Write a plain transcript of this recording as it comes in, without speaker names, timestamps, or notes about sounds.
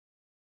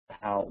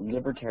how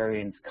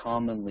libertarians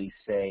commonly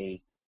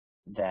say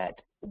that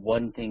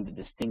one thing that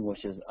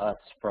distinguishes us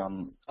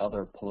from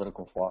other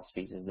political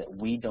philosophies is that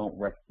we don't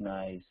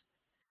recognize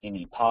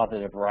any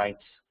positive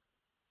rights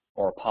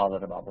or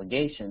positive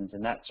obligations,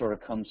 and that sort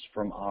of comes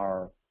from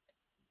our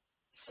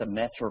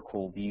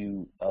symmetrical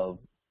view of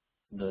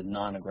the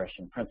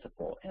non-aggression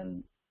principle,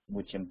 and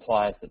which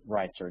implies that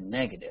rights are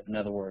negative. In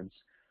other words,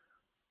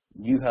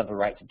 you have the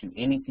right to do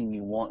anything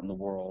you want in the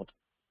world,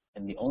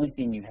 and the only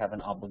thing you have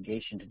an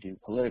obligation to do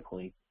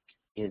politically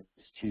is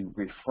to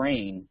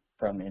refrain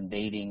from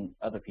invading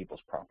other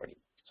people's property.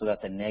 So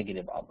that's a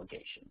negative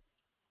obligation.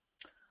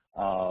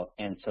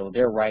 And so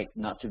their right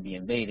not to be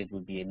invaded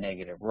would be a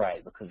negative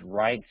right, because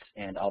rights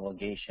and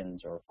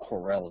obligations are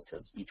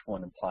correlatives. Each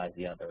one implies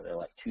the other. They're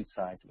like two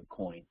sides of a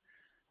coin.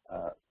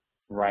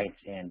 Rights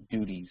and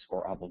duties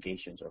or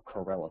obligations are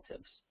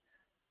correlatives.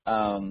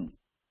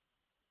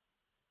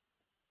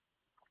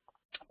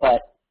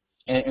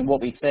 And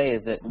what we say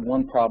is that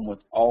one problem with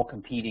all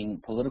competing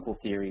political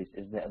theories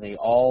is that they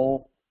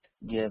all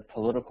give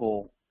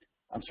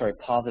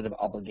positive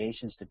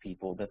obligations to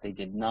people that they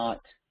did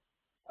not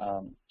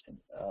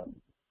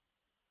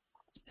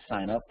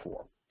sign up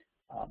for.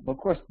 But of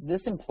course,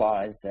 this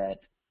implies that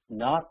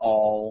not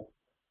all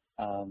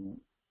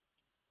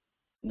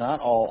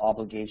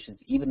obligations,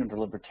 even under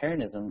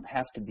libertarianism,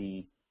 have to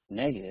be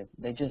negative.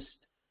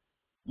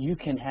 You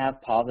can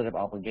have positive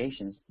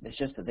obligations. It's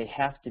just that they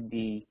have to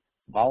be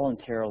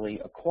voluntarily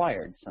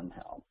acquired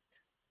somehow.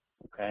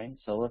 Okay,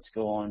 so let's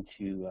go on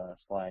to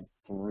slide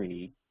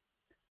 3.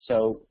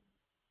 So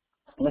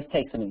let's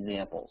take some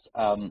examples.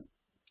 Of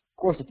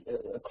course,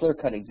 a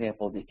clear-cut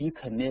example is if you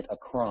commit a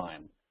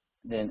crime,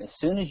 then as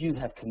soon as you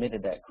have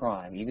committed that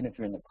crime, even if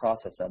you're in the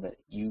process of it,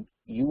 you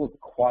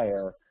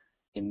acquire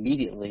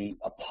immediately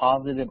a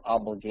positive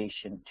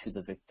obligation to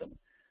the victim.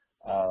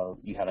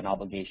 You have an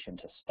obligation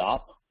to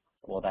stop.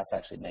 Well, that's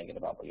actually a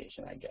negative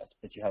obligation, I guess.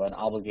 But you have an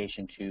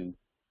obligation to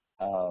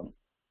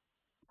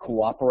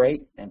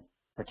cooperate and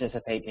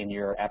participate in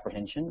your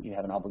apprehension. You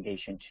have an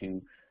obligation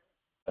to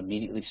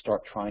immediately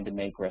start trying to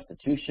make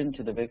restitution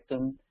to the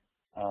victim,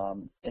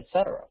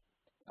 etc.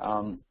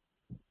 And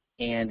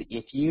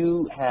if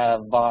you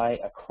have, by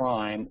a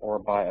crime or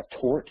by a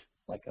tort,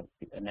 like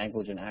a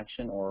negligent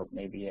action or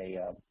maybe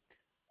a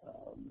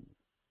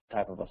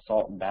type of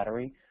assault and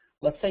battery,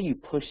 let's say you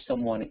push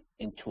someone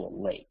into a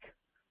lake.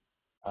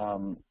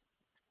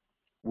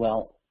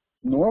 Well,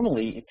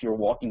 normally if you're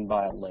walking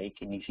by a lake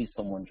and you see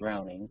someone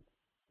drowning,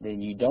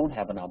 then you don't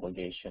have an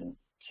obligation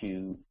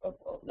to,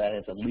 that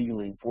is a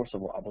legally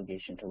enforceable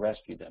obligation to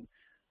rescue them.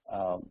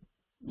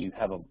 You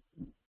have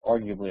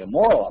arguably a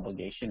moral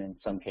obligation in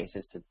some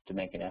cases to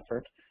make an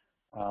effort,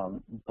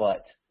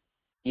 but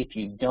if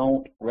you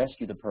don't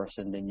rescue the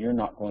person, then you're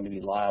not going to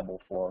be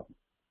liable for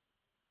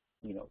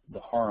the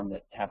harm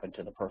that happened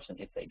to the person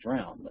if they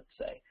drown, let's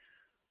say.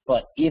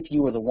 But if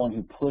you were the one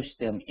who pushed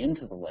them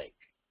into the lake,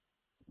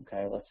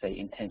 okay, let's say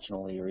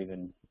intentionally or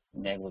even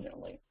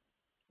negligently,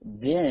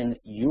 then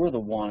you're the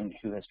one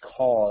who has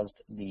caused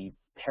the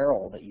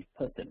peril that you've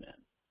put them in.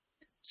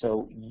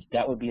 So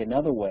that would be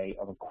another way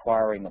of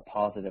acquiring a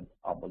positive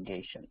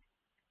obligation.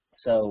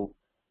 So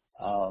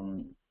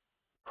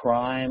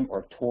crime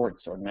or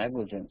torts or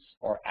negligence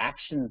are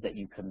actions that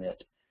you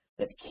commit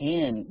that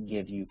can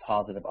give you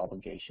positive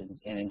obligations,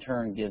 and in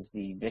turn gives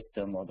the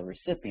victim or the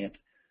recipient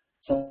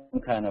some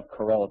kind of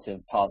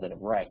correlative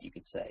positive right, you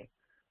could say.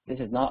 This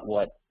is not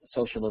what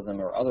socialism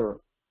or other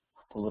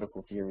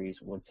political theories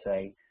would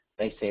say.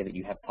 They say that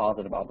you have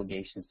positive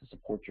obligations to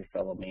support your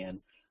fellow man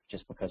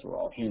just because we're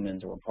all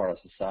humans or we're part of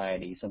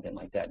society, something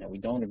like that. Now, we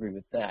don't agree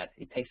with that.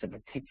 It takes a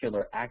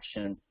particular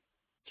action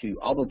to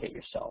obligate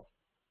yourself.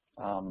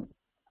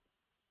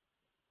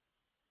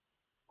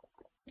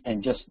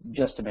 And just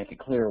to make it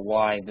clear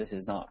why this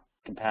is not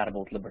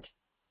compatible with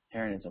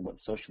libertarianism, what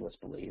socialists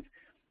believe,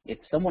 if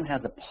someone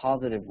has a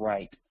positive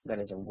right, that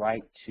is a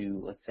right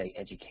to, let's say,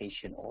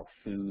 education or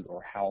food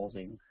or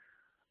housing,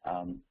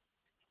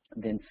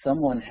 then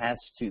someone has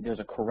to, there's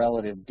a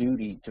correlative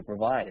duty to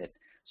provide it.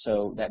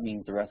 So that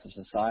means the rest of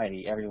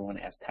society, everyone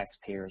as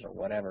taxpayers or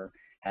whatever,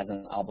 has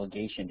an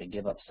obligation to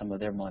give up some of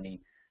their money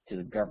to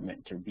the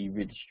government to be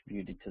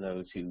redistributed to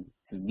those who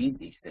need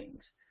these things.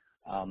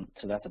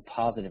 So that's a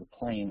positive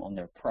claim on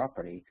their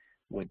property,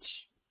 which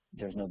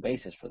there's no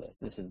basis for this.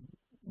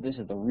 This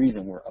is the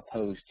reason we're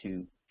opposed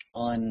to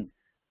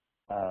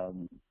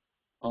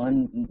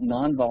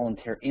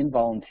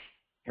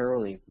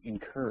involuntarily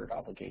incurred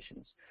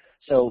obligations.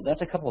 So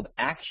that's a couple of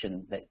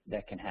actions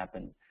that can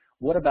happen.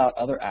 What about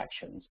other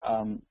actions?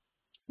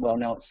 Well,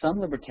 now some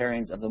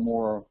libertarians of the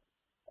more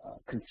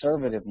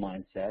conservative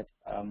mindset,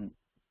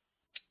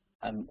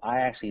 I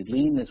actually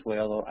lean this way,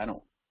 although I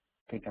don't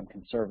think I'm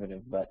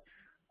conservative, but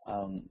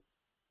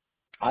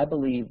I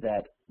believe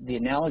that the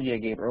analogy I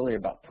gave earlier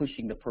about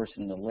pushing the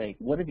person in the lake,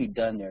 what have you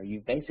done there?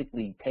 You've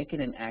basically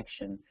taken an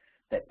action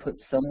that puts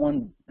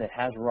someone that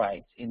has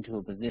rights into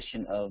a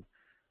position of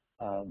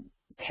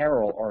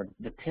peril or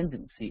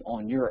dependency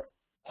on your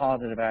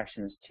positive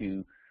actions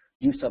to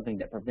do something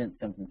that prevents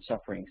them from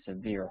suffering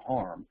severe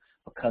harm.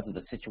 because of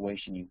the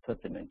situation you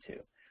put them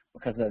into.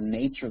 Because of the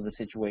nature of the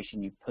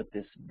situation you put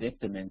this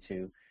victim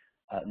into,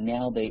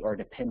 now they are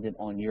dependent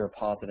on your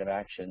positive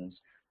actions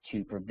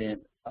to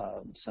prevent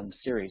some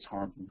serious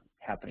harm from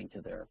happening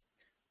to their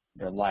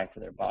life or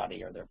their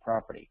body or their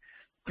property.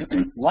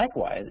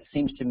 Likewise, it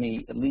seems to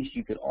me, at least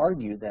you could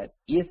argue that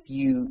if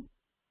you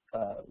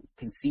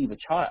conceive a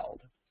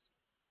child,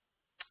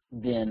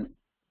 then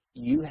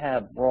you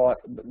have brought,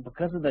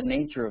 because of the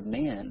nature of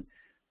man,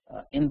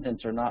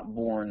 infants are not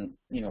born,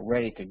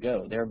 ready to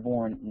go. They're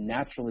born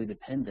naturally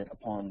dependent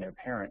upon their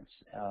parents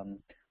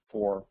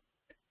for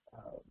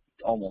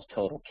almost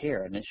total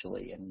care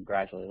initially and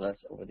gradually less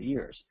over the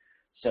years.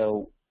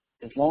 So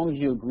as long as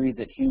you agree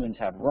that humans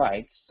have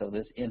rights, so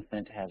this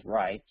infant has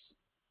rights,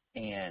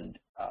 and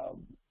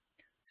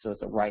so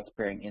it's a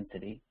rights-bearing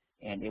entity,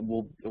 and it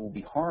will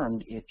be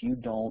harmed if you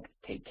don't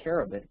take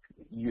care of it.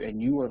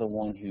 You are the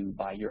one who,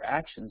 by your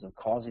actions of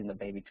causing the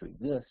baby to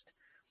exist,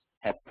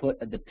 have put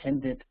a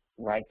dependent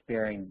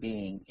rights-bearing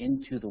being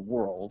into the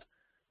world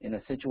in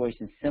a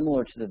situation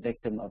similar to the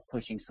victim of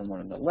pushing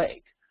someone in the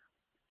lake.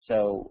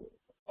 So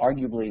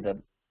arguably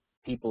the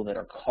people that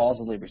are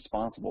causally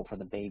responsible for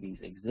the baby's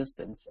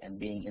existence and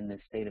being in this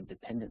state of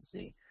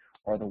dependency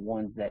are the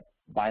ones that,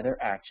 by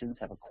their actions,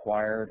 have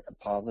acquired a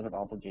positive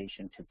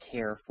obligation to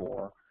care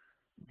for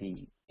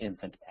the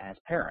infant as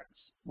parents,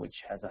 which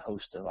has a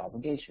host of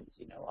obligations,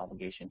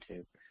 obligation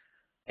to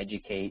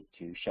educate,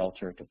 to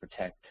shelter, to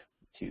protect,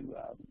 to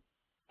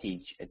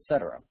teach,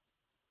 etc.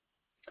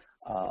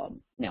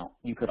 Now,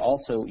 you could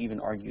also even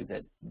argue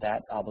that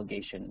that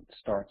obligation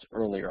starts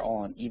earlier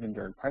on, even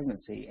during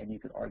pregnancy, and you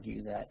could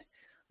argue that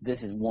this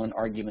is one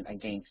argument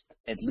against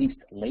at least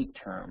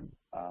late-term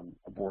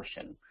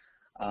abortion.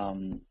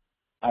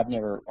 I've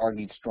never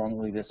argued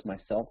strongly this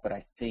myself, but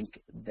I think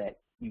that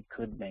you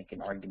could make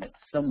an argument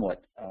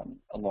somewhat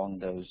along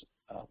those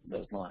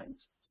lines.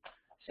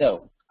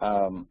 So,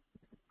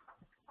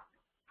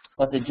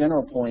 but the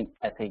general point,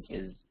 I think,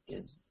 is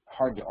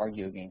hard to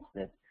argue against,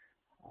 that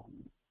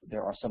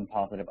there are some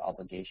positive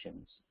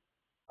obligations.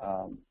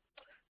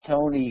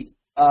 Tony,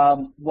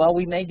 well,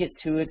 we may get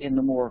to it in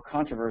the more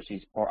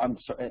controversies, or I'm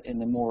sorry, in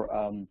the more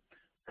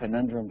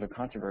conundrums or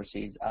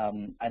controversies.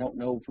 I don't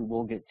know if we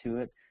will get to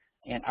it,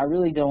 and I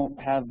really don't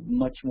have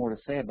much more to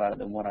say about it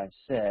than what I've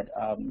said,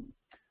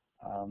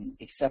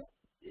 except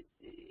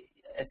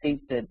I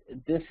think that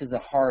this is a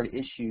hard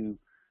issue.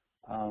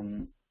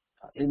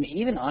 And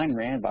even Ayn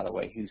Rand, by the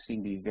way, who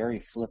seemed to be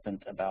very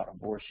flippant about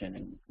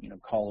abortion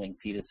and calling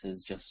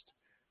fetuses just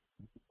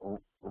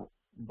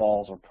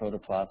balls or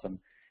protoplasm,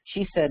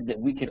 she said that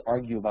we could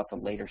argue about the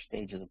later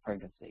stages of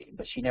pregnancy,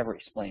 but she never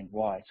explained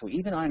why. So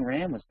even Ayn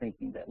Rand was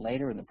thinking that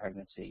later in the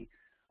pregnancy,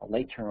 a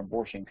late-term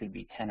abortion could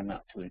be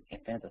tantamount to an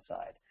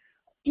infanticide,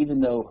 even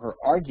though her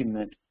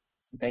argument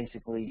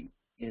basically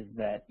is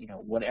that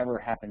whatever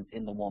happens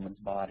in the woman's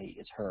body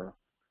is her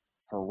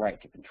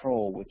right to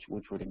control,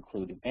 which would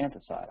include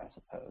infanticide, I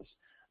suppose.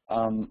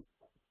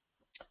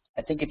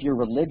 I think if you're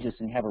religious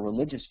and you have a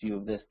religious view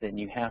of this, then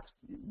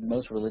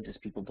most religious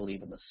people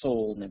believe in the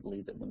soul, and they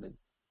believe that when the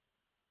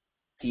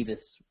fetus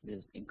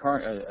is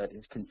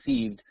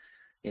conceived,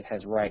 it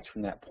has rights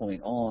from that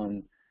point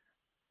on.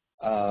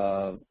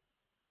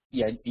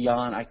 Yeah,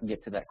 Jan, I can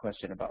get to that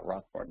question about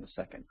Rothbard in a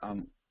second.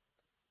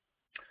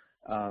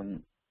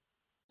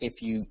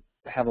 If you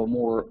have a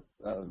more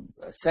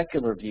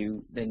secular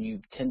view, then you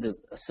tend to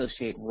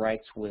associate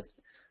rights with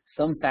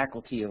some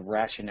faculty of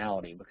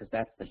rationality, because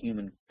that's the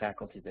human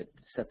faculty that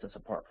sets us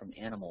apart from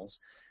animals.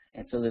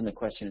 And so then the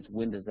question is,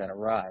 when does that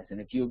arise?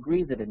 And if you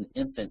agree that an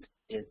infant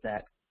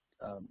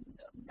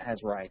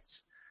has rights,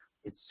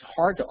 it's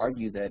hard to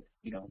argue that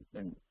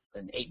an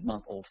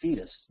 8-month-old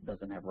fetus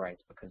doesn't have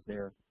rights, because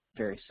they're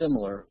very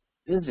similar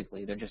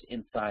physically. They're just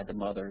inside the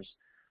mother's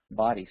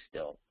body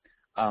still.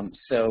 Hold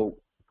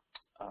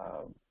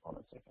on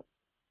a second.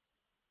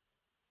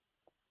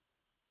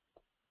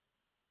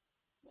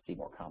 A few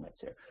more comments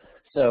here.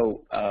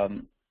 So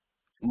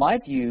my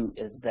view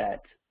is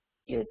that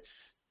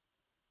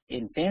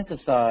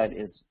infanticide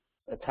is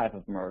a type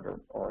of murder,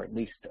 or at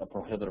least a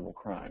prohibitable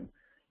crime,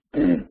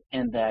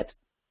 and that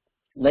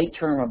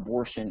late-term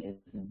abortion is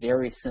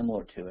very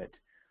similar to it.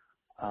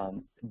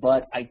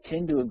 But I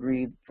tend to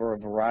agree, for a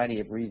variety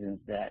of reasons,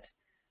 that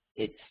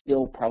it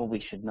still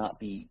probably should not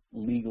be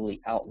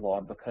legally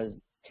outlawed, because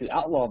to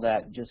outlaw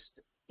that,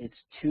 it's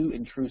too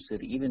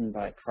intrusive, even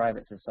by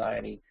private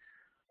society.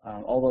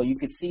 Although you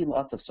could see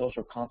lots of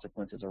social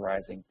consequences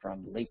arising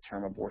from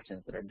late-term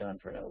abortions that are done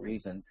for no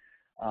reason.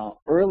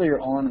 Earlier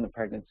on in the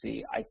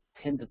pregnancy, I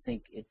tend to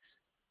think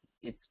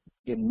it's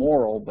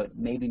immoral, but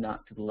maybe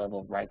not to the level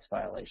of rights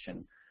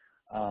violation.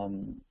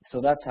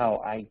 So that's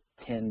how I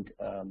tend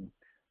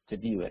to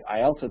view it.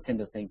 I also tend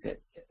to think that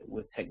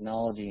with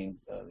technology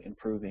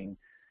improving,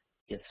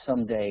 if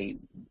someday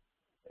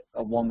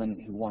a woman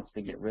who wants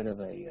to get rid of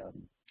a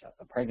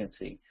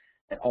pregnancy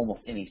at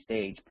almost any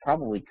stage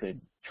probably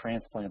could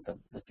transplant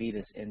the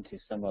fetus into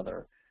some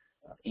other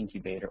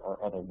incubator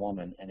or other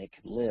woman, and it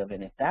could live.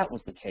 And if that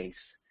was the case,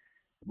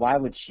 why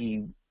would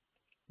she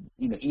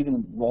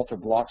even Walter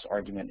Block's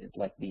argument is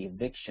like the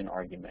eviction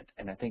argument,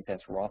 and I think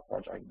that's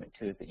Rothbard's argument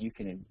too, is that you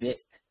can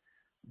evict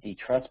the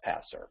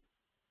trespasser,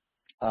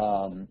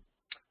 and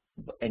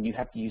you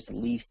have to use the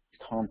least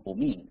harmful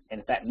means. And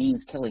if that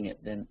means killing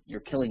it, then you're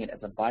killing it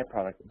as a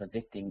byproduct of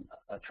evicting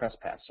a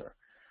trespasser.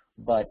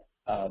 But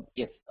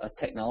if a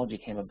technology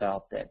came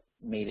about that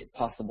made it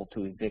possible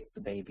to evict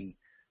the baby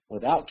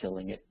without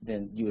killing it,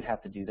 then you would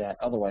have to do that.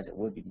 Otherwise, it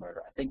would be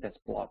murder. I think that's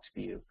Block's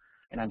view,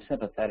 and I'm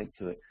sympathetic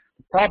to it.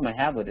 The problem I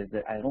have with it is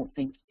that I don't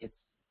think it's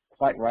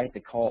quite right to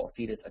call a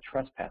fetus a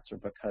trespasser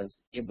because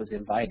it was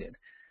invited.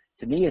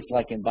 To me, it's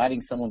like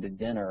inviting someone to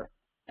dinner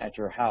at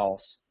your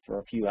house for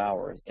a few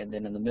hours, and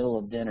then in the middle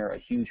of dinner, a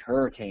huge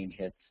hurricane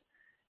hits,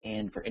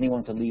 and for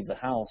anyone to leave the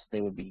house,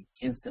 they would be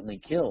instantly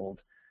killed.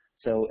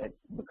 So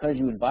because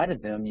you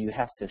invited them, you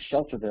have to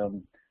shelter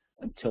them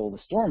until the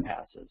storm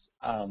passes,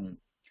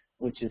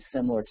 which is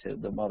similar to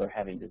the mother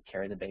having to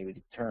carry the baby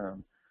to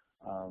term.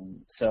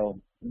 So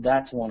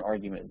that's one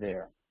argument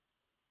there.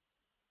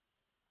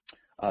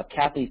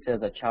 Kathy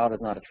says a child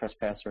is not a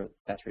trespasser.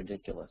 That's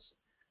ridiculous.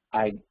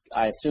 I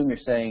assume you're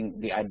saying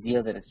the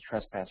idea that it's a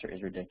trespasser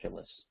is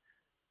ridiculous.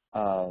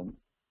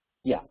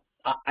 Yeah,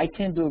 I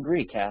tend to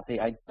agree,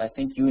 Kathy. I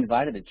think you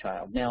invited a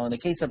child. Now, in the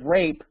case of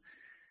rape,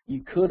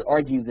 you could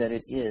argue that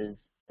it is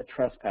a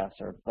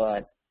trespasser,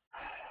 but,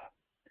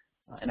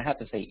 and I have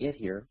to say it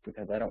here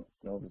because I don't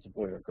know if it's a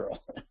boy or a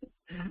girl.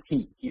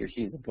 he or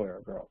she is a boy or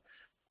a girl.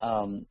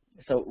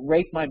 So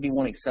rape might be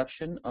one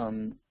exception,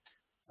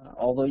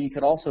 although you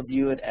could also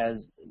view it as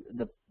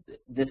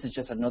this is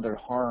just another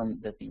harm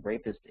that the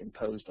rapist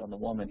imposed on the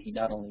woman. He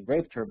not only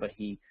raped her, but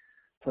he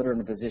put her in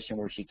a position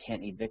where she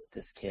can't evict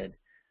this kid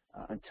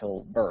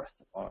until birth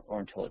or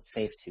until it's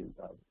safe to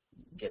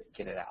get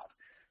it out.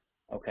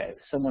 Okay,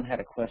 someone had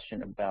a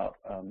question about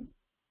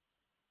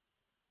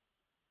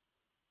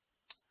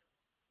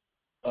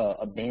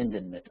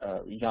abandonment.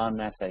 Jan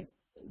Massey,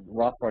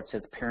 Rothbard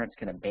says parents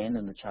can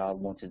abandon the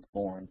child once it's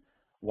born.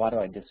 Why do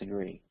I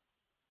disagree?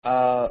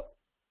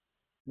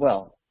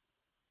 Well,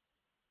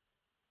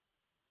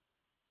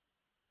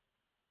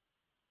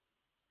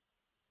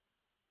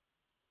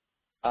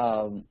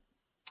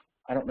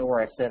 I don't know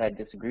where I said I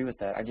disagree with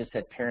that. I just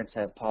said parents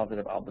have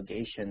positive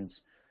obligations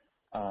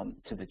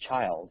to the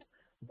child.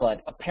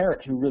 But a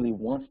parent who really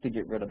wants to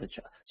get rid of the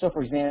child. So,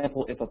 for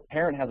example, if a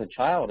parent has a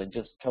child and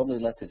just totally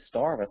lets it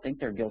starve, I think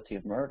they're guilty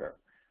of murder.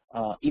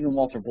 Even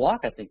Walter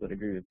Block, I think, would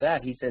agree with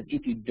that. He says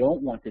if you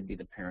don't want to be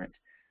the parent,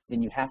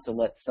 then you have to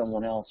let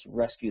someone else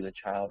rescue the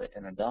child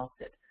and adopt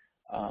it.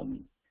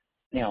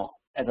 Now,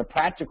 as a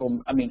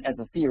practical, as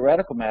a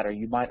theoretical matter,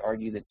 you might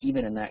argue that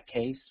even in that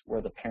case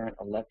where the parent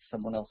lets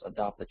someone else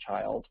adopt the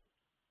child,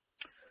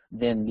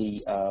 then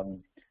the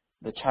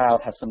child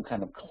has some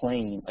kind of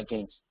claim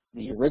against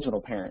the original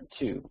parent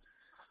too.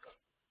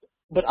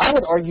 But I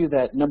would argue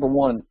that, number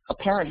one, a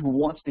parent who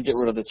wants to get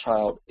rid of the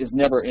child is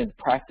never in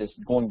practice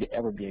going to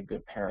ever be a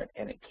good parent,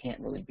 and it can't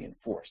really be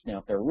enforced. Now,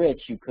 if they're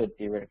rich, you could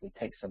theoretically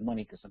take some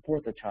money to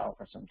support the child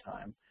for some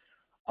time.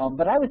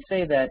 But I would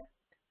say that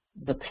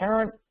the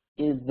parent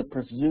is the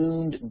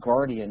presumed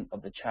guardian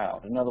of the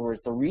child. In other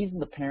words, the reason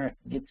the parent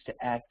gets to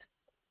act,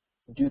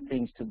 do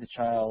things to the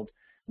child,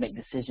 make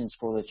decisions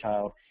for the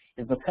child,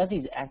 is because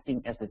he's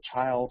acting as the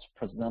child's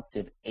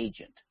presumptive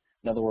agent.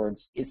 In other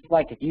words, it's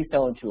like if you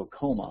fell into a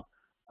coma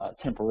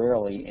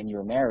temporarily and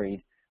you're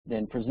married,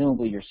 then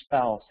presumably your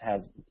spouse has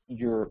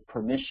your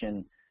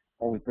permission,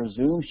 or we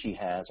presume she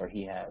has or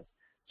he has,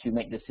 to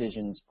make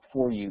decisions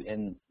for you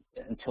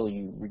until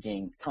you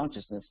regain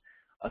consciousness.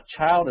 A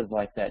child is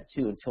like that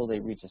too until they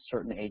reach a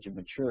certain age of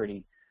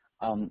maturity.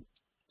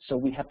 So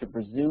we have to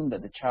presume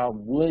that the child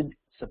would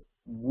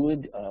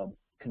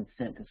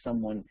consent to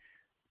someone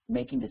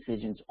making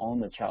decisions on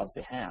the child's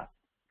behalf,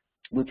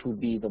 which would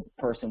be the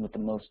person with the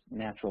most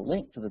natural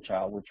link to the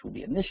child, which would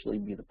initially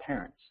be the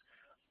parents.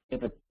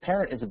 If a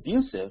parent is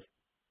abusive,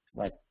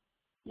 like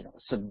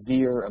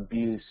severe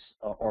abuse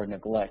or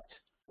neglect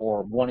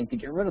or wanting to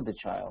get rid of the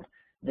child,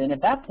 then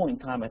at that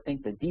point in time, I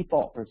think the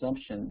default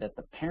presumption that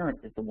the parent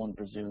is the one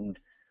presumed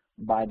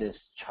by this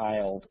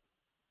child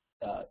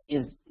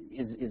is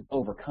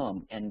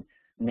overcome, and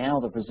now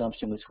the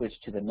presumption would switch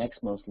to the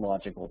next most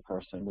logical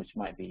person, which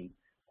might be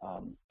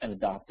an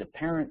adoptive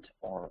parent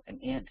or an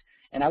aunt.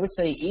 And I would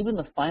say even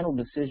the final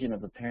decision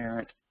of the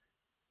parent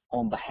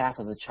on behalf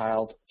of the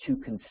child to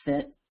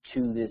consent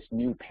to this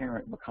new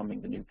parent becoming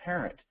the new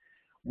parent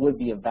would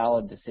be a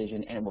valid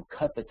decision, and it would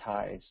cut the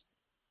ties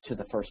to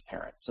the first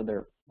parent. So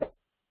they're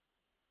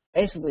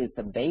basically, it's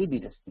the baby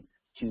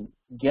to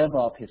give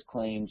up his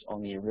claims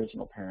on the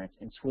original parents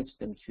and switch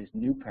them to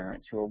new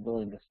parents who are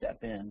willing to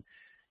step in,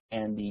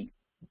 and the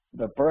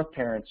birth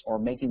parents are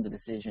making the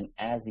decision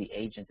as the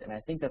agent, and I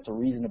think that's a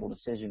reasonable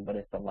decision, but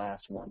it's the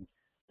last one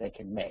they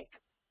can make.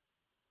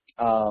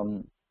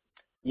 Jan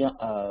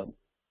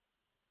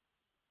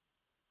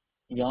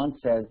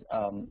says,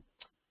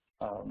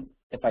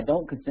 if I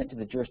don't consent to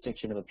the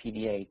jurisdiction of a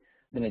PDA,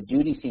 then a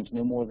duty seems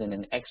no more than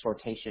an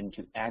exhortation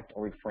to act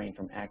or refrain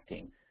from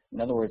acting.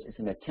 In other words, it's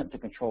an attempt to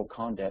control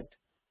conduct.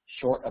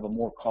 short of a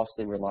more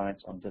costly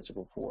reliance on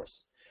physical force.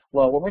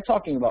 Well, when we're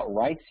talking about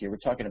rights here, we're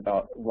talking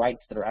about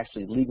rights that are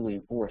actually legally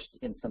enforced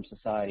in some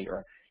society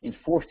or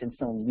enforced in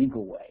some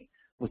legal way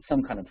with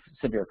some kind of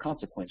severe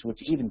consequence,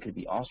 which even could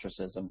be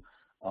ostracism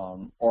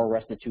or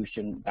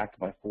restitution backed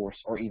by force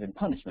or even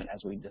punishment,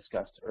 as we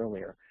discussed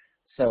earlier.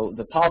 So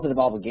the positive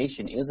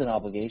obligation is an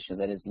obligation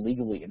that is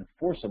legally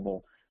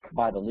enforceable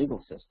by the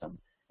legal system.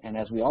 And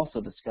as we also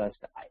discussed,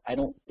 I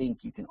don't think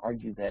you can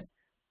argue that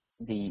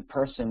the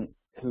person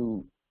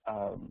who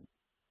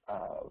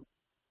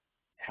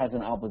has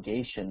an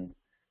obligation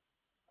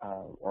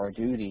or a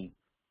duty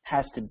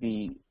has to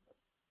be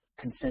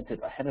consented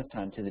ahead of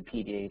time to the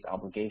PDA's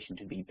obligation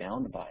to be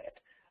bound by it.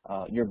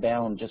 You're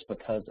bound just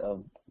because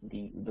of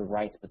the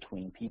rights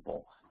between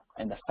people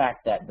and the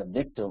fact that the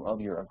victim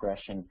of your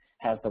aggression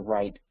has the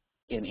right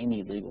in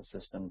any legal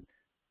system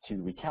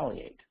to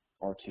retaliate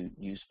or to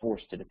use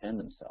force to defend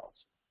themselves.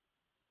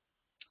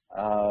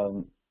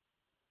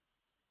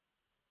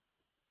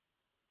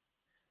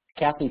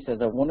 Kathy says,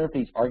 I wonder if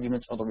these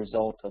arguments are the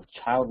result of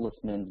childless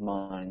men's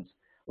minds.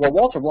 Well,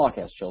 Walter Block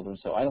has children,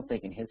 so I don't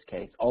think in his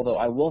case, although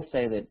I will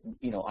say that,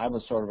 you know, I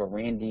was sort of a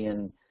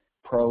Randian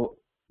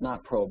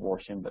not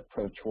pro-abortion, but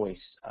pro-choice,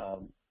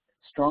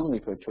 strongly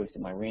pro-choice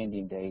in my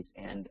Randian days,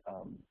 and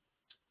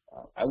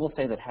I will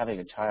say that having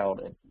a child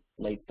at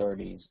late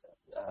 30s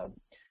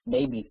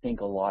made me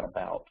think a lot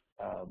about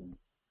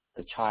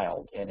the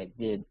child, and it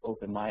did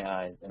open my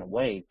eyes in a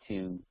way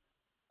to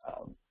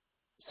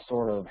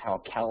sort of how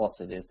callous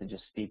it is to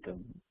just speak of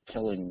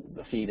killing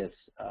the fetus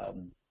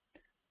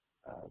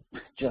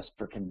just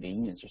for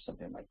convenience or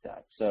something like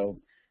that. So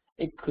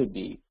it could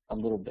be a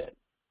little bit.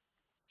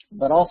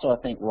 But also I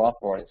think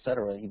Rothbard, et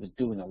cetera, he was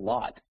doing a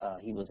lot.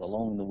 He was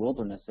alone in the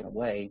wilderness in a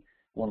way,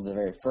 one of the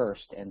very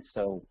first, and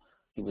so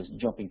he was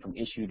jumping from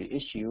issue to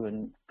issue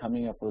and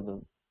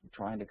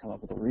trying to come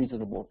up with a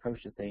reasonable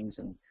approach to things,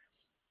 and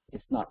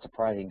it's not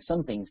surprising.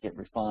 Some things get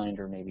refined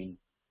or maybe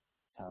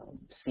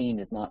seen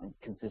as not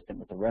consistent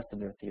with the rest of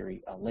their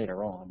theory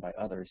later on by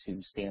others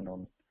who stand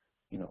on,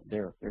 you know,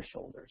 their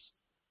shoulders.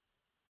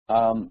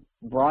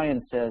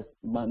 Brian says,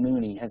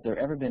 Mooney, has there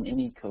ever been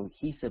any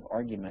cohesive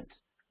argument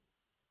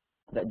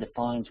that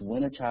defines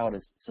when a child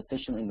is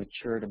sufficiently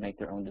mature to make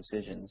their own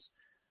decisions?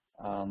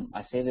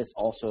 I say this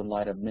also in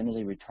light of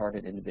mentally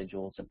retarded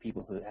individuals and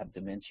people who have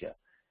dementia.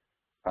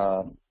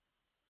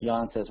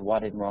 Jan says, why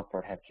didn't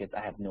Rothbard have kids?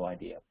 I have no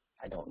idea.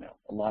 I don't know.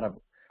 A lot of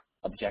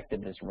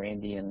objectivists,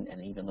 Randian,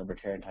 and even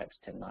libertarian types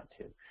tend not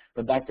to.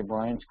 But back to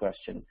Brian's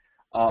question,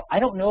 I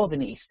don't know of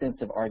any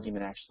extensive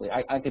argument, actually.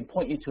 I could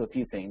point you to a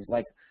few things.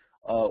 Like,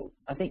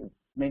 I think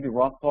maybe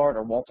Rothbard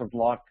or Walter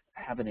Block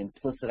have an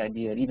implicit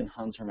idea, and even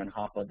Hans Hermann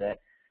Hoppe, that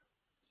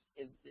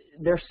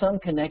there's some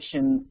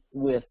connection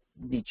with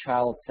the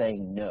child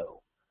saying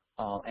no,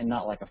 and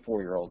not like a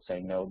 4-year-old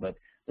saying no, but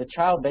the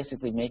child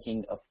basically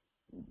making a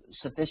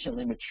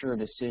sufficiently mature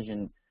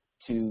decision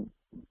to,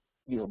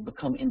 you know,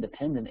 become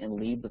independent and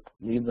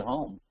leave the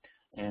home.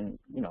 And,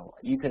 you know,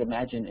 you could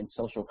imagine in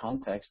social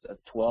context a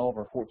 12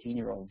 or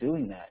 14-year-old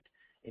doing that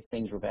if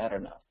things were bad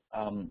enough.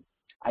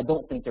 I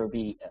don't think there would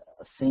be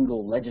a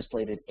single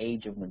legislated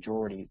age of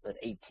majority at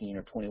 18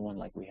 or 21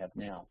 like we have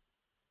now.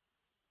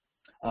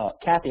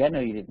 Kathy, I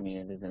know you didn't mean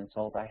it as an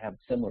insult. I have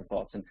similar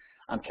thoughts, and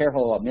I'm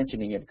careful about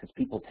mentioning it because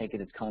people take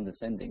it as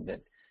condescending, that,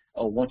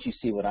 oh, once you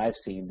see what I've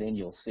seen, then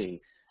you'll see.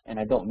 And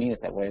I don't mean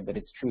it that way, but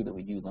it's true that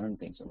we do learn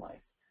things in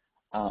life.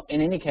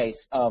 In any case,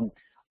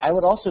 I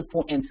would also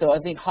point, and so I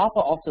think Hoppe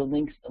also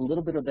links a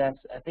little bit of that.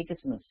 I think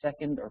it's in the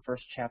second or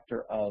first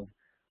chapter of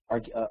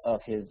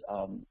his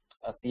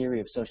A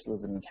Theory of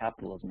Socialism and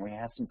Capitalism, where he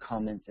has some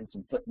comments and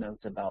some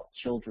footnotes about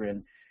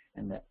children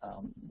and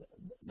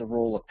the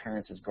role of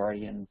parents as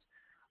guardians.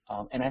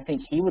 And I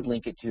think he would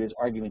link it to his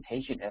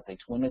argumentation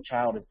ethics. When a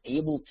child is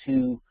able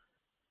to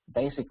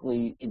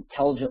basically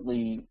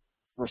intelligently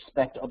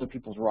respect other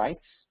people's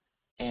rights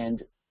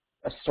and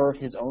assert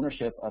his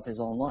ownership of his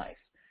own life.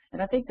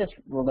 And I think this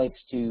relates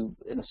to,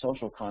 in a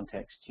social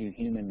context, to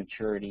human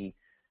maturity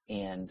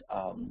and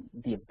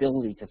the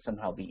ability to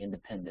somehow be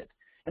independent.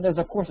 And there's,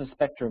 of course, a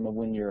spectrum of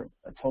when you're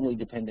a totally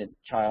dependent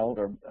child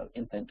or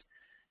infant,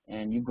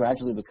 and you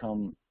gradually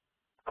become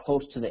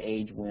close to the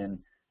age when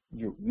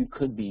you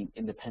could be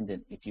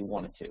independent if you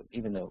wanted to,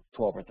 even though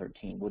 12 or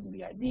 13 wouldn't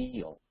be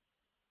ideal.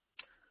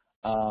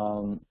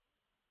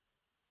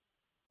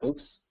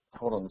 Oops,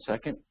 hold on a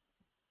second.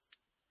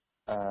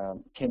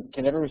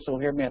 Can everyone still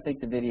hear me? I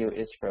think the video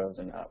is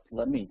frozen up.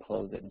 Let me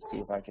close it and see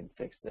if I can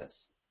fix this.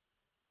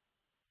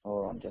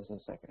 Hold on just a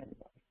second,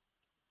 everybody.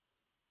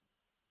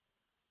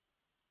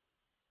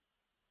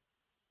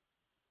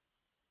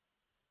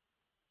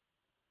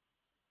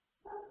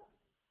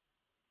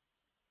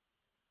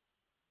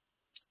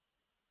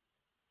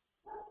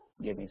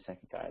 Give me a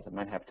second, guys. I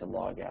might have to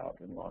log out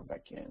and log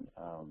back in.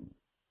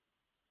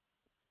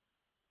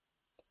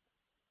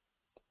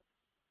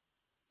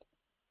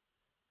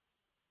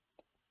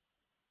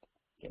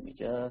 Give me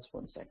just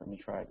 1 second. Let me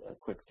try a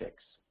quick fix.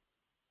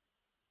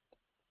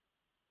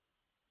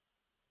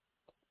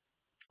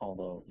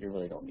 Although you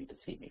really don't need to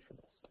see me for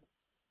this.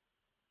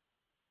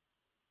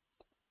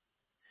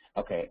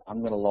 Okay,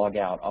 I'm going to log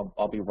out.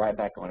 I'll be right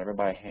back on.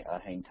 Everybody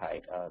hang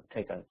tight.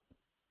 Take a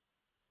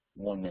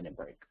 1-minute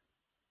break.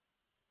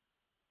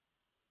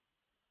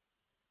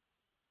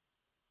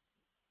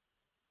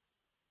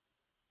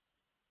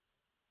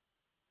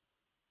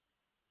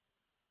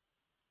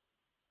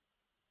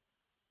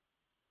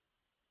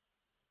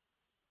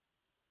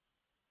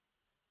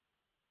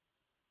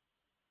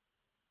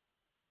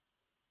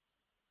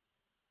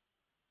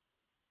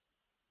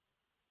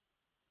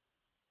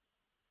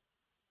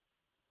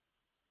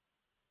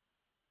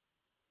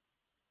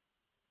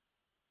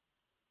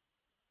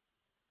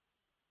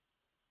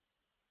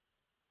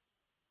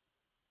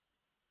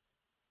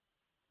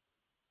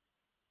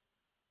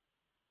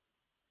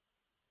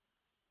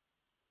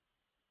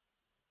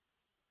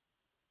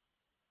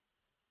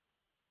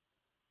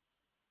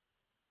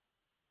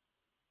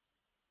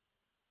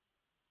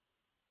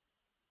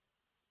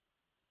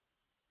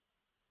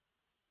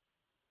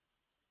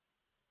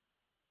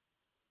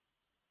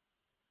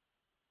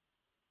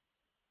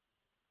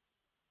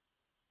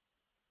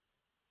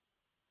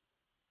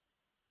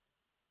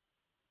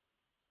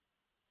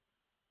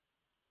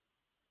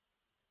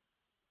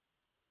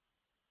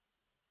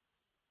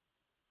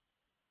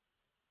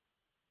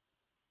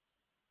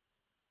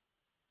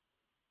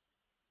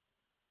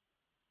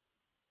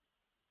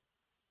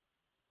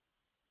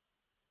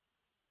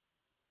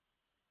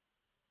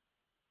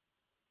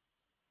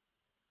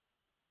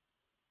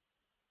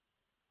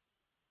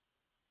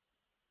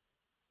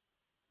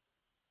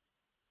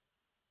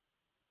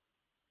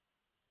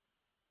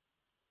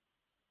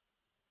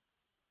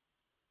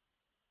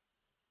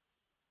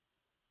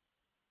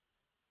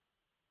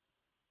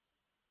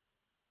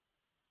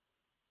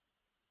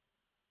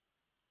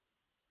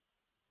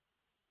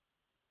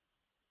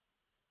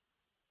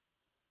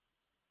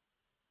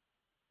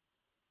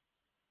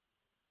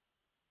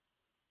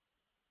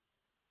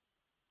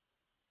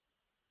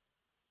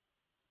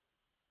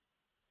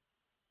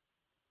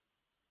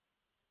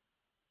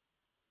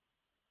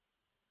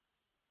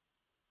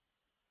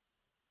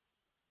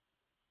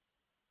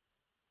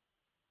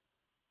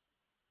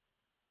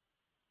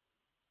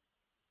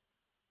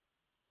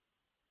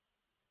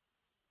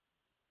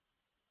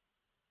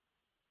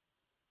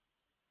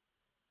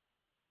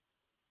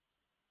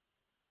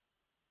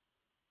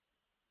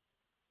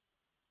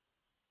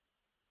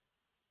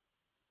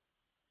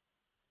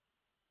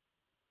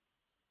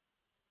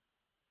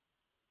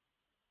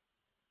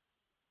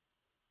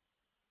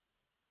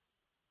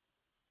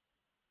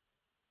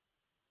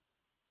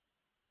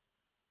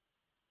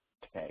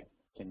 Okay,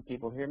 can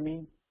people hear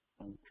me?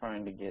 I'm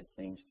trying to get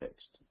things fixed.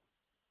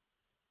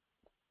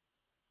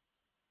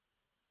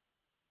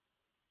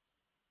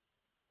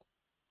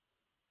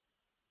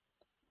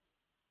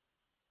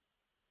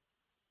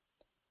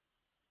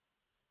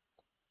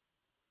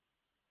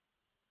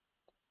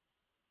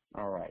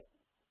 All right.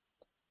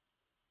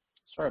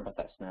 Sorry about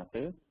that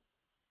snafu.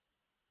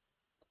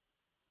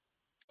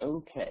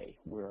 Okay,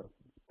 we're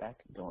back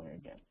going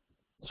again.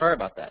 Sorry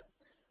about that.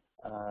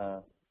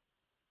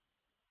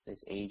 This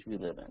age we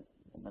live in.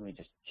 And let me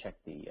just check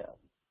the.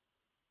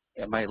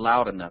 Am I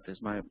loud enough? Is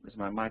my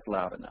mic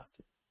loud enough?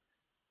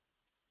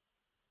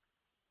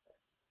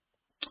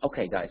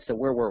 Okay, guys. So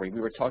where were we?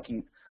 We were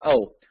talking.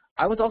 Oh,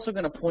 I was also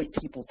going to point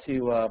people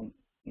to.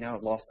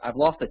 Now I've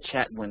lost the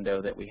chat window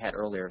that we had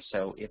earlier.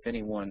 So if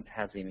anyone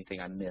has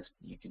anything I missed,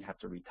 you can have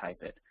to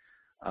retype it.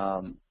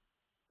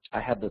 I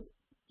had the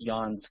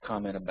Jan's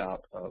comment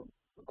about,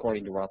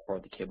 according to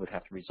Rothbard, the kid would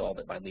have to resolve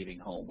it by leaving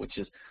home, which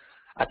is,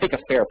 I think, a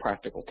fair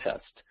practical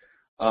test.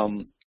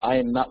 I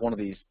am not one of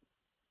these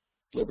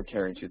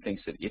libertarians who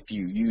thinks that if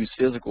you use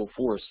physical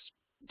force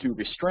to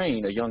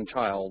restrain a young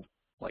child,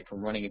 like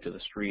from running into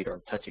the street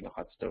or touching a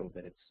hot stove,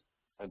 that it's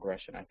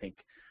aggression. I think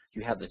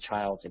you have the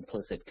child's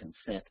implicit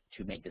consent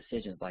to make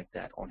decisions like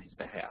that on his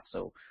behalf.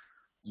 So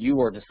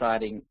you are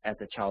deciding as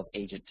a child's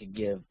agent to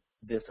give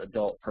this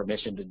adult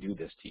permission to do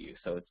this to you.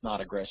 So it's not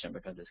aggression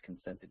because it's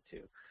consented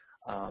to.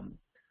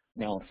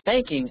 Now,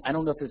 spanking, I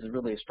don't know if this is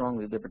really a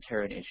strongly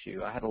libertarian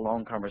issue. I had a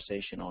long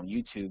conversation on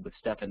YouTube with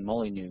Stefan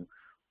Molyneux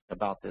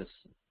about this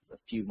a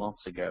few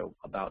months ago,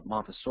 about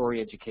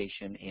Montessori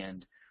education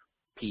and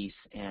peace.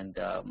 And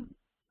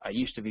I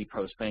used to be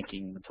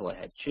pro-spanking until I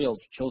had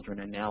children,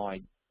 and now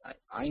I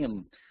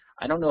am.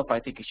 I don't know if I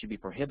think it should be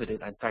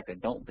prohibited. In fact, I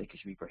don't think it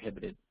should be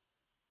prohibited,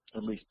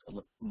 at least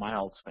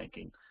mild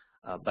spanking.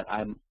 But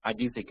I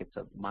do think it's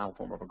a mild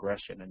form of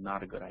aggression and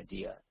not a good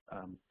idea.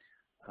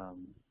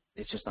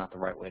 It's just not the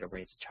right way to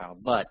raise a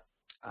child. But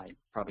I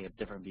probably have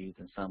different views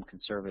than some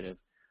conservative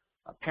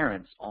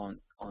parents on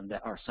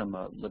that, or some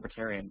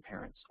libertarian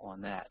parents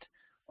on that,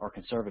 or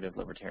conservative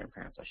libertarian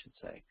parents, I should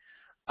say.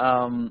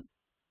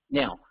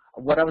 Now,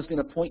 what I was going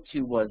to point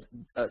to was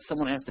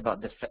someone asked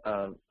about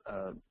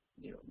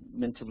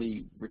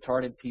mentally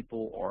retarded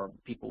people or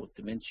people with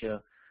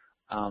dementia.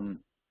 I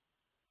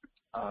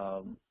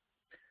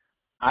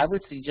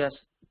would suggest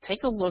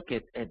take a look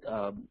at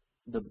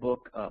the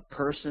book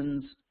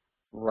Persons,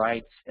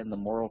 Rights, and the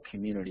Moral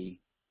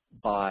Community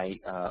by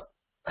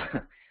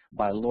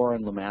by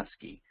Lauren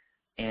Lomasky.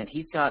 And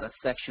he's got a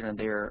section in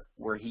there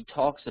where he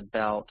talks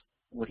about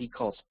what he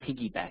calls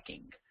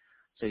piggybacking.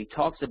 So he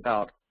talks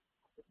about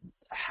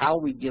how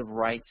we give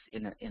rights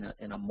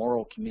in a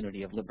moral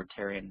community of a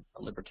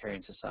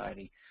libertarian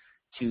society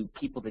to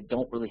people that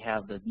don't really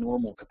have the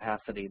normal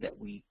capacity that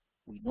we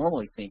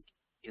normally think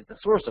is the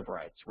source of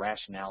rights,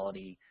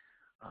 rationality,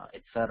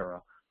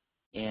 etc.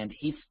 And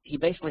he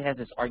basically has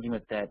this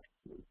argument that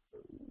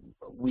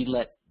we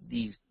let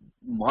these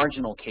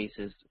marginal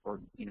cases, or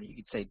you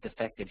could say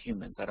defective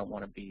humans. I don't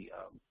want to be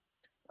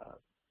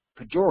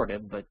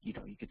pejorative, but you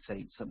could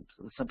say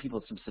some people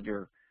with some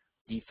severe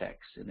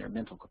defects in their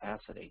mental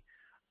capacity.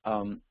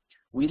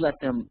 We let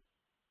them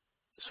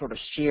sort of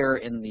share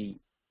in the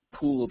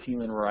pool of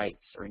human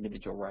rights or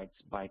individual rights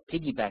by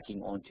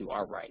piggybacking onto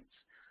our rights.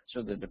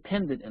 So they're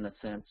dependent in a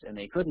sense, and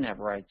they couldn't have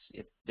rights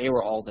if they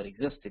were all that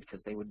existed, because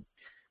they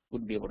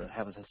wouldn't be able to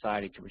have a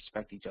society to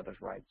respect each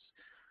other's rights.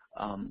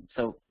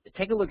 So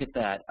take a look at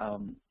that.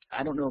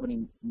 I don't know of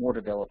any more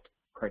developed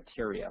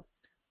criteria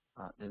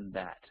than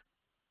that.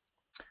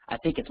 I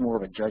think it's more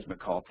of a judgment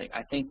call thing.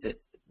 I think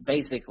that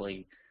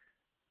basically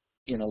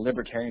in a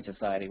libertarian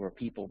society where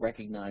people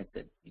recognize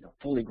that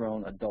fully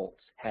grown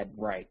adults had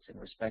rights and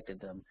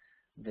respected them,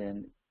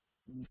 then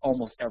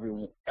almost every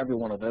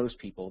one of those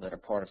people that are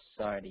part of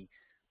society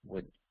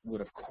would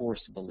of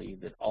course believe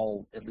that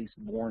all at least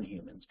born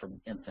humans from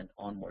infant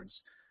onwards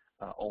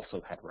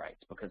also had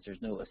rights, because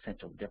there's no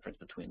essential difference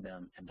between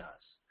them and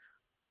us,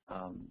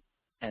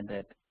 and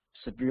that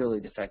severely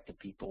defective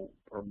people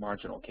are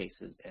marginal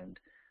cases and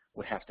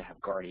would have to have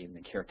guardians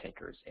and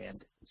caretakers.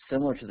 And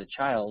similar to the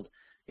child,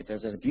 if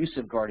there's an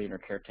abusive guardian or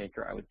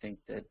caretaker, I would think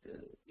that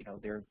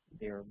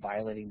they're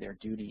violating their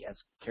duty as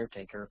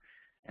caretaker,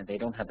 and they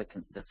don't have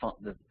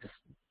the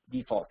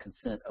default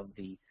consent of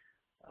the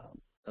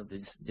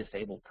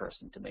disabled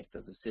person to make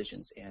those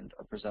decisions, and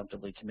are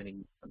presumptively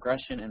committing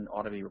aggression and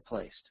ought to be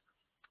replaced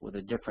with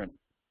a different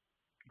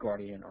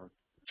guardian or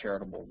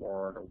charitable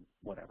ward or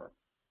whatever.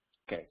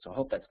 Okay, so I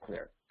hope that's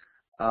clear.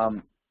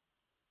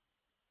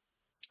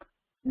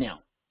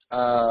 Now,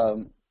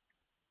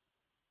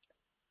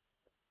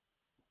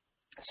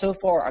 so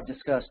far I've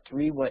discussed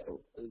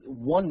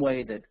one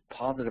way that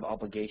positive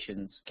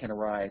obligations can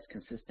arise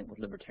consistent with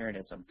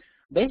libertarianism.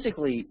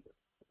 Basically,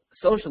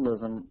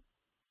 socialism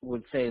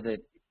would say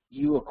that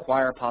you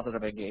acquire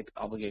positive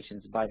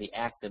obligations by the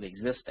act of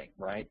existing,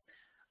 right?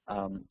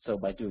 So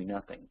by doing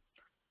nothing.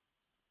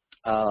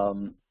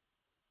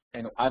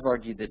 And I've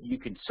argued that you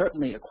can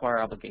certainly acquire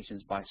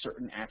obligations by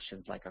certain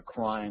actions like a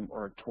crime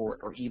or a tort,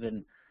 or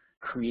even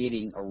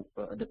creating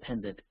a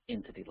dependent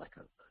entity like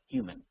a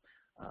human,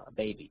 a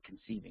baby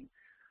conceiving.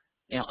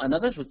 Now, and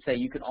others would say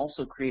you can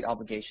also create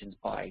obligations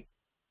by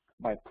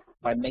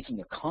making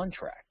a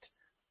contract.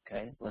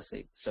 Okay, let's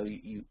say, so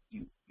you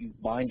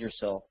bind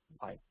yourself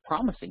by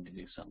promising to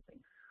do something.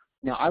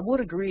 Now, I would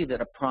agree that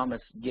a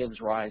promise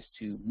gives rise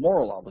to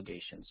moral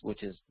obligations,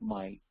 which is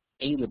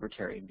a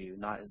libertarian view.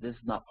 This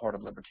is not part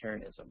of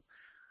libertarianism.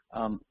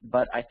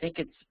 But I think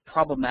it's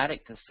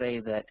problematic to say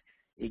that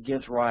it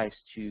gives rise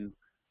to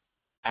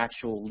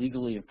actual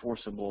legally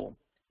enforceable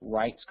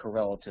rights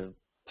correlative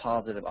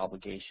positive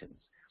obligations.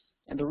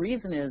 And the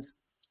reason is,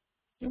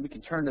 and we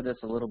can turn to this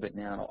a little bit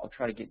now, and I'll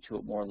try to get to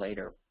it more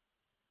later.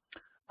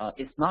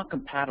 It's not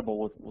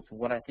compatible with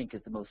what I think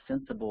is the most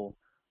sensible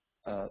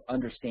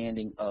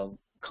understanding of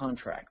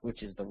contract,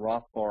 which is the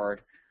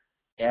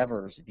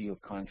Rothbard-Evers view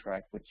of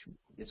contract, which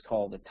is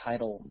called the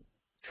title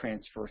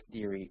transfer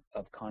theory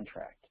of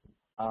contract.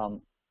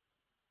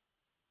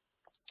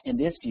 In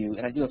this view,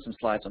 and I do have some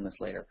slides on this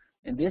later,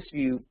 in this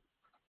view,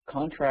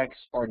 contracts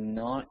are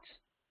not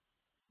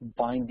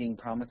binding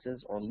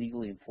promises or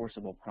legally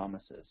enforceable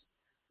promises.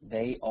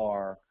 They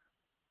are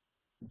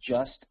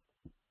just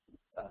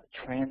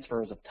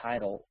transfers of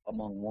title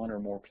among one or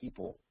more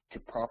people to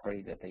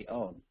property that they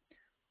own.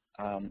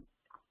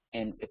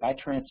 And if I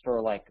transfer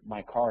like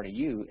my car to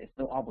you, it's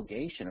no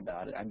obligation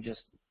about it. I'm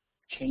just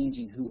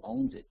changing who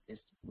owns it.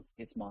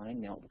 It's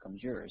mine, now it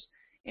becomes yours.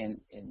 And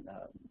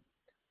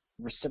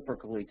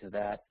reciprocally to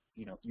that,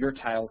 your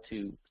title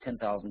to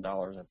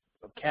 $10,000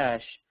 of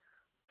cash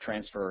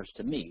transfers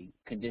to me,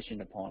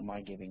 conditioned upon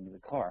my giving you the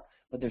car.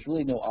 But there's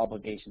really no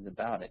obligations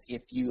about it.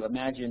 If you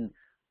imagine,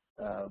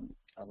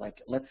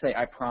 like, let's say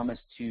I promise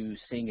to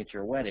sing at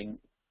your wedding,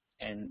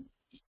 and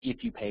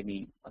if you pay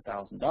me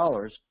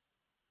 $1,000,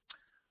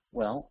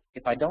 well,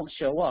 if I don't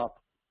show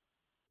up,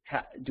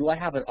 do I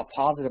have a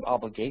positive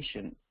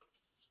obligation?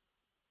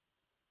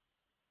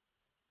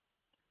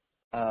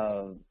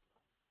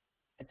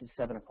 It's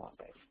 7 o'clock,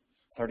 babe.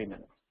 30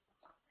 minutes.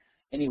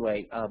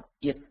 Anyway,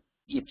 if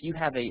you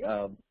have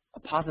a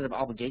positive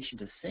obligation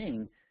to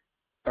sing,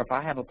 or if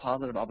I have a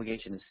positive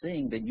obligation to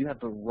sing, then you have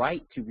the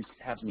right to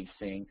have me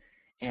sing.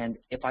 And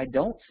if I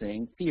don't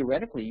sing,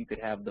 theoretically, you could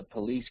have the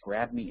police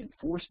grab me and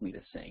force me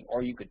to sing,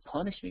 or you could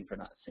punish me for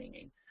not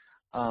singing.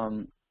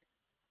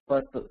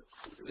 But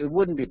it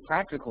wouldn't be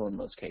practical in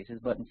most cases.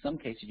 But in some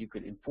cases, you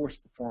could enforce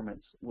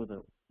performance with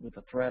a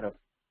threat of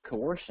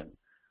coercion.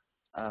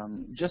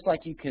 Just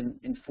like you can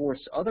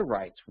enforce other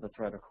rights with a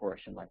threat of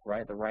coercion, like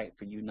the right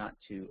for you not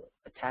to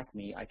attack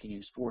me, I can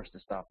use force to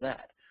stop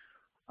that.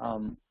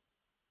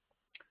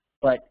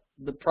 But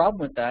the problem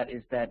with that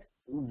is that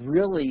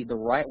really the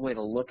right way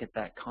to look at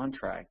that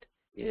contract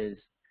is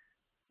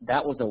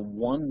that was a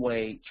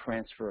one-way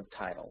transfer of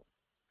title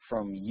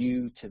from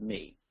you to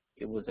me.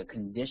 It was a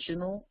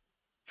conditional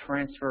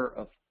transfer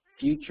of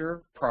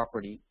future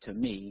property to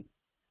me,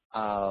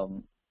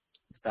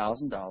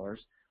 $1,000,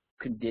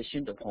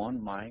 conditioned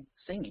upon my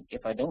singing.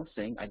 If I don't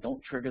sing, I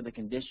don't trigger the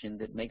condition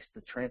that makes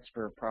the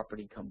transfer of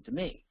property come to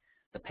me,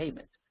 the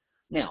payment.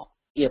 Now,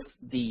 if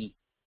the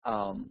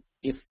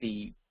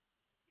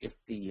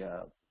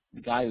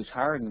guy who's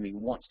hiring me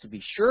wants to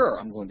be sure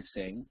I'm going to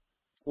sing,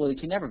 well, he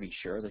can never be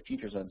sure. The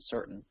future's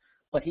uncertain.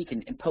 But he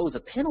can impose a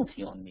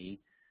penalty on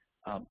me.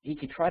 He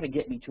can try to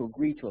get me to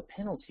agree to a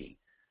penalty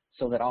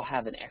so that I'll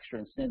have an extra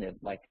incentive.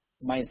 Like,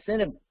 my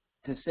incentive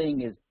to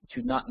sing is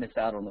to not miss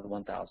out on the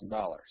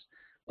 $1,000.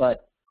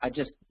 But I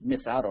just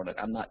miss out on it.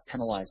 I'm not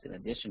penalized in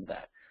addition to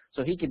that.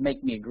 So he could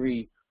make me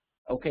agree,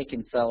 okay,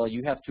 Kinsella,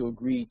 you have to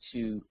agree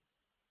to,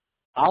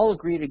 I'll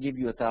agree to give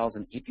you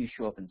 $1,000 if you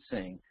show up and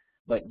sing,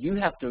 but you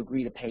have to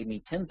agree to pay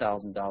me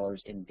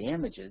 $10,000 in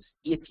damages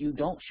if you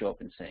don't show up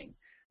and sing.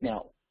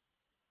 Now,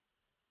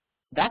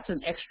 that's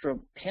an extra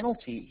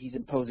penalty he's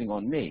imposing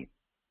on me.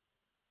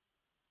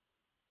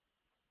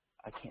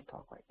 I can't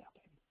talk right now,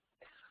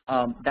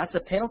 baby. That's a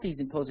penalty he's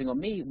imposing on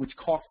me, which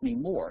costs me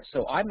more.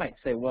 So I might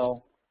say,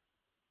 well,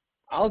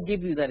 I'll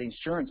give you that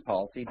insurance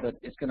policy, but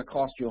it's going to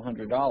cost you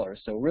 $100.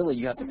 So really,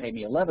 you have to pay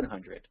me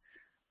 $1,100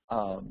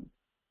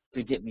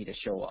 to get me to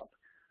show up.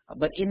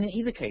 But in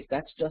either case,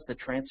 that's just a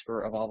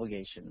transfer of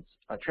obligations,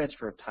 a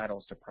transfer of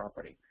titles to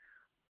property.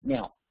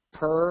 Now,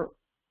 per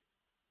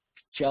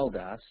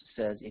Cheldas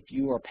says, if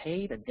you are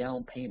paid a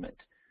down payment,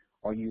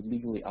 are you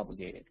legally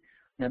obligated?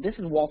 Now, this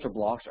is Walter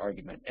Block's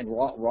argument and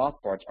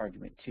Rothbard's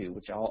argument too,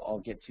 which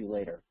I'll get to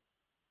later.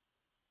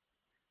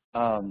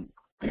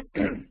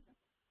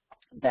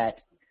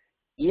 That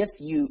if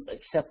you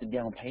accept a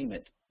down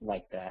payment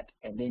like that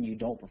and then you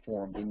don't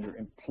perform, then you're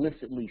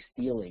implicitly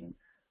stealing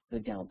the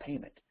down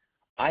payment.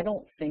 I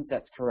don't think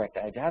that's correct.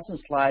 I have some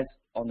slides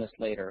on this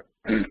later.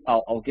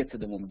 I'll get to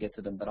them when we get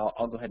to them, but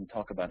I'll go ahead and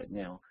talk about it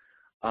now.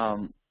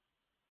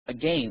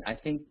 Again, I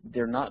think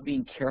they're not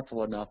being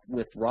careful enough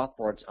with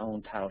Rothbard's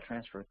own title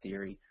transfer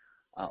theory.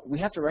 We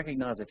have to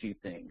recognize a few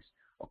things.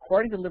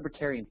 According to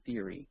libertarian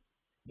theory,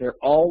 there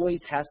always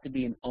has to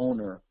be an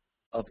owner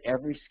of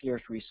every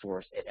scarce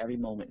resource at every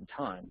moment in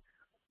time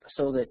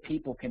so that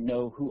people can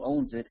know who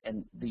owns it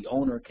and the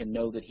owner can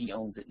know that he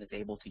owns it and is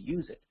able to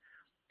use it.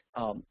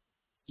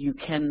 You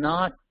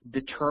cannot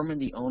determine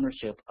the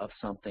ownership of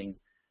something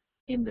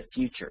in the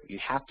future. You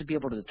have to be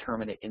able to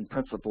determine it in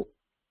principle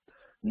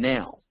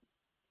now.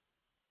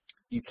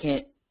 You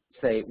can't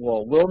say,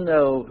 well, we'll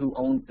know who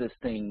owns this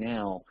thing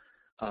now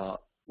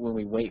when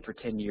we wait for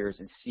 10 years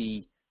and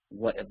see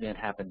what event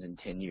happens in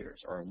 10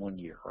 years or in 1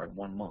 year or in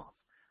 1 month.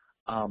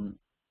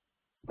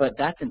 But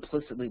that's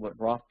implicitly what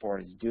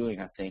Rothbard is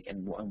doing, I think,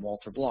 and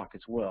Walter Block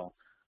as well.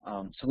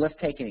 So let's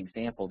take an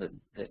example that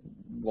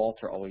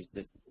Walter always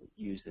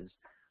uses.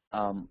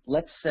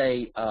 Let's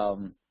say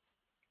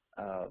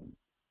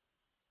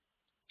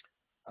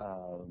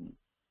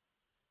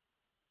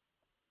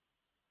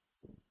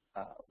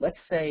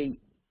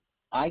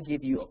I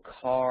give you a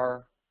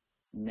car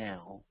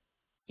now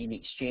in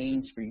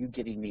exchange for you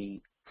getting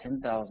me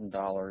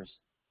 $10,000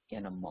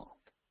 in a month.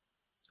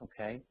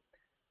 Okay?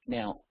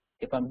 Now,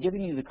 if I'm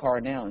giving you the car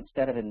now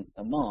instead of in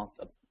a month,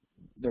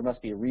 there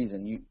must be a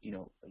reason.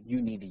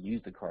 You need to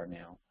use the car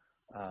now.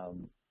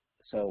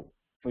 So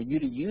for you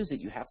to use it,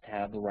 you have to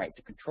have the right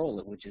to control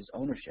it, which is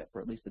ownership,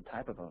 or at least the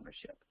type of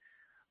ownership.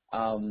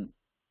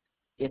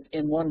 If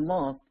in 1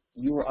 month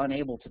you were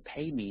unable to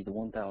pay me the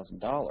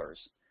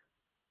 $1,000,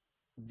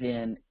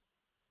 then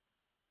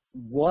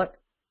what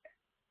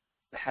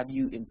have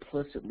you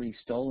implicitly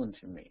stolen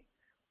from me?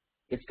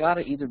 It's got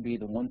to either be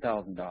the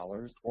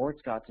 $1,000 or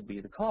it's got to be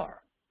the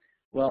car.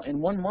 Well, in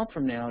 1 month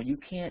from now, you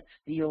can't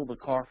steal the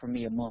car from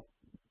me a month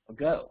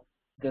ago.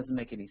 It doesn't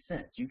make any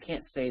sense. You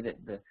can't say that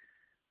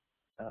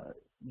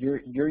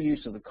your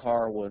use of the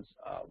car was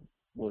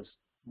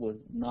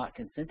not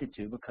consented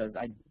to because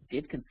I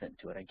did consent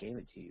to it. I gave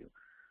it to you.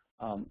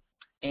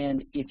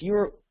 And if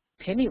you're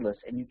penniless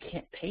and you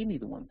can't pay me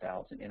the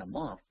 $1,000 in a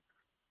month,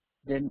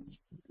 then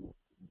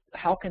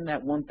how can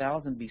that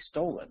 $1,000 be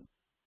stolen?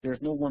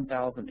 There's no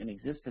 $1,000 in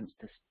existence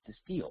to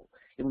steal.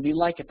 It would be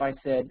like if I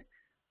said,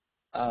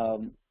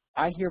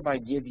 I hereby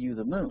give you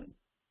the moon,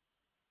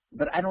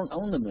 but I don't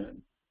own the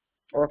moon.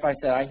 Or if I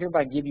said, I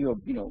hereby give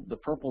you the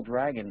purple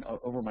dragon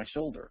over my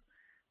shoulder.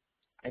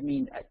 I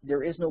mean,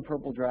 there is no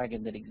purple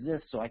dragon that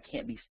exists, so I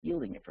can't be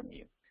stealing it from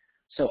you.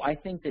 So I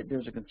think that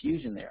there's a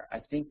confusion there. I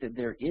think that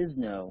there is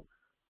no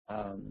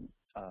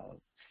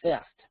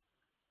theft.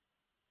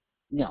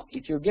 Now,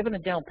 if you're given a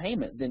down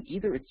payment, then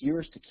either it's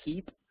yours to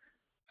keep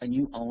and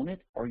you own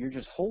it, or you're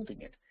just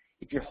holding it.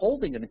 If you're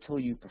holding it until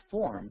you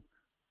perform,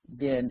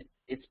 then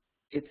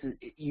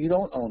you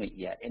don't own it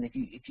yet, and if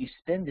you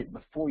spend it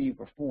before you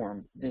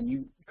perform, then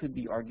you could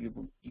be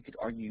arguable. You could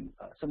argue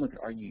someone could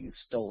argue you've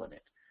stolen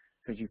it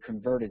because you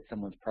converted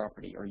someone's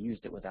property or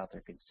used it without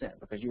their consent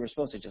because you were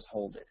supposed to just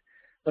hold it.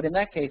 But in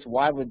that case,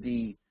 why would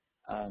the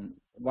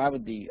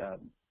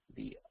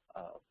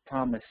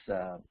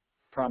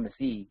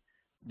promisee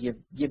give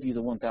you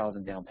the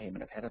 $1,000 down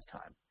payment ahead of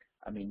time?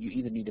 I mean, you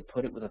either need to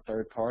put it with a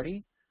third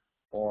party,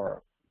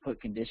 or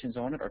put conditions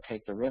on it, or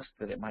take the risk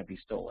that it might be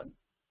stolen.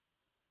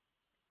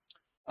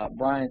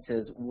 Brian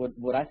says,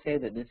 would I say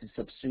that this is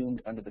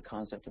subsumed under the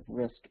concept of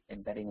risk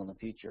and betting on the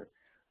future?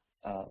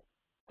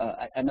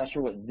 I'm not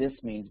sure what this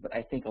means, but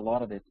I think a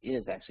lot of this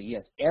is actually,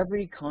 yes.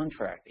 Every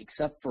contract,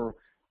 except for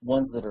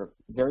ones that are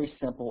very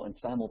simple and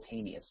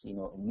simultaneous, you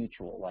know,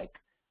 mutual, like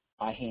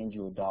I hand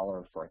you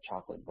 $1 for a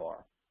chocolate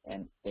bar,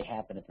 and they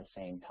happen at the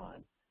same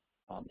time.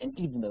 And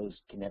even those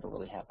can never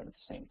really happen at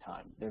the same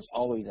time. There's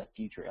always a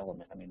future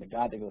element. I mean, the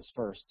guy that goes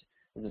first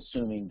is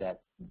assuming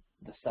that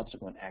the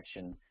subsequent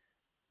action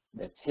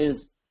that's his,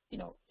 you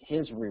know,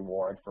 his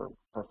reward for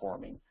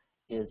performing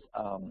is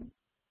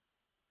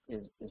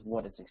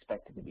what it's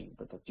expected to be,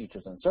 but the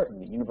future's uncertain.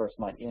 The universe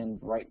might end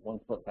right 1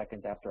 split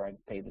second after I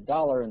pay the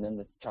 $1, and then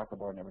the chocolate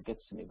bar never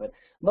gets to me. But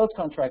most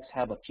contracts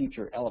have a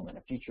future element,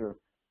 a future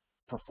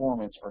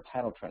performance or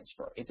title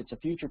transfer. If it's a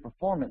future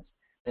performance,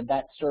 then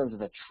that serves as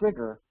a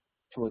trigger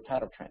to a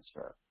title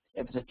transfer.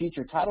 If it's a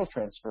future title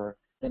transfer,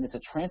 then it's a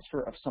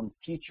transfer of some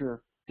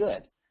future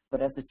good.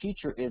 But as the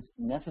future is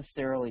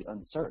necessarily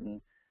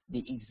uncertain,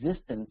 the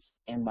existence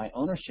and my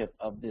ownership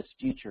of this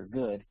future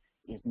good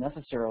is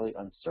necessarily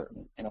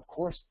uncertain. And of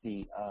course,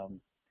 the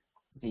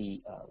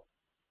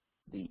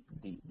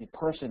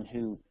person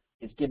who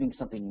is giving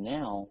something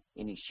now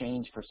in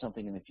exchange for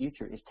something in the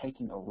future is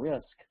taking a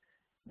risk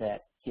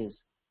that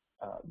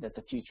that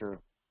the future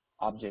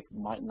object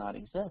might not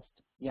exist.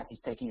 Yeah, he's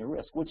taking a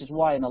risk, which is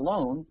why in a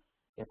loan,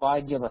 if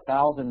I give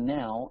 $1,000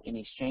 now in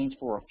exchange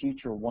for a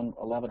future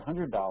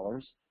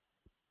 $1,100,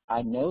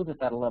 I know that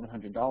that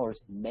 $1,100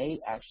 may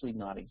actually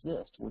not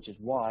exist, which is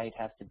why it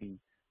has to be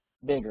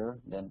bigger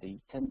than the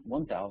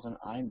 $1,000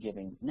 I'm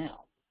giving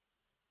now.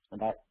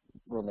 And that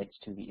relates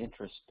to the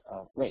interest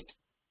rate.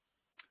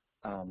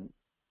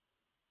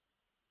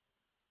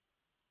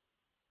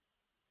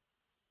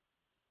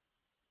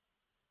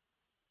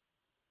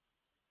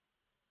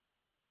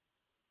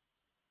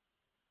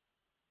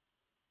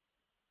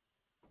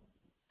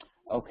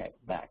 Okay,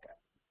 back up.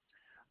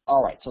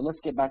 All right, so let's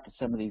get back to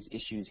some of these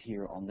issues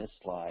here on this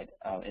slide,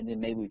 and then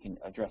maybe we can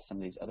address some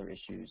of these other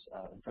issues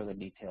in further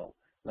detail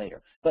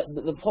later. But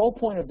the whole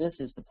point of this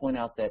is to point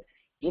out that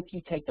if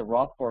you take the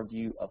Rothbard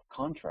view of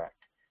contract,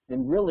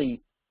 then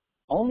really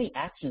only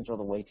actions are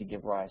the way to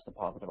give rise to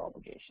positive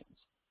obligations.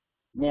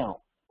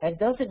 Now, that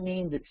doesn't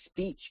mean that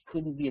speech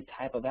couldn't be a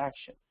type of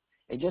action.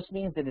 It just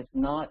means that it's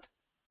not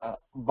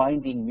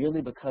binding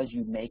merely because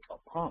you make a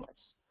promise.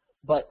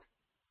 But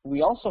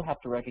we also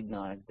have to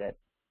recognize that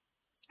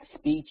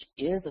speech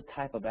is a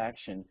type of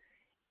action,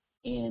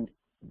 and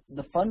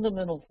the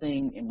fundamental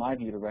thing, in my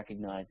view, to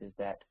recognize is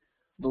that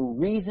the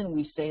reason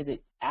we say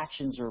that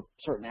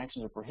certain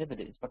actions are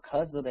prohibited is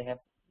because they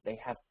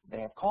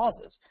have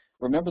causes.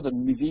 Remember, the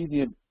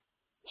Misesian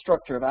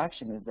structure of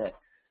action is that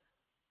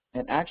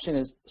an action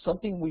is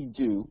something we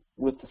do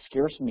with the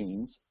scarce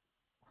means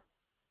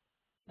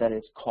that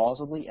is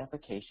causally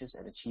efficacious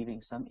at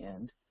achieving some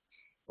end,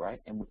 right?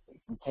 And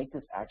we take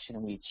this action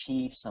and we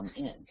achieve some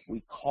end.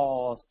 We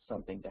cause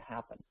something to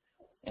happen.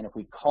 And if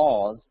we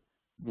cause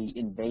the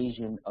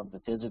invasion of the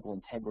physical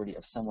integrity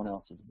of someone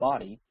else's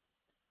body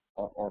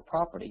or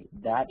property,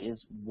 that is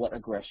what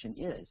aggression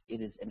is.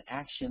 It is an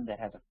action that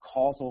has a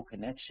causal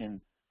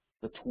connection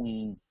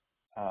between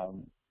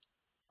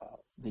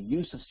the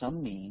use of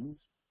some means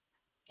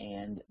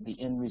and the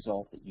end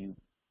result that you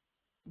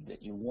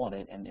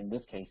wanted, and in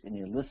this case, an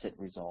illicit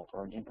result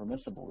or an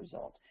impermissible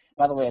result.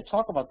 By the way, I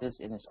talk about this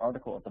in this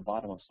article at the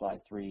bottom of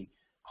slide 3,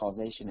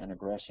 Causation and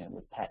Aggression,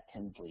 with Pat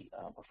Tinsley,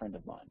 a friend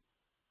of mine.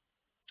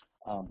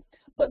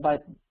 But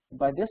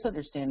by this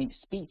understanding,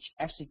 speech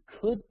actually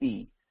could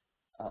be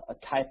a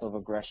type of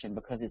aggression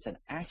because it's an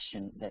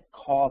action that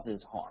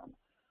causes harm,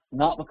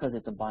 not because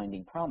it's a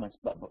binding promise,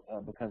 but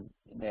because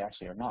they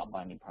actually are not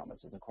binding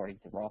promises according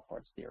to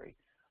Rothbard's theory.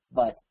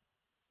 But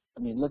I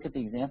mean, look at the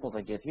examples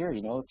I give here.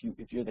 You know,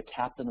 if you're the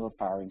captain of a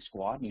firing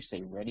squad and you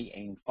say ready,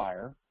 aim,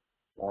 fire,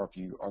 or if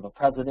you are the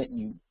president and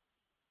you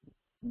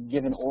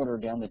give an order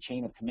down the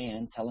chain of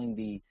command telling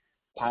the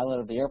pilot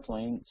of the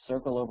airplane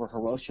circle over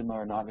Hiroshima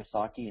or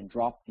Nagasaki and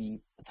drop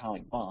the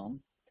atomic bomb,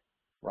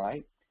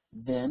 right?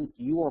 Then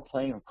you are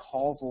playing a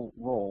causal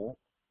role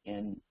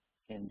in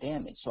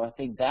damage. So I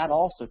think that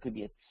also could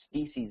be a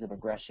species of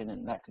aggression,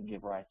 and that could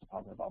give rise to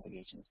positive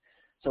obligations.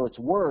 So it's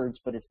words,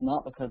 but it's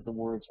not because the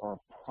words are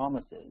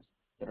promises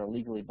that are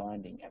legally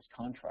binding as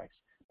contracts,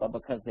 but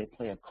because they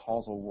play a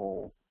causal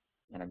role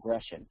in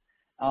aggression.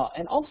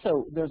 And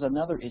also, there's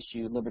another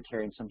issue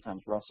libertarians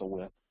sometimes wrestle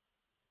with.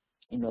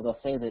 You know, they'll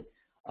say that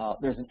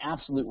there's an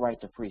absolute right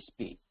to free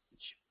speech.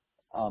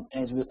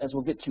 As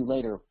we'll get to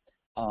later,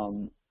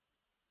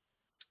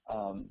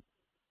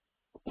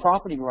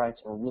 property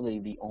rights are really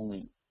the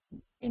only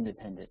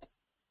independent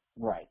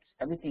rights.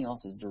 Everything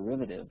else is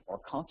derivative or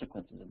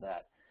consequences of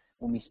that.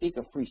 When we speak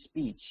of free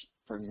speech,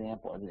 for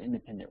example, as an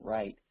independent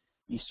right,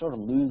 you sort of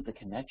lose the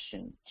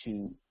connection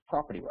to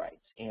property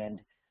rights, and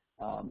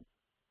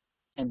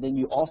then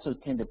you also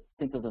tend to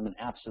think of them in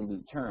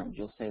absolute terms.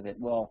 You'll say that,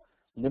 well,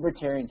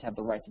 libertarians have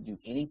the right to do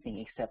anything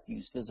except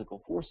use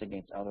physical force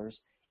against others,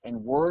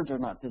 and words are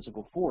not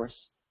physical force,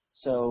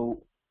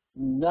 so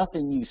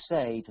nothing you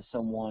say to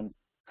someone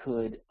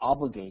could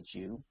obligate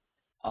you,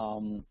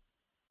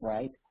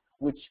 right?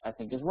 Which I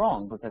think is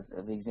wrong because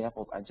of the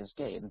examples I just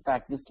gave. In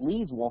fact, this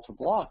leads Walter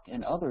Block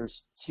and others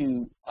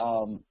to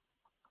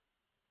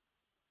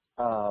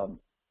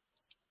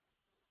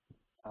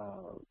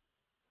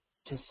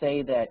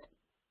say that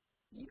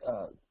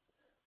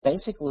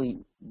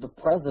basically the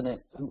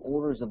president who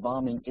orders a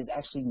bombing is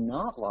actually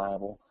not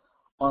liable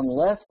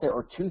unless there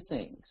are two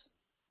things.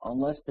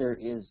 Unless there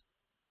is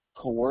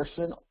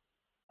coercion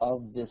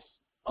of this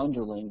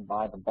underling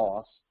by the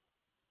boss,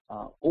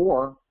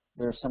 or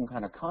there's some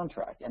kind of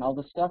contract. And I'll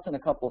discuss in a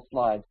couple of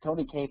slides.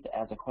 Tony Cape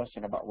asked a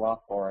question about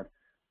Rothbard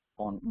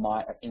on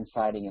my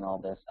inciting and all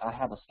this. I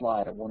have a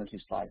slide, one or two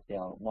slides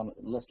down.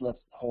 Let's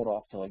hold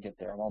off till I get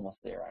there. I'm almost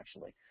there,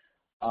 actually.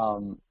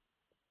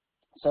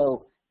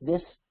 So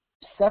this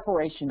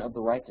separation of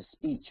the right to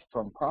speech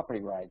from property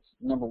rights,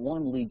 number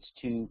one, leads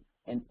to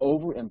an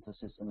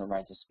overemphasis in the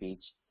right to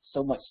speech,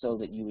 so much so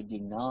that you would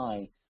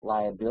deny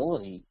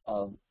liability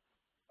of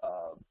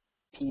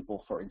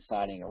people for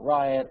inciting a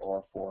riot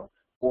or for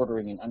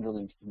ordering an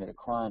underling to commit a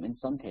crime in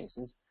some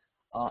cases.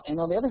 And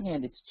on the other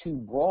hand, it's too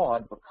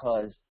broad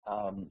because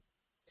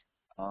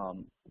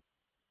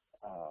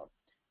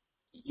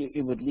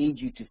it would lead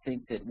you to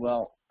think that,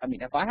 well, I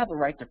mean, if I have the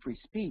right to free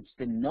speech,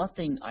 then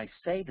nothing I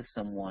say to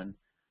someone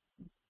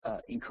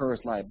incurs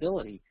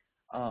liability.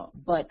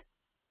 But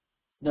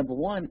number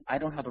one, I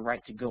don't have the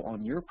right to go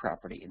on your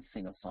property and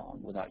sing a song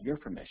without your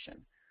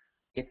permission.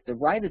 If the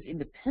right is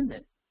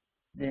independent,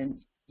 then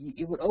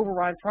it would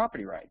override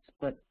property rights.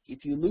 But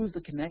if you lose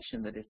the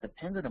connection that is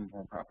dependent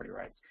upon property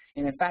rights,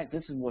 and in fact,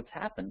 this is what's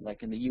happened.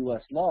 Like in the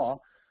U.S. law,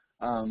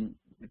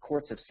 the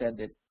courts have said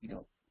that, you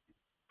know,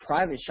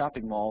 private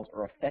shopping malls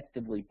are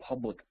effectively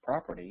public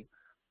property,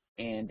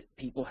 and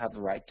people have the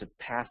right to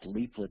pass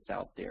leaflets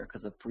out there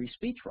because of free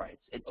speech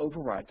rights. It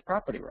overrides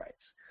property rights.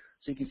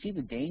 So you can see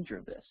the danger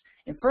of this.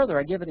 And further,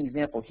 I give an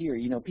example here.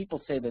 You know,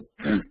 people say that,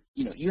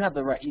 you know, you have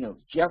the right, you know,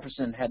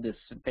 Jefferson had this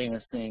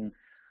famous thing,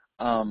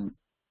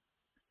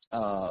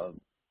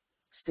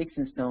 sticks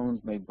and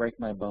stones may break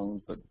my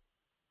bones, but,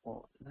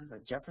 well, is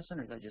that Jefferson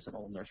or is that just an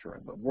old nursery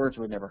rhyme? But words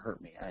would never hurt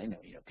me. I know,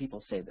 you know,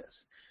 people say this.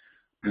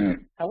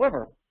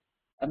 However,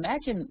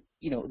 imagine,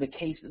 you know, the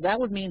case, that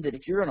would mean that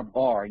if you're in a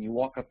bar and you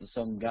walk up to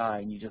some guy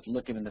and you just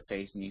look him in the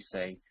face and you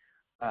say,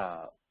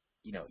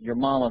 you know, your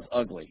mama's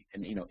ugly,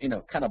 and, you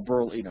know, kind of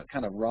burly, you know,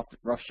 kind of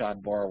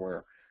roughshod bar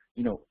where,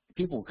 you know,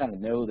 people kind of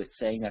know that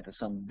saying that to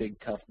some big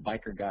tough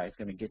biker guy is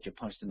going to get you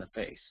punched in the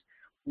face.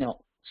 Now,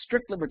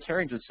 strict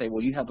libertarians would say,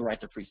 well, you have the right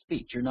to free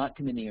speech. You're not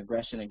committing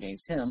aggression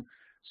against him.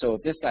 So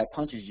if this guy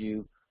punches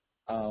you,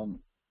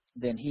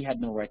 then he had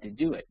no right to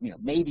do it. You know,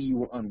 maybe you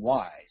were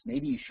unwise.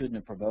 Maybe you shouldn't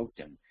have provoked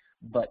him,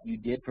 but you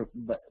did.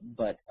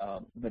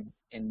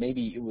 And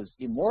maybe it was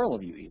immoral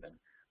of you even.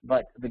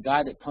 But the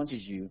guy that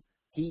punches you,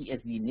 he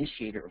is the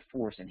initiator of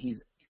force, and he's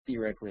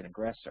theoretically an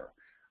aggressor.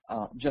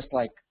 Just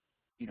like,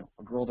 you know,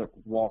 a girl that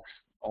walks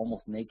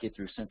almost naked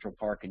through Central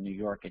Park in New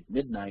York at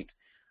midnight,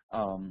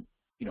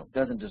 you know,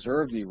 doesn't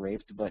deserve to be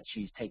raped, but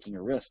she's taking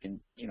a risk, and,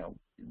 you know,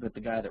 but the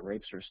guy that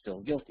rapes her is still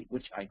guilty,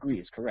 which I agree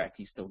is correct.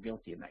 He's still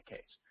guilty in that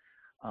case.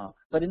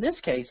 But in this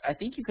case, I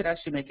think you could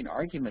actually make an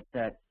argument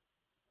that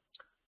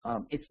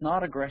it's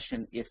not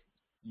aggression if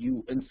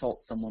you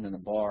insult someone in a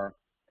bar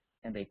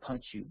and they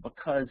punch you,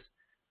 because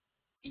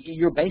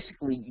you're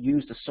basically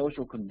used a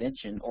social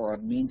convention or a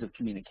means of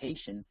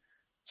communication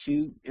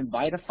to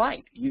invite a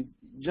fight. You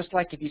just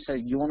like if you say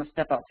you want to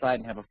step outside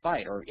and have a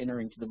fight, or enter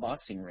into the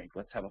boxing rink,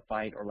 let's have a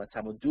fight, or let's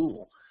have a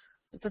duel.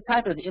 It's a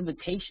type of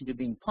invitation to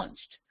being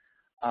punched.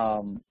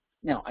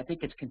 Now, I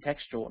think it's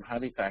contextual and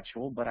highly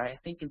factual, but I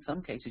think in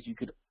some cases you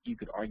could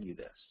argue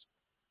this.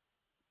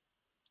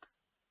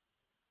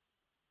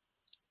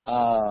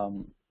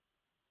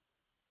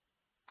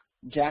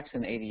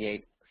 Jackson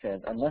 88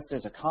 says, unless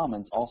there's a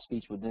commons, all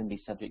speech would then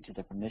be subject to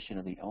the permission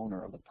of the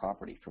owner of the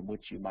property from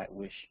which you might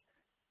wish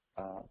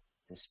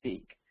to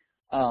speak.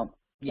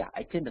 Yeah,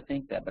 I tend to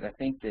think that, but I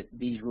think that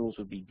these rules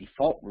would be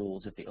default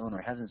rules if the owner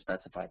hasn't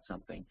specified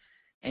something.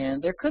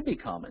 And there could be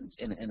commons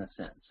in a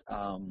sense.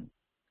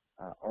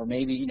 Or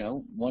maybe, you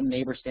know, one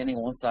neighbor standing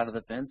on one side of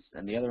the fence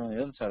and the other on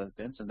the other side of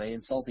the fence, and they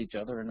insult each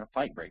other and a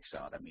fight breaks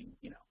out. I mean,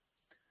 you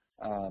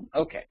know.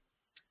 Okay.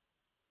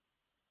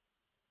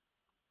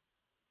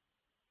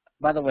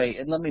 By the way,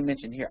 and let me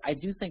mention here, I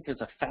do think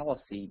there's a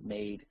fallacy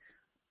made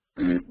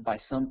by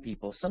some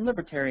people. Some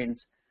libertarians,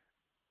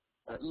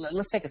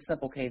 let's take a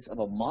simple case of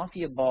a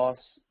mafia boss.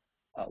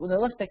 Well,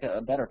 let's take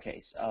a better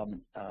case.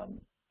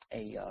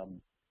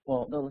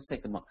 well, no, let's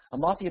take a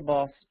mafia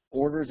boss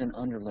orders an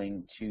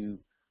underling to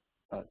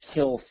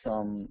kill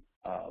some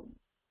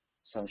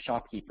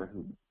shopkeeper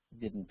who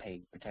didn't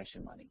pay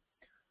protection money.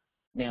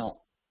 Now,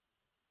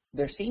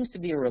 there seems to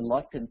be a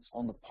reluctance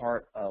on the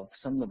part of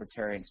some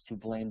libertarians to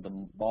blame the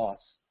boss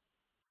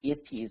if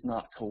he is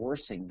not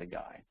coercing the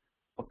guy,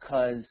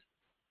 because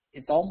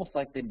it's almost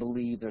like they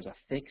believe there's a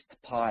fixed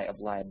pie of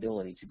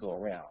liability to go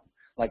around.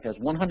 Like there's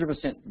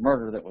 100%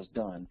 murder that was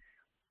done,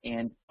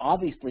 and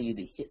obviously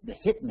the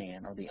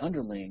hitman or the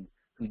underling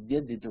who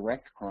did the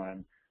direct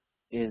crime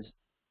is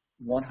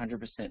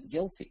 100%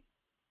 guilty.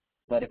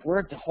 But if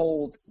we're to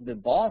hold the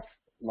boss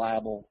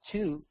liable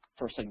too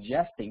for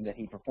suggesting that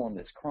he performed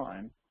this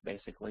crime,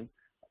 basically,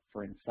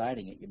 for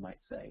inciting it, you might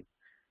say,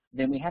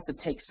 then we have to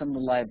take some of the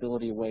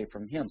liability away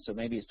from him. So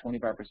maybe it's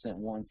 25%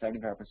 one,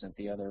 75%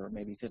 the other, or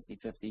maybe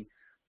 50-50.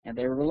 And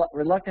they're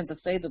reluctant to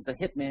say that the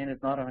hitman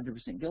is not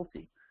 100%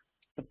 guilty.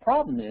 The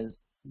problem is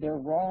they're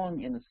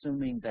wrong in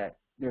assuming that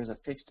there's a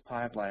fixed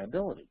pie of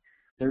liability.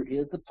 There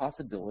is the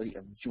possibility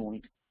of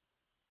joint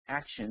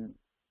action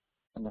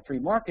on the free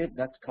market.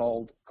 That's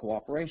called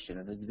cooperation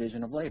or the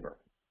division of labor.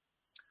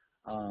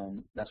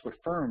 That's what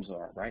firms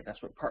are, right?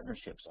 That's what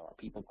partnerships are.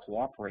 People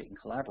cooperate and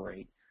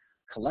collaborate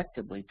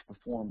collectively to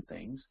perform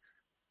things.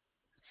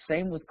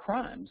 Same with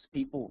crimes.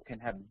 People can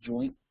have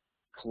joint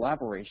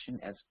collaboration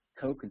as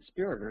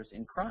co-conspirators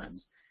in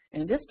crimes.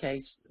 And in this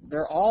case,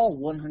 they're all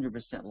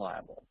 100%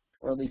 liable,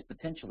 or at least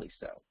potentially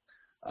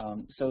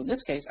so. So in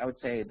this case, I would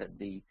say that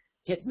the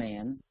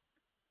hitman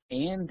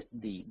and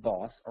the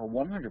boss are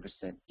 100%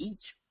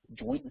 each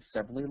joint and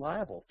severally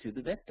liable to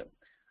the victim.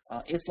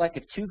 It's like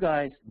if two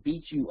guys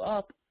beat you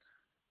up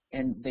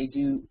and they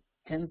do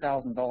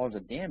 $10,000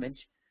 of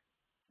damage,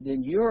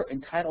 then you're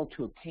entitled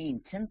to obtain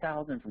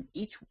 $10,000 from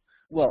each,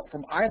 well,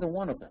 from either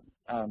one of them.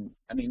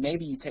 I mean,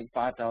 maybe you take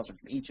 $5,000 from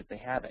each if they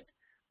have it.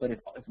 But if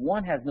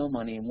one has no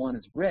money and one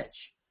is rich,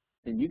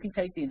 then you can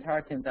take the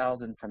entire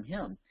 $10,000 from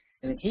him,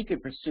 and then he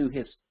could pursue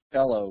his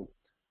fellow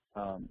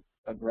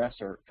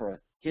aggressor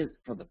for the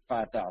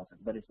 $5,000.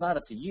 But it's not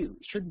up to you.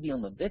 It shouldn't be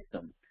on the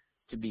victim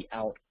to be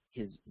out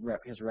his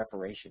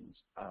reparations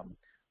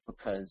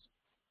because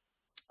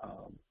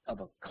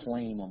of a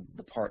claim on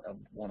the part of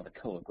one of the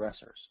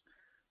co-aggressors.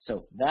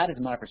 So that is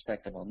my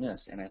perspective on this,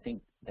 and I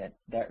think that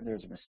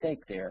there's a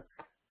mistake there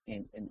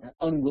in an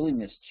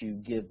unwillingness to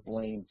give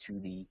blame to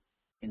the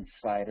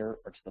insider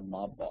or to the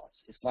mob boss.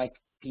 It's like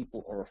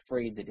people are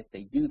afraid that if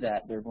they do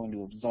that, they're going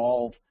to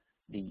absolve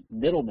the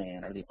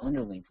middleman or the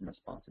underling from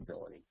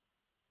responsibility.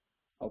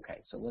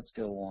 Okay, so let's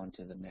go on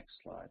to the next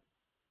slide.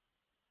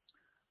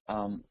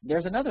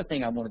 There's another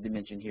thing I wanted to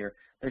mention here.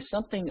 There's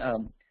something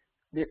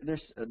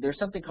there's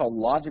something called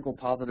logical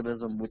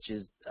positivism, which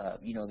is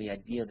the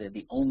idea that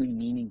the only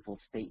meaningful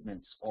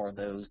statements are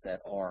those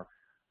that are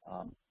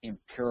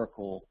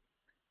empirical,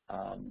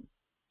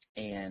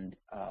 and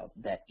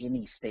that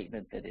any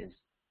statement that is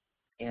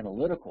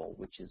analytical,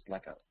 which is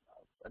like a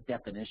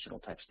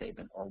definitional type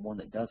statement, or one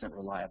that doesn't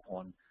rely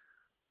upon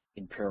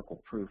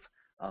empirical proof,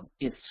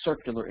 is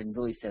circular and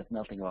really says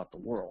nothing about the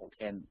world.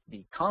 And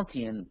the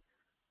Kantian,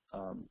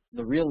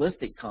 the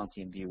realistic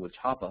Kantian view, which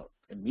Hoppe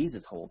and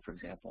Mises hold, for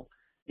example,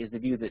 is the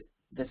view that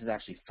this is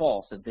actually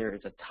false, that there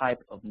is a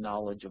type of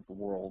knowledge of the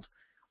world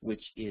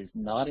which is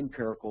not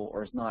empirical,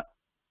 or is not,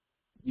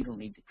 you don't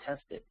need to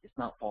test it, it's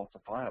not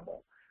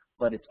falsifiable,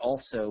 but it's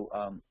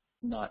also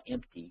not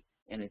empty,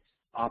 and it's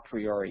a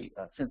priori,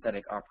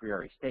 synthetic a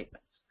priori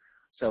statements.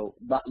 So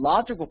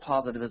logical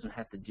positivism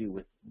has to do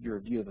with your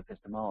view of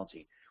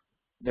epistemology.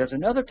 There's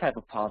another type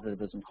of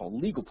positivism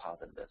called legal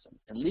positivism,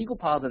 and legal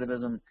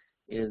positivism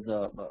is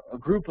a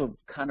group of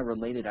kind of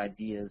related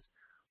ideas.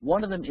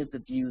 One of them is the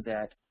view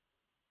that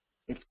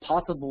it's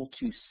possible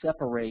to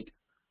separate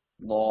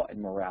law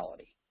and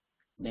morality.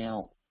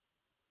 Now,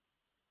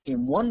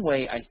 in one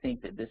way, I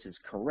think that this is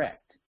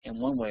correct. In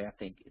one way, I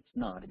think it's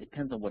not. It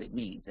depends on what it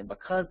means. And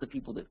because the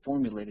people that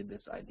formulated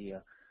this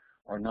idea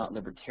are not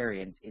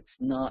libertarians, it's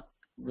not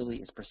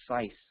really as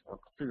precise or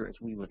clear as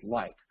we would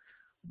like.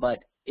 But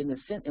in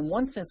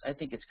one sense, I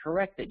think it's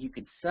correct that you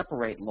can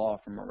separate law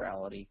from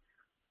morality,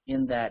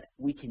 in that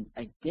we can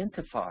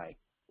identify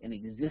an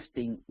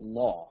existing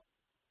law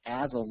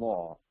as a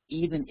law,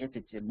 even if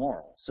it's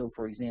immoral. So,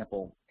 for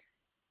example,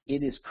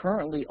 it is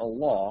currently a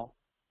law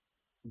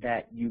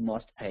that you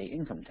must pay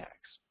income tax.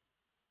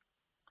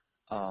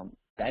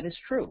 That is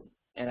true,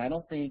 and I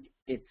don't think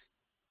it's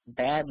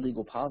bad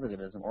legal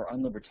positivism or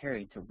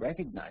unlibertarian to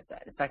recognize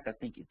that. In fact, I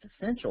think it's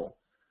essential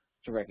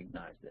to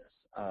recognize this.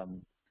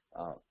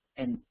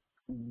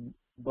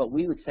 But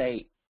we would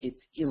say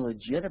it's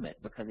illegitimate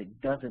because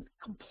it doesn't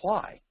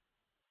comply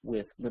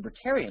with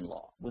libertarian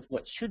law, with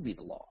what should be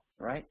the law,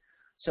 right?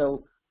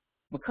 So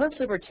because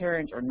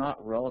libertarians are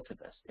not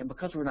relativists, and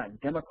because we're not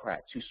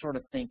Democrats who sort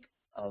of think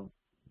of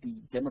the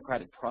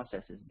democratic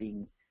process as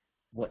being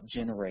what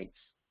generates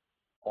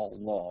all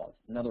laws.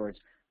 In other words,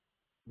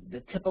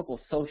 the typical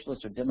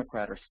socialist or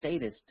Democrat or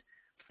statist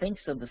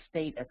thinks of the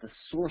state as the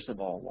source of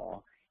all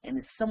law, and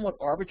is somewhat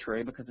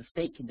arbitrary because the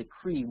state can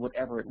decree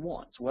whatever it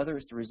wants, whether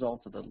it's the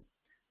result of the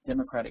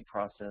democratic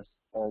process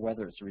or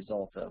whether it's a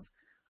result of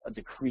a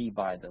decree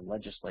by the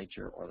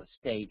legislature or the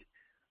state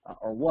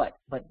or what.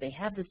 But they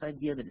have this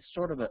idea that it's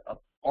sort of a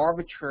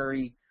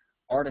arbitrary,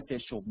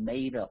 artificial,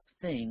 made-up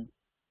thing,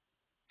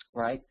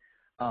 right?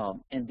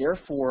 And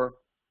therefore,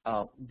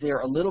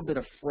 they're a little bit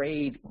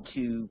afraid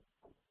to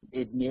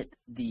admit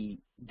the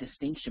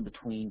distinction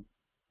between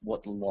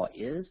what the law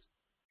is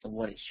and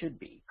what it should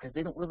be, because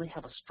they don't really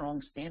have a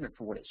strong standard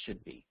for what it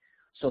should be.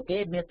 So if they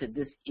admit that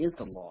this is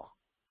the law,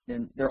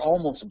 then they're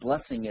almost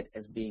blessing it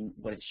as being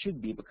what it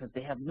should be because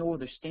they have no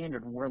other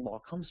standard of where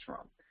law comes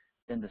from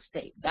than the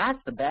state. That's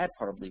the bad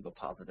part of legal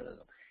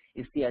positivism.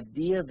 It's the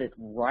idea that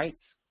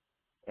rights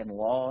and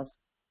laws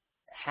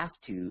have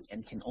to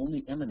and can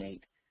only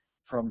emanate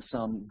from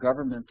some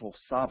governmental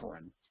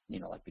sovereign, you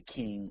know, like the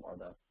king or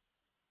the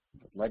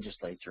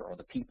legislature or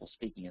the people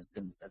speaking as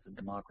a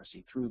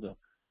democracy through the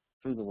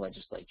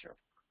legislature.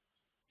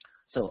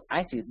 So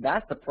actually,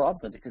 that's the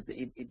problem because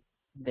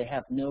they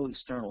have no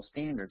external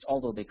standards,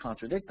 although they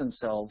contradict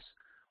themselves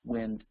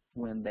when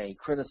they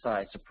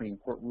criticize Supreme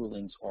Court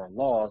rulings or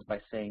laws by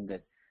saying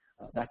that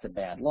that's a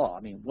bad law.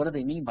 I mean, what do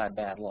they mean by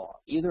bad law?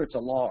 Either it's a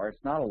law or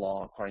it's not a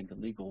law according to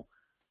legal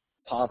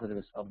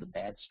positivists of the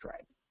bad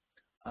stripe.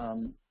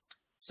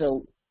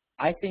 So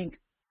I think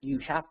you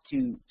have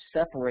to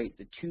separate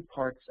the two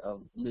parts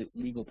of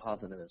legal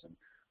positivism.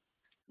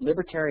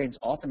 Libertarians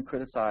often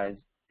criticize,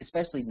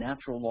 especially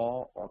natural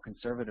law or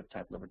conservative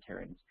type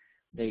libertarians.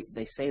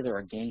 They say they're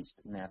against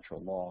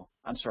natural law.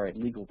 I'm sorry,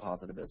 legal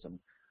positivism.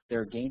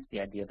 They're against the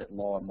idea that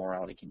law and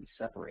morality can be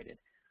separated.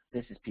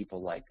 This is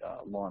people like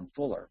Lon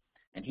Fuller,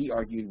 and he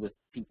argued with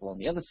people on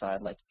the other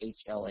side like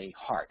H.L.A.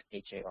 Hart,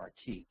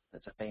 H-A-R-T.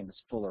 That's a famous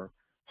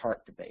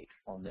Fuller-Hart debate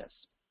on this.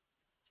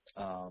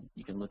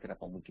 You can look it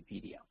up on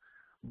Wikipedia.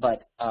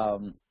 But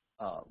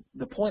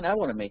the point I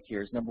want to make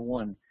here is, number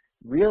one,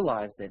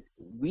 realize that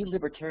we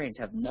libertarians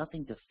have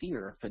nothing to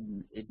fear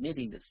from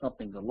admitting that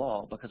something's a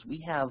law because we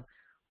have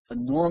a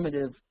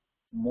normative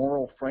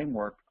moral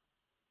framework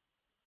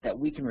that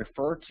we can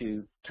refer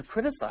to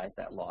criticize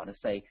that law, to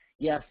say,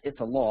 yes, it's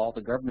a law,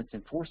 the government's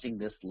enforcing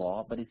this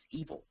law, but it's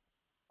evil,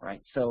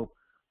 right? So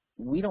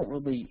we don't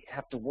really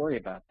have to worry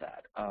about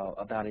that,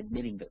 about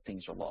admitting that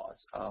things are laws.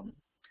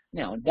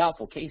 Now, in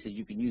doubtful cases,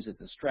 you can use it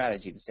as a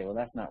strategy to say, well,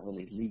 that's not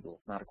really legal,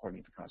 it's not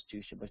according to the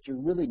Constitution, but you're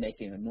really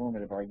making a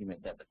normative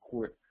argument that the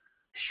court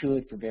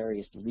should, for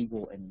various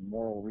legal and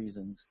moral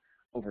reasons,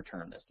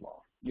 overturn this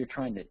law. You're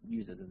trying to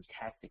use it as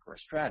a tactic or a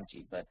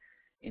strategy, but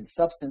in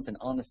substance and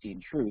honesty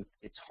and truth,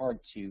 it's hard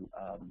to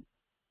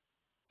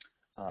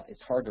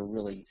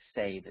really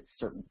say that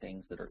certain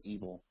things that are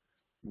evil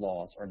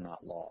laws are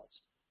not laws.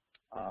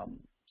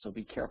 So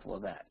be careful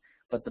of that.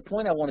 But the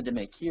point I wanted to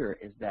make here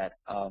is that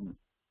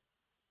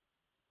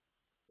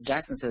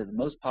Jackson says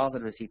most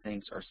positivists, he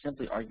thinks, are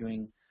simply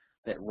arguing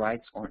that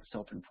rights aren't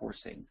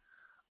self-enforcing.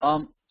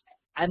 I'm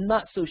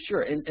not so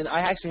sure, and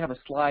I actually have a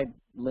slide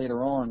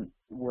later on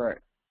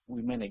where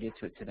we may not get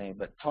to it today,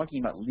 but talking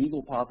about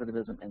legal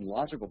positivism and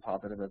logical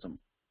positivism,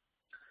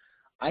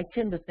 I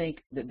tend to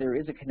think that there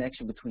is a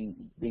connection between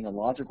being a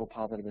logical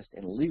positivist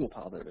and a legal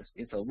positivist.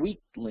 It's a weak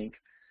link,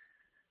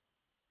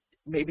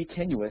 maybe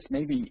tenuous,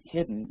 maybe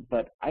hidden,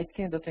 but I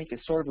tend to think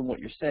it's sort of in what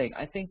you're saying.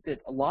 I think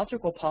that a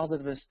logical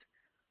positivist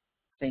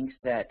thinks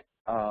that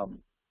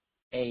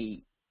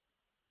a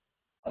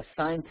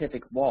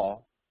scientific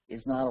law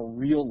is not a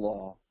real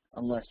law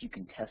unless you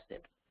can test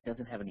it. It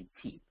doesn't have any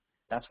teeth.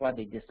 That's why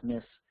they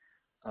dismiss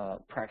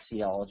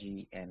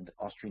praxeology and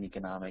Austrian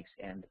economics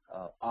and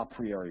a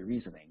priori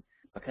reasoning,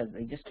 because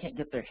they just can't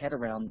get their head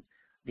around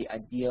the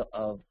idea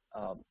of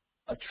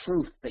a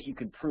truth that you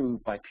can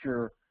prove by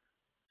pure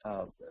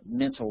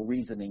mental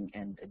reasoning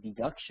and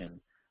deduction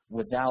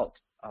without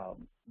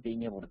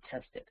being able to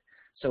test it.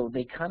 So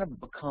they kind of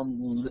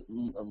become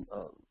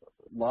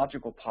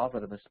logical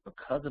positivists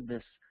because of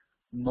this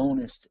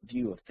monist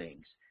view of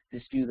things,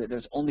 this view that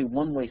there's only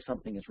one way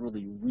something is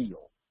really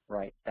real,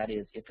 right? That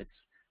is, if it's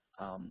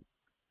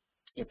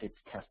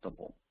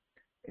testable.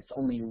 It's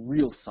only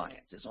real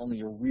science. It's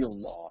only a real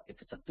law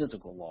if it's a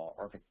physical law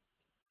or if it's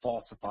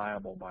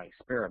falsifiable by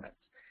experiments.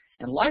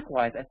 And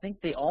likewise, I think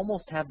they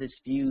almost have this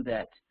view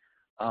that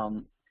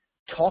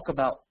talk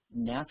about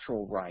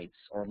natural rights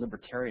or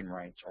libertarian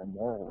rights or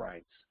moral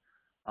rights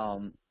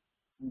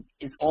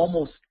is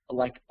almost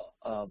like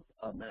an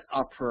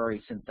a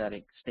priori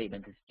synthetic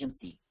statement is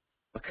empty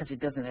because it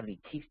doesn't have any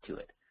teeth to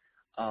it.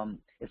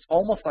 It's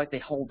almost like they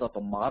hold up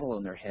a model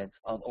in their heads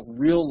of a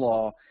real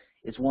law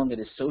is one that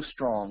is so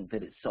strong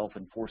that it's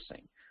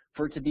self-enforcing.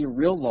 For it to be a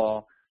real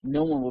law,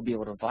 no one will be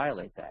able to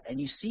violate that.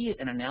 And you see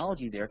an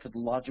analogy there to the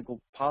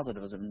logical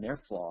positivism and their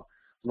flaw.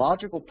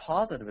 Logical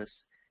positivists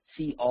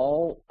see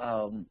all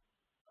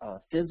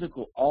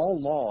all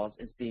laws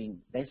as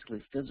being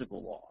basically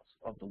physical laws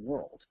of the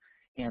world.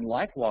 And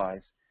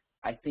likewise,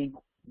 I think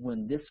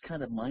when this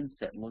kind of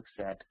mindset looks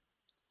at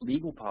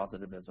legal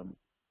positivism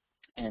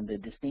and the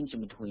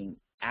distinction between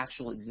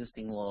actual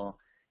existing law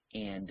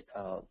and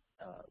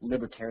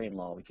libertarian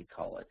law, we could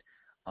call it,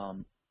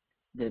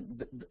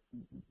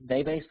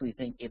 they basically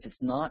think if it's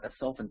not a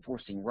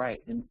self-enforcing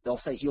right, then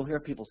they'll say, you'll hear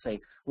people say,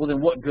 well,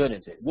 then what good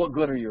is it? What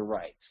good are your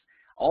rights?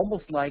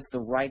 Almost like the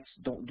rights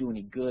don't do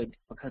any good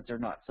because they're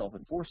not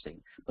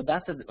self-enforcing. But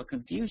that's a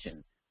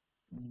confusion.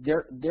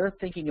 They're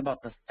thinking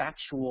about the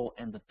factual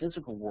and the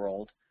physical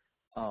world,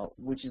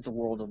 which is the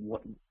world of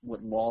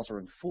what laws are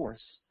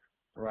enforced,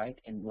 right?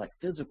 And like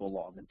physical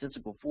law and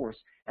physical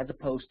force, as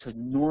opposed to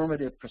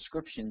normative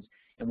prescriptions.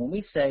 And when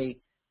we say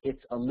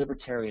it's a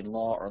libertarian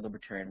law or a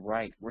libertarian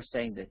right, we're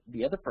saying that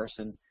the other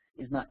person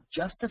is not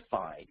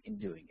justified in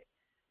doing it.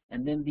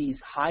 And then these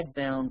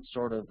hidebound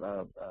sort of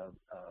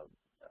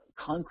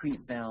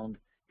concrete-bound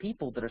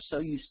people that are so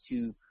used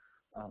to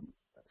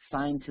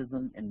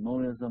scientism and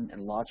monism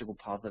and logical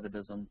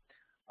positivism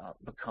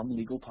become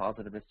legal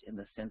positivists in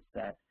the sense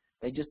that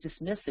they just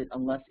dismiss it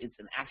unless it's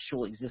an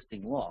actual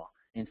existing law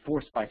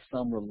enforced by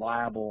some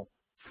reliable,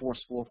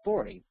 forceful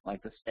authority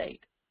like the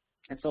state.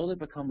 And so they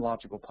become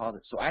logical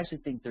positives. So I actually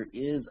think there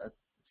is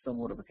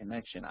somewhat of a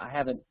connection. I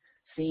haven't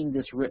seen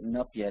this written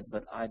up yet,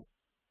 but I'd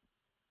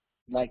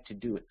like to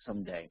do it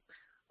someday.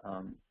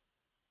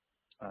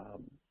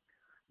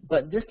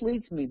 But this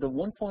leads me, the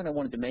one point I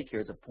wanted to make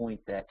here is a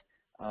point that,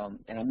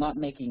 and I'm not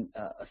making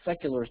a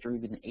secularist or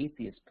even an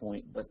atheist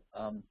point, but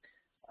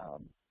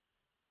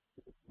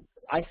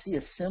I see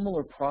a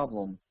similar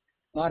problem,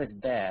 not as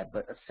bad,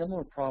 but a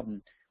similar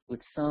problem with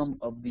some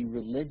of the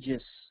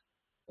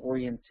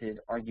religious-oriented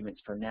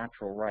arguments for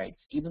natural rights,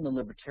 even the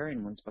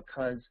libertarian ones,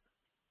 because,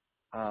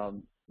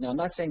 now I'm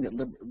not saying that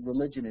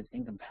religion is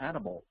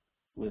incompatible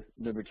with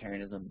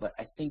libertarianism, but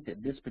I think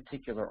that this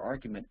particular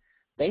argument,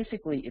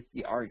 basically it's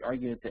the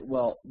argument that,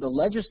 well, the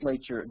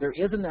legislature, there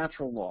is a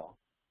natural law,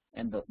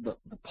 and the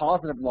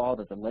positive law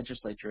that the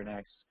legislature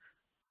enacts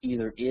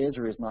either is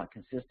or is not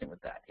consistent with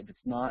that. If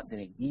it's not, then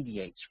it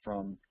deviates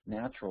from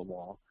natural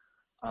law,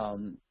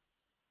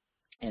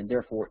 and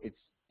therefore it's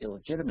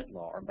illegitimate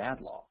law or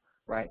bad law,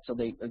 right? So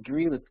they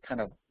agree with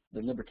kind of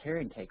the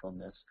libertarian take on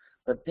this,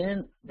 but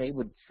then they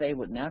would say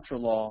what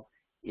natural law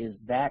is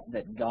that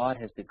God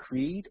has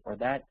decreed, or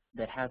that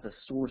has a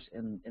source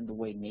in the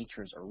way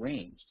nature is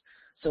arranged.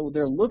 So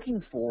they're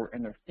looking for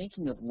and they're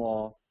thinking of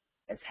law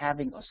as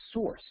having a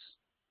source.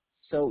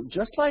 So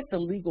just like the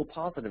legal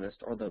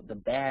positivist or the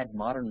bad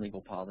modern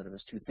legal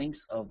positivist who thinks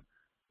of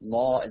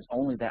law as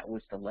only that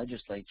which the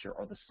legislature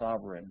or the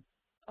sovereign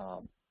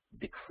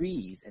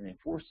decrees and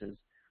enforces,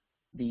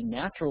 the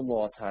natural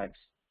law types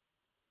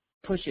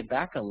push it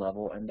back a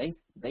level, and they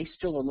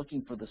still are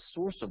looking for the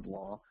source of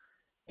law,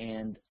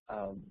 and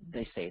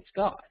they say it's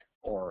God,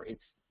 or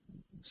it's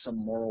some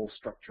moral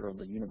structure of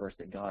the universe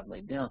that God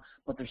laid down,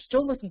 but they're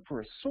still looking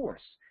for a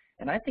source.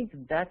 And I think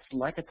that's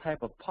like a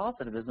type of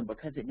positivism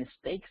because it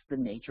mistakes the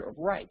nature of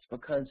rights,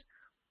 because,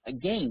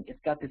 again,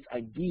 it's got this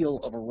ideal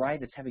of a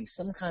right as having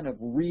some kind of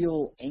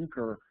real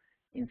anchor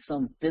in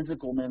some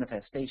physical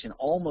manifestation,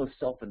 almost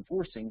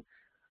self-enforcing,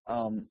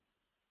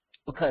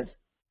 because,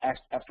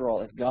 after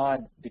all, if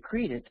God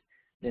decreed it,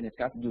 then it's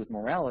got to do with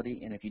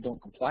morality, and if you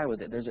don't comply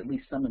with it, there's at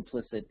least some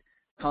implicit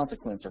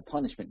consequence or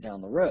punishment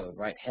down the road,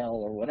 right, hell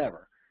or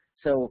whatever.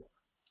 So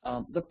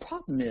the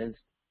problem is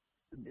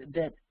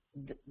that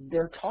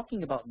they're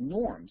talking about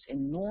norms,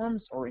 and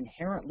norms are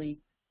inherently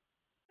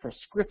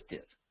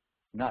prescriptive,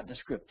 not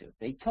descriptive.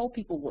 They tell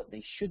people what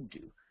they should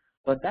do,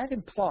 but that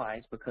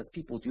implies, because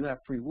people do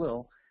have free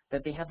will,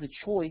 that they have the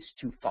choice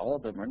to follow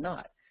them or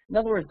not. In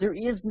other words, there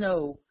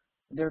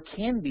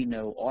can be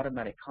no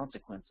automatic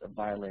consequence of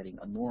violating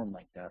a norm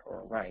like that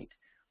or a right,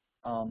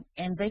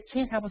 and they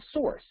can't have a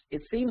source.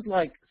 It seems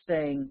like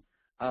saying,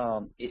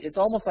 it's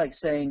almost like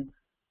saying,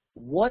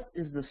 what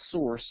is the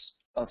source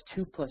of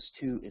 2 plus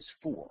 2 is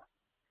 4?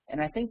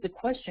 And I think the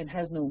question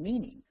has no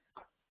meaning.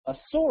 A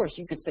source,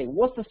 you could say,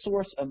 what's the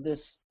source of this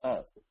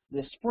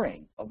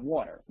spring of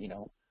water,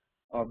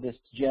 or this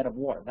jet of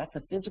water? That's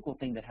a physical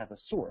thing that has a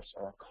source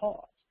or a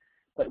cause.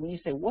 But when you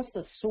say, what's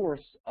the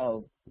source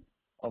of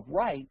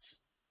rights,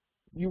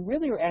 you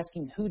really are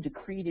asking who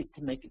decreed it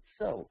to make it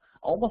so.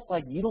 Almost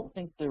like you don't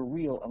think they're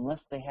real unless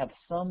they have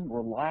some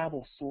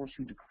reliable source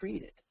who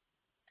decreed it.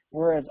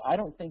 Whereas I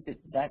don't think that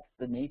that's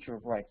the nature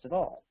of rights at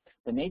all.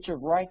 The nature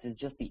of rights is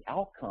just the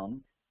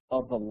outcome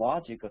of the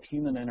logic of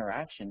human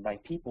interaction by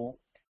people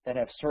that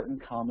have certain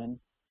common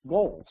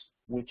goals,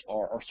 which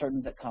are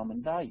certain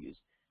common values,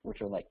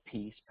 which are like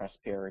peace,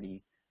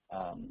 prosperity,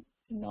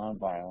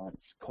 nonviolence,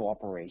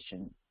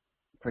 cooperation,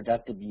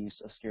 productive use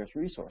of scarce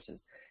resources.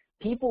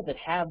 People that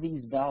have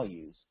these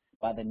values,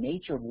 by the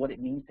nature of what it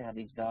means to have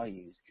these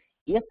values,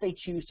 if they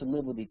choose to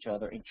live with each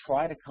other and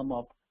try to come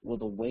up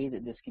with a way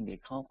that this can be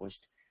accomplished,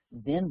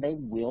 then they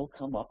will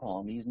come up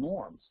on these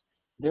norms.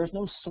 There's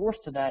no source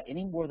to that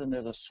any more than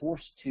there's a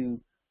source to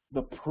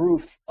the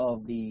proof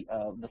of the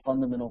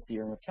fundamental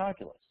theorem of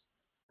calculus.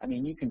 I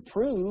mean, you can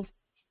prove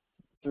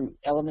through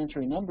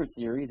elementary number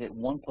theory that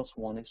 1 plus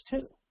 1 is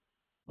 2.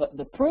 But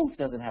the proof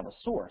doesn't have a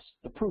source.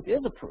 The proof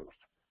is a proof.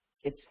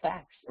 It's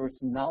facts, or it's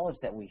knowledge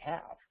that we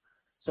have.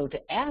 So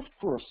to ask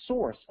for a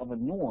source of a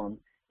norm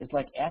is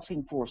like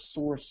asking for a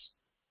source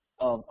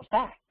of a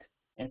fact.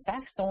 And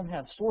facts don't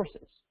have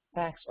sources.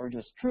 facts are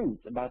just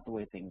truths about the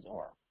way things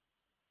are.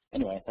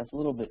 Anyway, that's a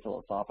little bit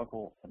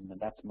philosophical, and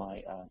that's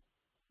my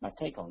my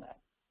take on that.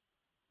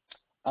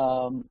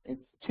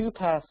 It's 2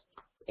 past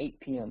 8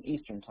 p.m.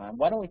 Eastern time.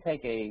 Why don't we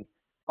take a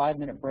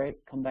 5-minute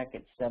break, come back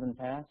at 7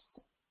 past,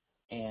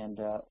 and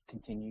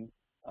continue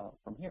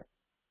from here.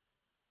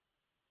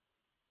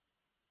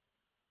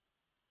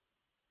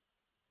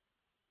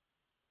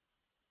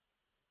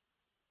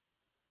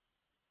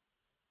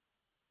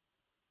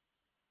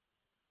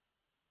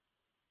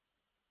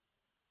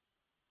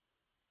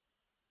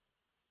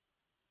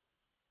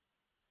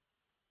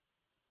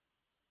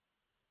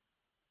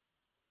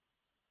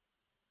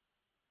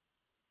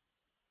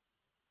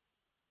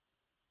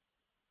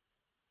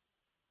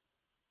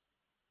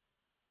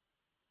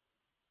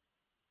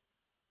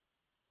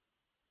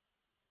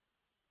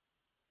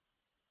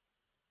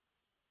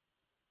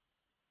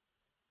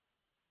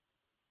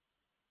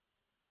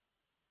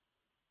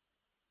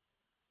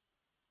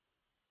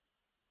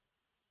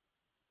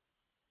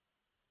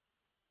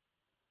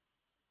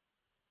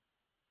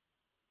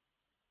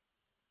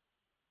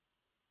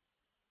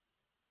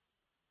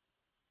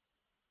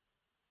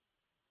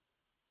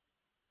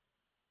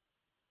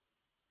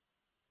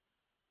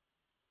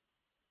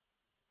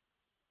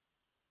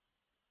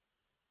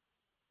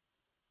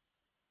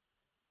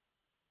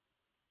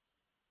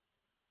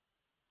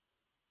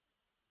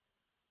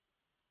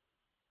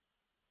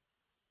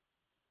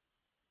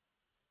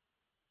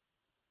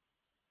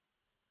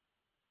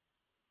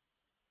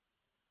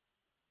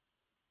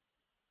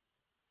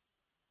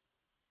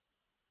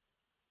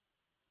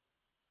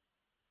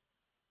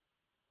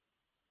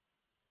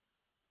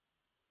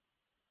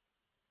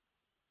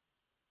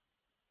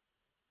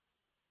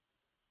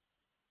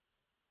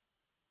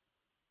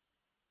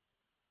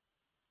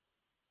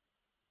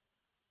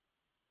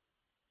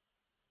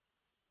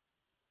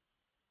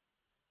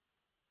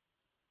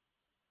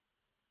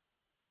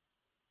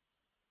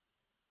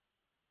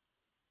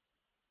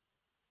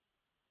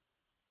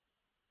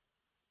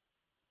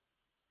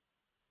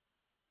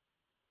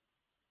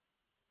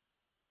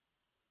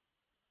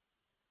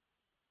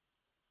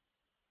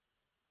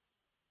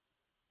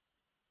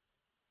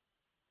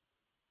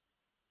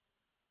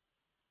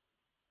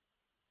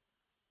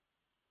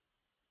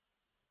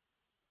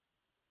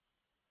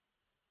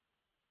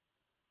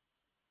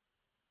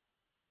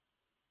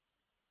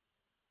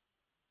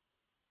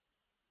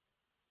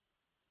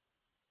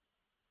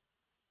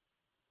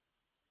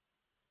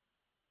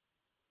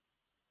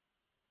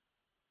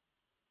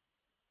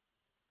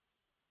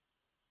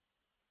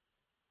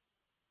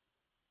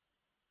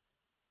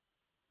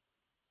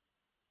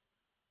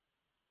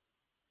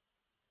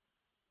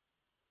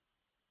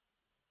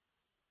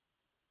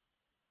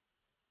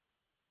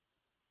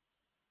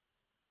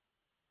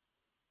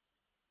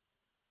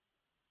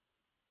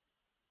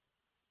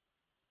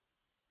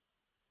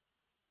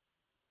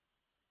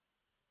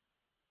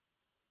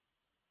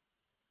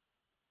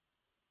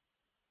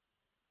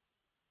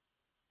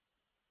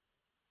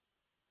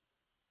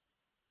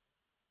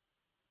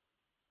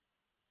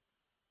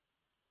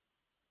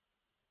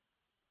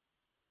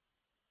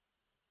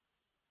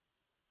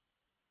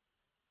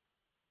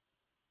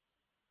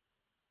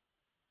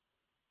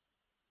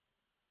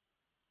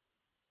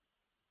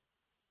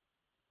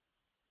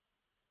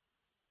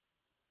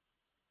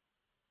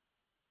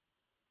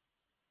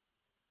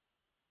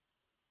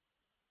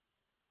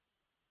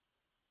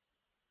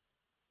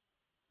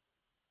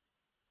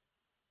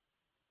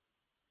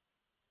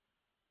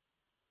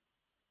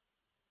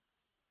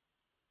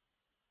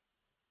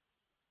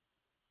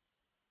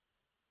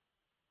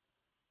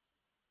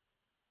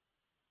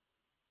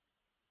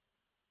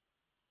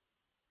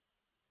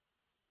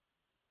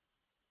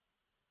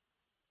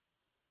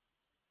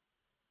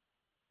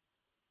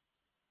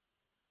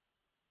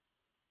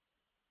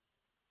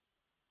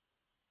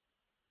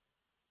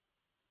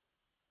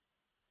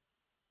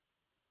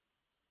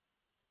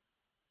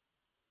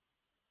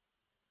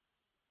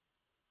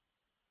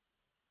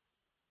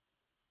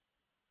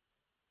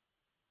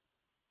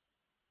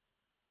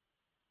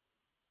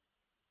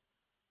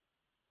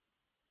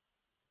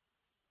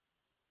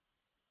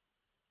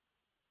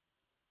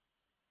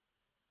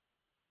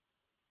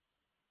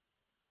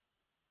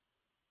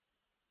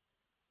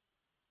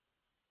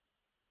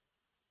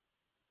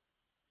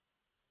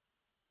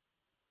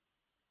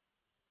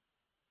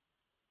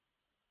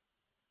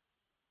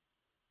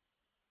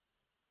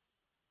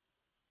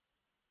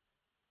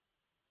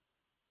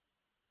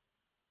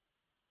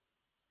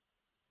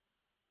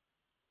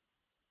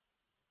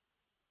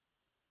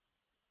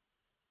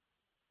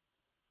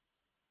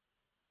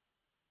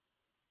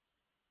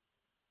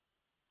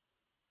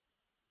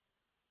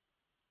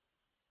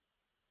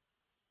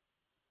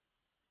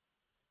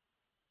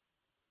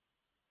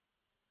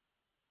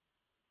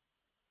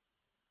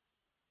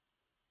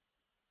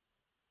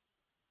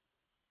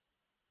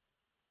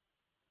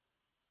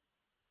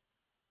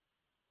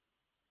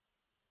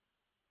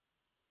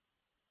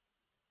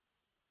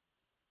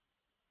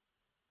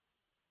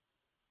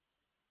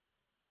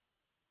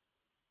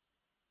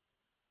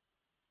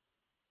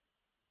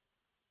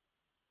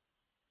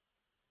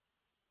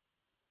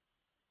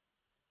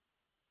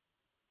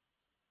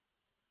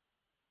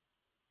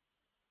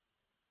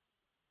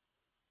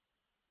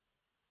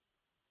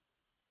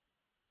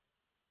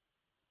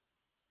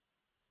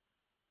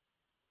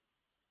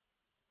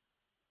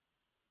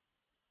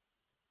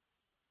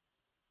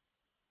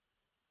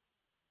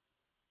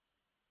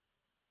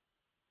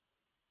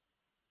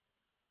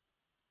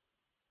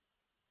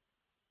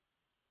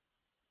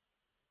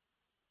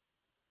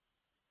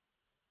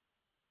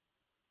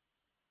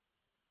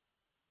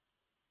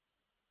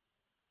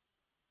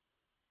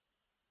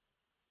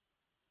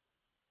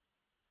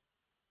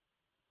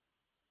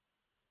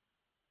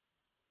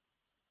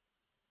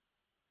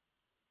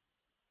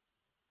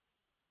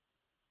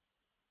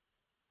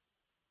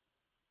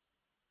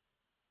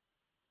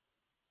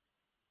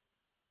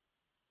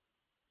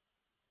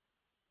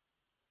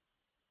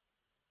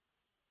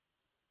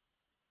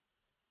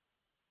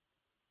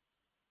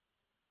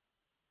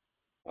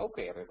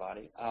 Okay,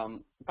 everybody.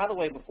 By the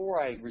way, before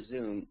I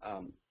resume,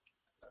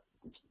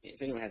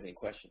 if anyone has any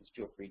questions,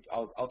 feel free.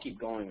 I'll keep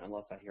going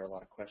unless I hear a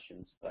lot of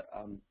questions. But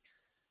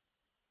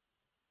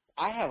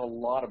I have a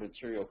lot of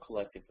material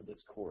collected for this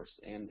course,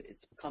 and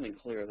it's becoming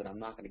clear that I'm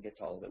not going to get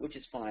to all of it, which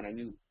is fine. I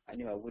knew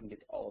I wouldn't get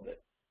to all of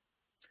it.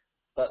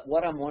 But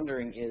what I'm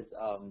wondering is,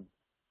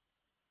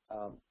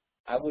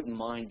 I wouldn't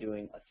mind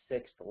doing a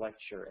 6th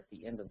lecture at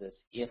the end of this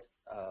if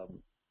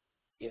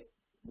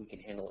we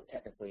can handle it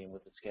technically and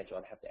with the schedule.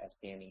 I'd have to ask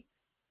Danny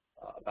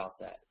about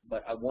that.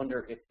 But I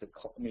wonder if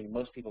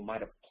most people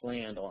might have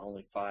planned on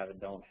only 5 and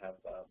don't have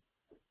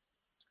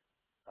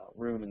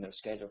room in their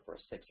schedule for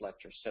a 6th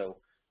lecture. So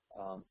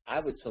I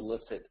would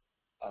solicit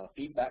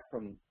feedback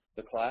from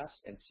the class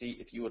and see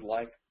if you would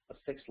like a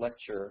 6th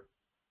lecture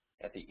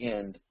at the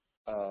end,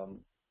 or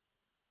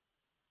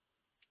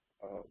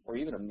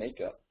even a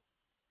makeup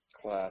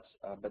class,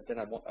 but then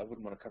I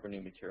wouldn't want to cover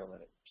new material in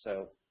it.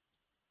 So,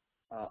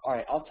 all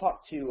right, I'll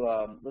talk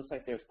to, looks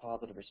like there's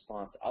positive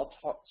response. I'll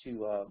talk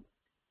to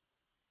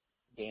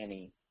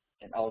Danny,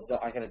 and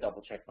I got to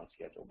double check my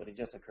schedule, but it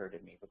just occurred to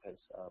me because,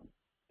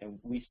 and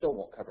we still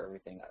won't cover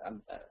everything.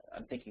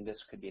 I'm thinking this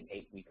could be an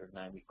 8-week or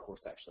 9-week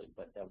course actually,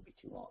 but that would be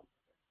too long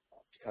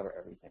to cover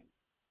everything.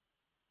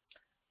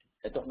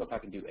 I don't know if I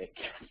can do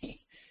 8.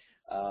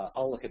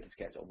 I'll look at the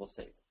schedule. We'll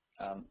see.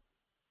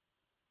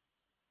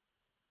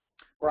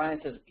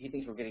 Brian says he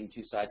thinks we're getting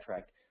too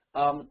sidetracked.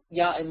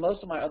 Yeah, in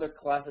most of my other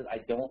classes, I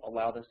don't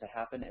allow this to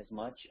happen as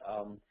much.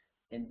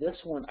 In this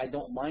one, I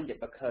don't mind it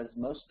because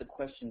most of the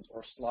questions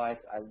or slides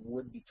I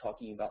would be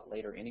talking about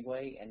later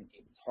anyway, and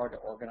it's hard to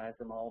organize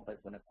them all. But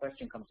when a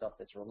question comes up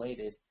that's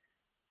related,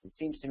 it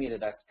seems to me that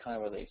that's kind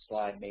of where the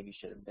slide maybe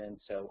should have been.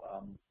 So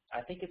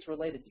I think it's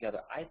related together.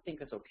 I think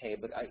it's okay,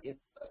 but if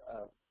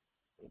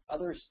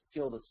others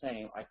feel the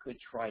same, I could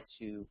try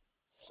to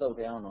slow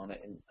down on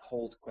it and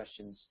hold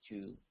questions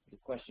to the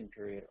question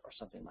period or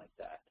something like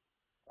that.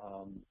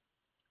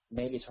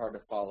 Maybe it's hard to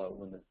follow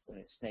when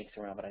it snakes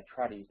around, but I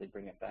try to usually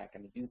bring it back,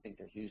 and I do think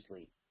there's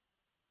usually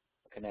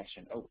a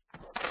connection. Oh,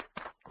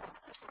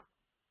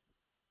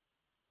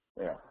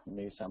 there,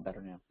 maybe sound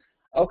better now.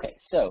 Okay,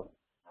 so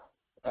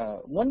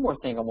one more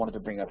thing I wanted to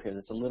bring up here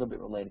that's a little bit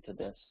related to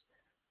this.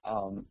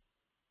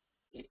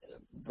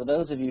 For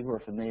those of you who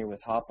are familiar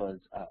with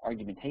Hoppe's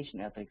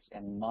argumentation ethics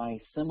and my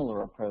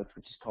similar approach,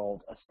 which is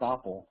called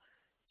estoppel,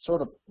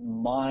 sort of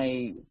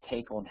my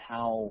take on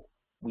how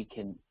we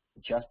can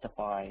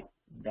justify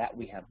that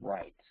we have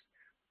rights.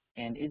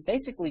 And it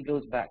basically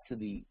goes back to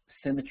the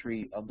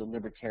symmetry of the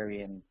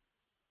libertarian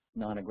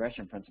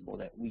non-aggression principle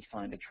that we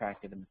find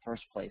attractive in the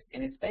first place.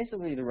 And it's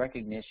basically the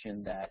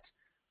recognition that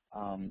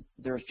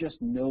there's just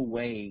no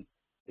way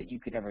that you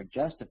could ever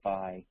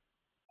justify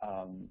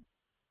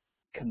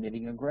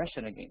committing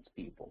aggression against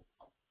people.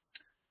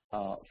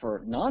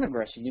 For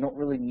non-aggression, you don't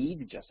really need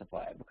to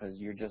justify it because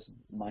you're just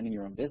minding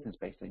your own business,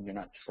 basically. You're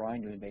not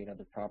trying to invade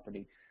other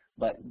property.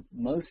 But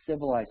most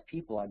civilized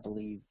people, I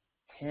believe,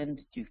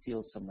 tend to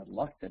feel some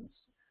reluctance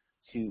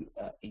to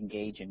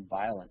engage in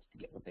violence to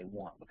get what they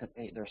want because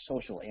they're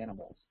social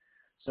animals.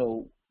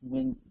 So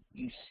when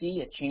you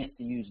see a chance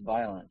to use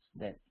violence,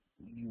 that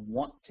you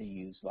want to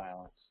use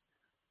violence,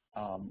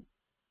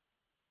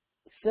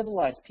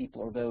 civilized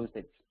people are those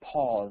that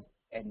pause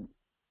and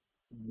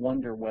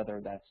wonder whether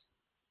that's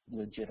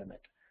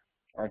legitimate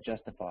or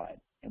justified,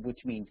 and which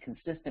means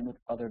consistent with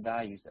other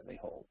values that they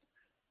hold.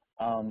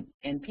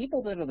 And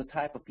people that are the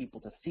type of people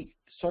to seek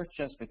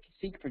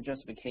for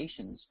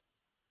justifications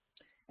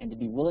and to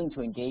be willing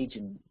to engage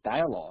in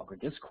dialogue or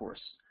discourse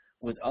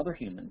with other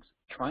humans,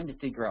 trying to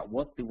figure out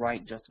what the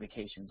right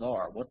justifications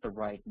are, what the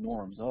right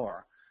norms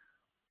are,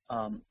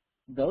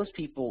 those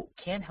people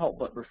can't help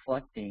but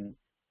reflecting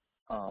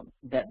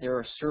that there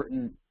are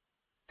certain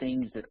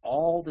things that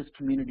all this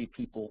community of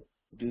people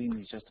doing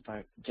these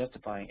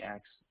justifying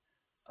acts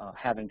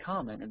have in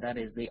common, and that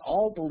is they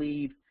all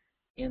believe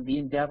in the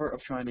endeavor of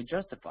trying to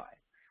justify,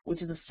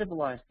 which is a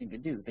civilized thing to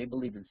do. They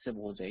believe in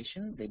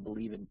civilization. They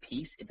believe in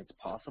peace if it's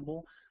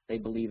possible. They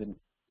believe in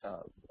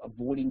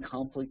avoiding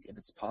conflict if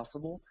it's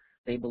possible.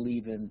 They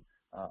believe in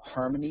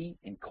harmony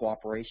and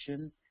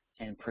cooperation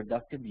and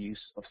productive use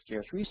of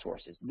scarce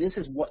resources. This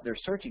is what they're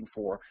searching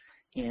for.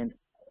 And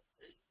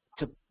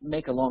to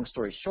make a long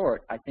story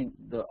short, I think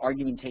the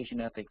argumentation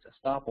ethics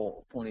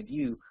estoppel point of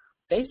view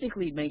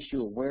basically makes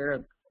you aware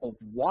of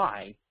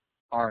why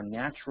our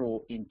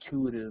natural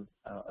intuitive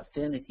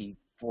affinity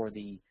for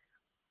the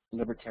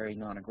libertarian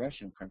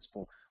non-aggression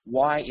principle,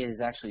 why it is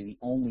actually the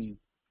only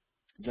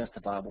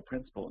justifiable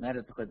principle. And that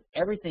is because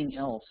everything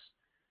else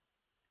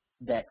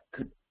that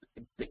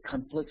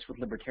conflicts with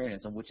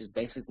libertarianism, which is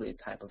basically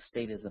a type of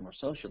statism or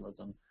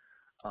socialism,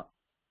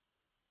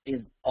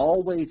 is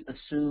always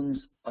assumes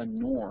a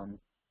norm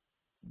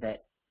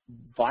that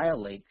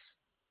violates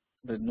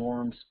the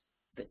norms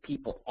that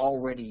people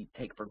already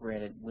take for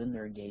granted when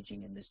they're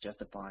engaging in this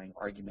justifying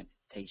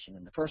argumentation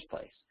in the first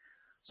place.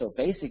 So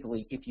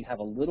basically, if you have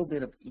a little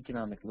bit of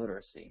economic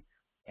literacy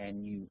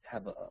and you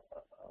have a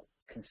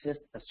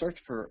search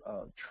for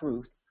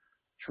truth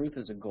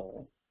is a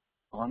goal,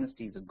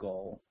 honesty is a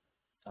goal,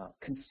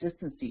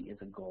 consistency is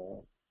a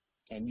goal,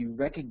 and you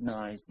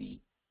recognize the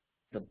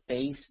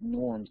base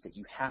norms that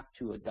you have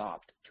to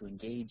adopt to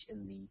engage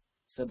in the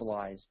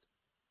civilized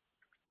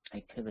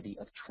activity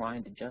of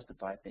trying to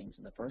justify things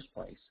in the first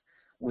place,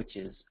 which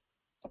is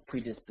a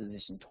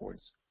predisposition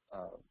towards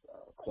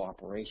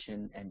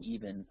cooperation and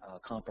even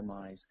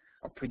compromise,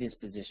 a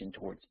predisposition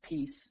towards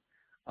peace,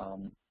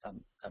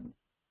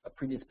 a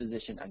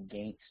predisposition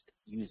against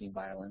using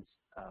violence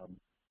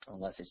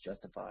unless it's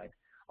justified.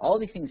 All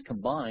these things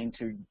combine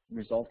to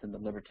result in the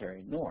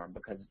libertarian norm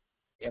because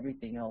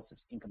everything else is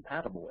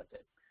incompatible with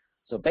it.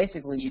 So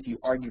basically, if you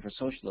argue for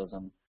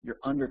socialism, you're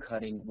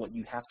undercutting what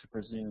you have to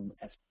presume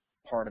as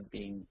part of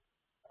being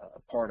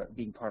part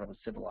of a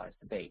civilized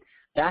debate.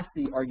 That's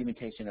the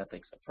argumentation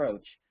ethics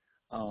approach,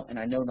 and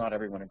I know not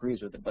everyone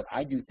agrees with it, but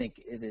I do think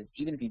it is.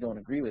 Even if you don't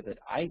agree with it,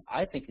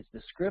 I think it's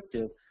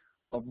descriptive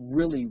of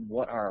really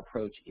what our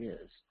approach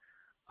is.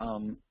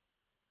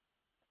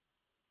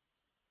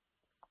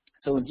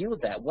 So in view of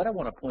that, what I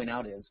want to point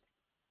out is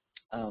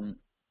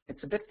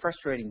it's a bit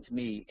frustrating to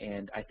me,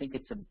 and I think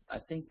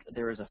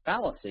there is a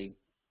fallacy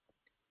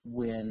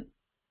when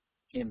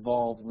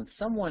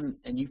someone,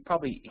 and you've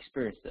probably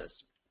experienced this,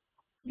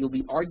 you'll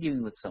be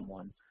arguing with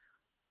someone,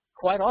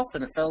 quite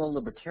often a fellow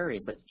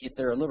libertarian, but if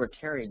they're a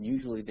libertarian,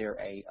 usually they're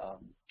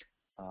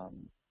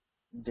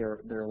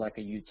like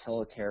a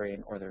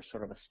utilitarian, or they're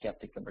sort of a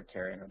skeptic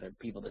libertarian, or they're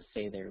people that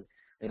say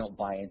they don't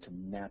buy into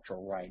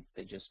natural rights,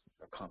 they just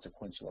are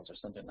consequentialists or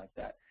something like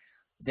that.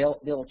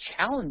 They'll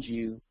challenge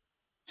you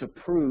to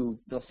prove.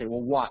 They'll say,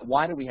 well,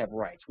 why do we have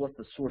rights? What's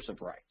the source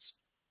of rights?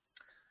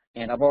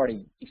 And I've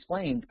already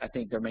explained, I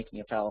think they're making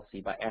a fallacy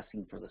by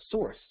asking for the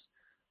source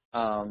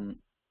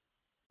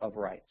of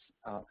rights.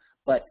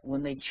 But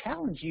when they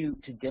challenge you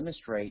to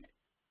demonstrate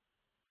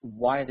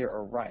why there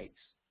are rights,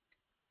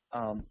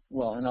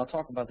 well, and I'll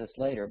talk about this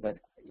later, but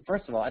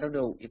first of all, I don't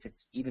know if it's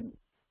even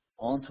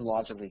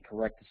ontologically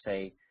correct to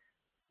say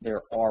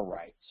there are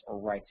rights or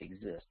rights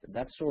exist. And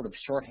that's sort of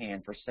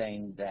shorthand for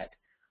saying that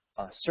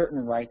a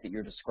certain right that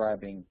you're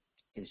describing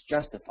is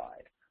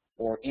justified,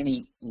 or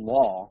any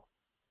law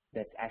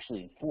that's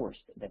actually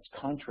enforced that's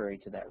contrary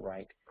to that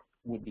right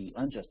would be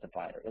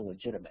unjustified or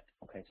illegitimate.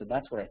 Okay, so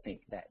that's what I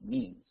think that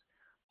means.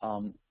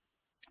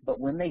 But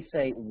when they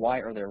say, why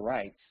are there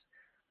rights,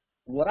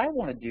 what I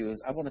want to do is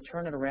I want to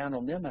turn it around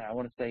on them, and I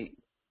want to say,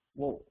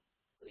 well,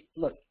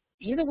 look,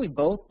 either we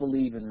both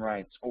believe in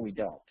rights or we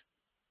don't.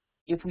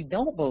 If we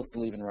don't both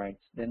believe in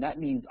rights, then that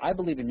means I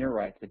believe in your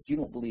rights, but you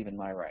don't believe in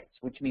my rights,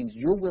 which means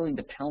you're willing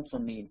to pounce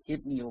on me and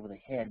hit me over the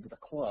head with a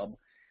club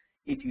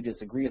if you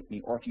disagree with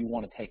me or if you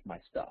want to take my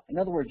stuff. In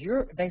other words,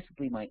 you're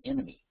basically my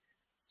enemy.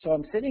 So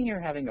I'm sitting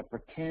here having a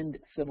pretend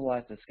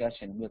civilized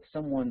discussion with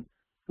someone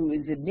who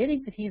is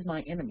admitting that he's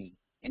my enemy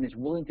and is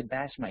willing to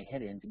bash my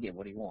head in to get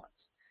what he wants.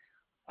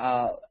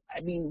 I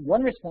mean,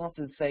 one response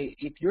is to say,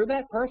 if you're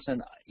that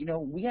person, you know,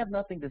 we have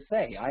nothing to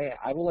say.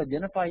 I will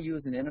identify you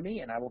as an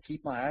enemy, and I will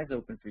keep my eyes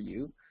open for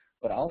you,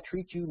 but I'll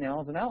treat you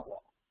now as an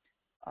outlaw.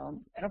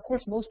 And of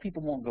course, most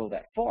people won't go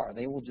that far.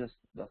 They'll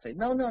say,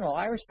 no,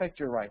 I respect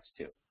your rights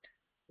too.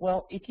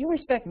 Well, if you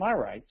respect my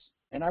rights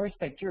and I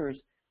respect yours,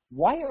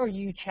 why are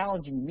you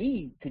challenging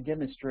me to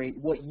demonstrate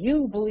what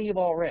you believe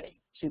already?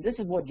 See, this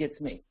is what gets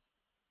me.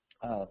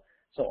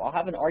 So I'll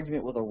have an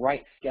argument with a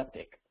right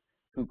skeptic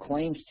who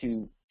claims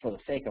to, for the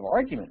sake of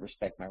argument,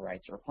 respect my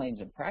rights, or claims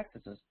and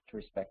practices to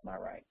respect my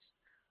rights.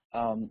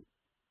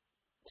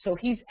 So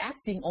he's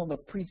acting on the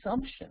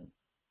presumption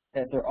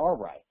that there are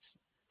rights,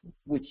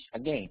 which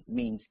again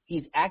means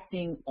he's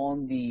acting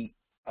on the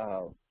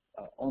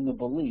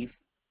belief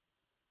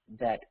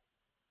that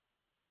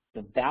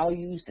the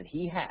values that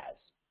he has,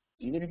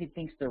 even if he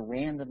thinks they're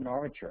random and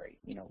arbitrary,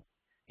 you know,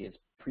 his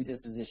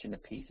predisposition to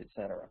peace,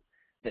 etc.,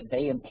 that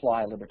they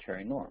imply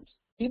libertarian norms.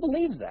 He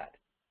believes that,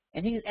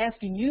 and he's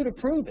asking you to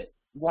prove it,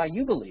 why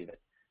you believe it.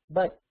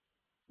 But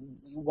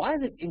why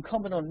is it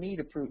incumbent on me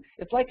to prove?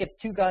 It's like if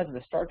two guys at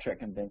a Star Trek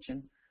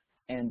convention,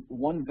 and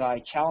one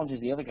guy challenges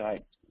the other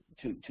guy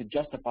to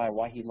justify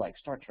why he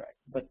likes Star Trek,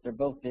 but they're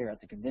both there at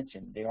the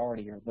convention. They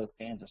already are both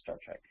fans of Star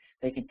Trek.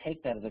 They can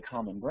take that as a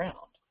common ground.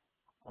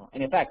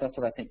 And in fact, that's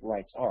what I think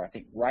rights are. I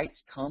think rights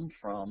come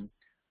from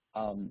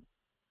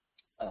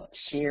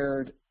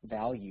shared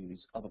values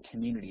of a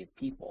community of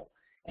people,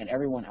 and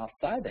everyone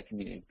outside that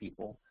community of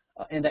people,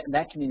 and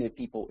that community of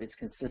people is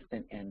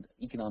consistent and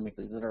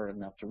economically literate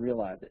enough to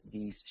realize that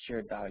these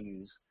shared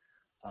values,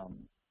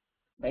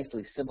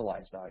 basically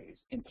civilized values,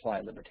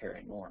 imply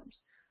libertarian norms.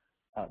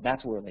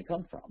 That's where they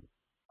come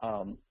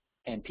from.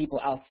 And people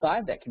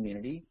outside that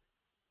community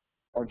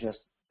are just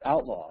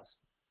outlaws,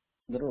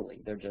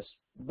 literally. They're just,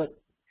 but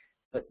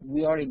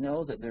we already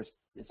know that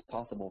it's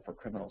possible for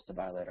criminals to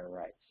violate our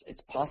rights.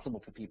 It's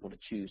possible for people to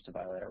choose to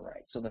violate our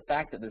rights. So the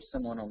fact that there's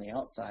someone on the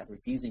outside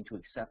refusing to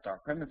accept our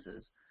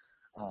premises,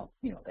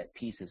 you know, that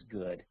peace is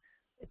good,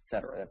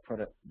 etc.,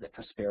 that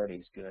prosperity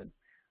is good,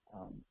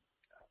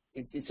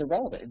 it's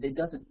irrelevant. It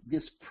doesn't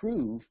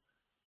disprove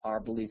our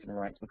belief in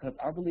rights, because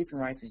our belief in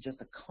rights is just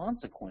a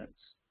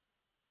consequence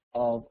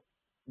of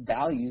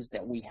values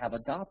that we have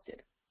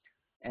adopted.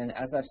 And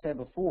as I've said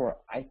before,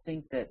 I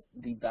think that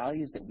the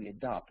values that we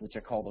adopt, which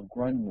are called the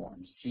Grund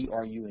norms,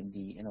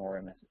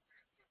 G-R-U-N-D-N-O-R-M-S,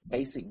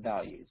 basic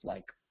values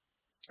like,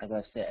 as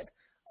I said,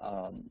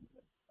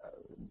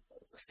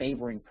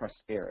 favoring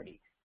prosperity,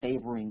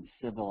 favoring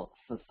civil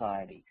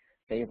society,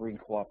 favoring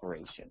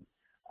cooperation.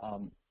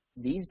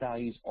 These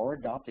values are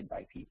adopted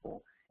by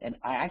people, and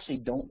I actually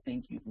don't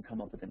think you can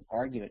come up with an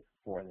argument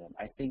for them.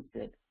 I think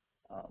that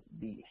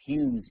the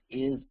Hume's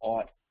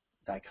is-ought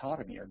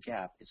dichotomy or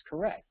gap is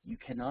correct. You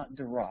cannot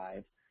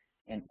derive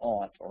an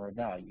ought or a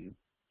value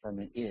from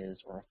an is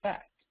or a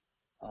fact.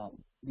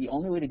 The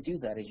only way to do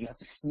that is you have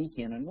to sneak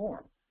in a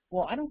norm.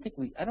 Well, I don't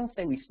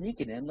say we sneak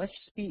it in. Let's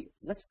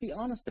be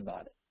honest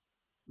about it.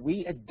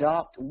 We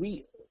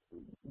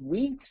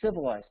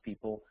civilized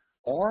people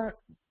are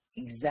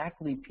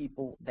exactly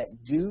people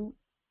that do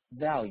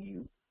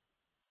value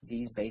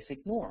these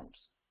basic norms.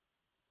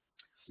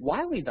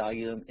 Why we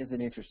value them is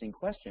an interesting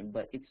question,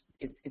 but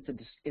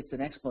it's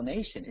an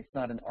explanation. It's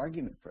not an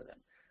argument for them.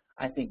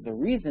 I think the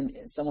reason,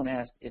 someone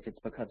asked if it's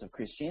because of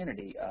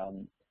Christianity,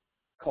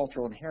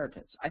 cultural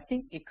inheritance. I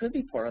think it could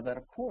be part of that,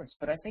 of course,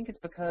 but I think it's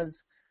because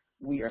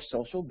we are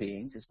social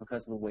beings. It's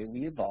because of the way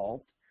we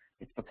evolved.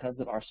 It's because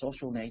of our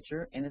social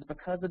nature, and it's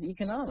because of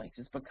economics.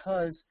 It's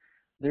because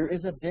there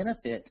is a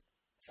benefit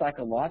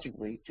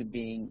psychologically to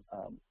being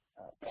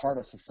part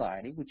of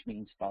society, which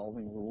means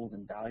following rules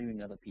and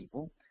valuing other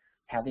people,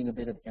 having a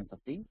bit of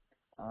empathy,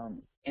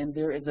 and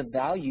there is a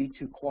value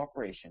to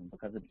cooperation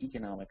because of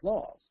economic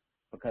laws,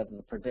 because of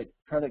the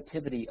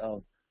productivity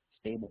of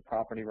stable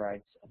property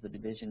rights, of the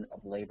division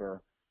of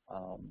labor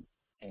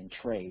and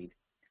trade,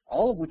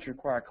 all of which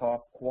require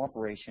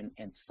cooperation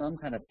and some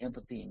kind of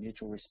empathy and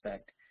mutual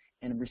respect,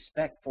 and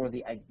respect for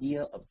the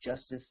idea of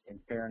justice and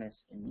fairness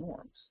and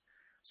norms.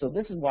 So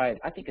this is why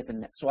I think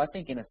I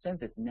think in a sense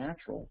it's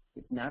natural.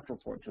 It's natural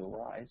for it to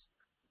arise.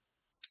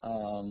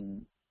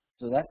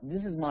 So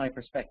this is my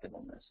perspective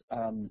on this.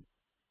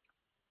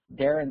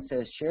 Darren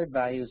says shared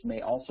values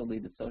may also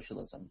lead to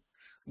socialism.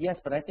 Yes,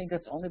 but I think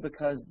that's only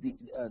because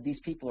these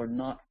people are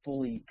not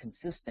fully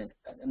consistent.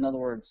 In other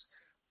words,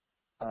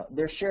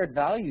 their shared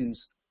values,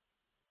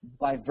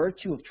 by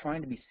virtue of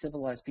trying to be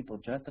civilized people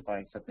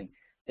justifying something,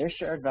 their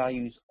shared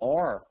values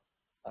are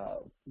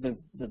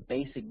the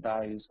basic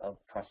values of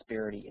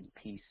prosperity and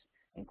peace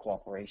and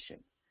cooperation.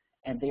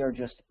 And they are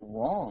just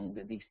wrong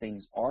that these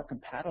things are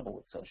compatible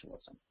with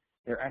socialism.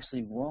 They're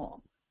actually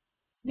wrong.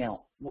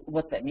 Now,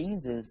 what that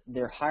means is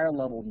their higher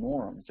level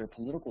norms, their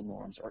political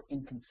norms, are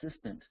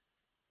inconsistent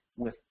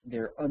with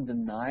their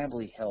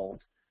undeniably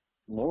held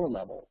lower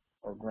level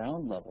or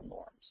ground level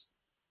norms,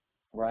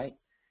 right?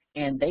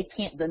 And they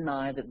can't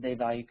deny that they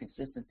value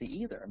consistency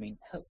either. I mean,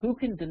 who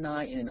can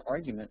deny in an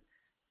argument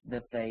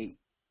that they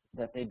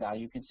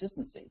value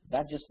consistency?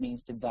 That just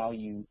means to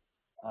value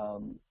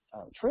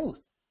truth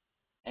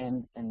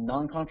and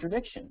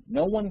non-contradiction.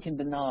 No one can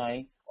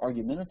deny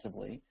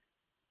argumentatively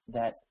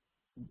that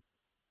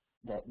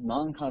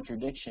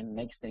non-contradiction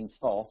makes things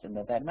false and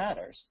that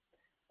matters.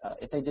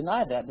 If they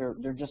deny that,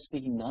 they're just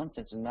speaking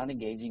nonsense and not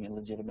engaging in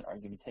legitimate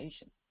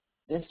argumentation.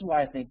 This is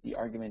why I think the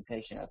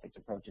argumentation ethics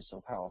approach is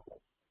so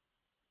powerful.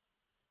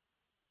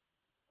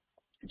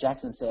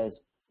 Jackson says,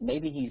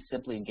 maybe he's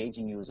simply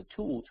engaging you as a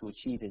tool to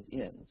achieve his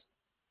ends.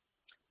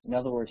 In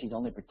other words, he's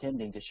only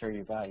pretending to share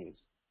your values.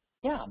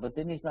 Yeah, but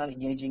then he's not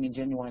engaging in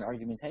genuine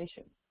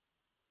argumentation.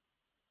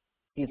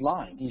 He's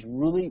lying. He's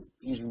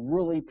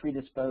really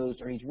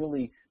predisposed, or he's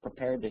really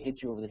prepared to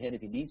hit you over the head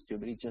if he needs to,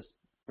 but he's just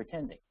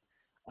pretending.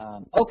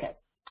 Okay.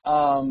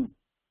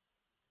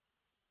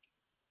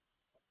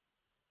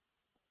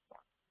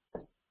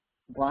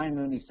 Brian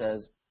Mooney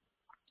says,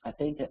 I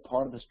think that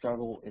part of the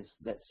struggle is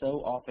that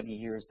so often he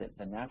hears that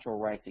the natural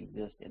rights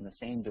exist in the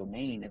same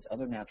domain as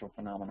other natural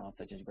phenomena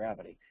such as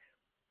gravity.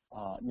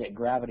 Yet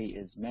gravity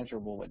is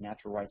measurable, but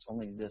natural rights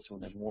only exist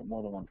when there's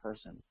more than one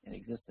person in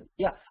existence.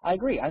 Yeah, I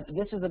agree.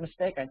 This is a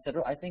mistake.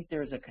 I think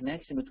there's a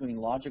connection between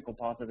logical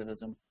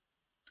positivism,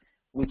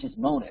 which is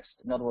monist.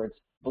 In other words,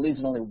 believes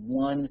in only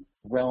one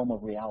realm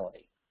of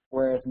reality,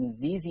 whereas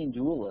Misesian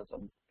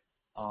dualism,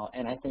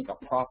 and I think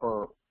a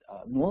proper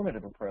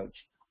normative approach,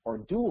 or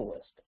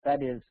dualist.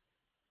 That is,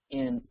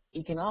 in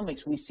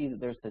economics, we see that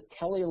there's the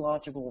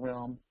teleological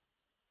realm,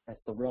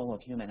 that's the realm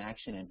of human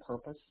action and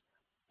purpose,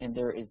 and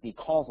there is the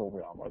causal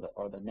realm,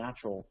 or the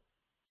natural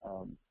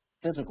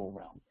physical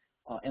realm.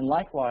 And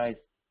likewise,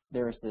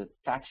 there's the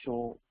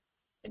factual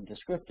and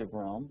descriptive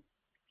realm,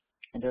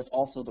 and there's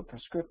also the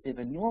prescriptive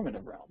and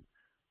normative realm.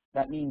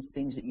 That means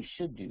things that you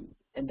should do.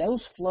 And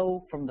those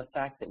flow from the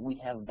fact that we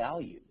have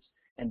values.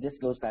 And this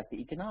goes back to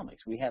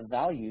economics. We have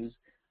values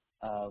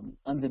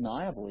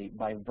undeniably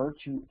by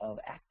virtue of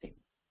acting,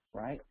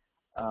 right?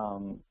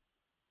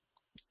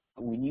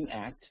 When you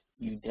act,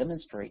 you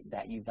demonstrate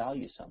that you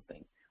value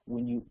something.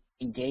 When you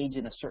engage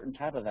in a certain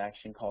type of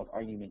action called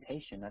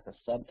argumentation, that's a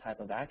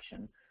subtype of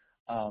action,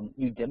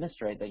 you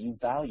demonstrate that you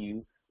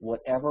value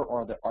whatever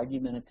are the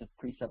argumentative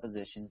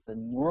presuppositions, the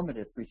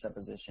normative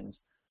presuppositions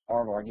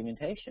of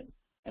argumentation.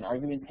 And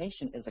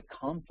argumentation is a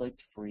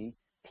conflict-free,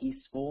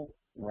 peaceful,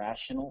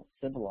 rational,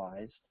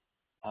 civilized,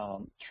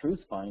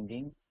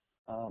 truth-finding,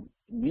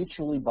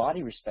 mutually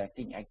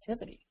body-respecting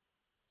activity.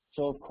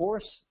 So, of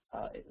course,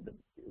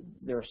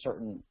 there are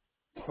certain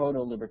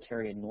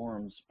proto-libertarian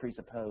norms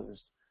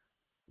presupposed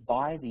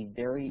by the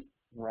very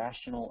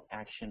rational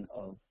action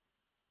of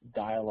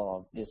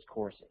dialogue,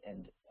 discourse,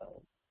 and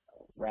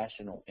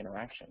rational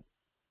interaction.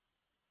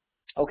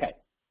 Okay.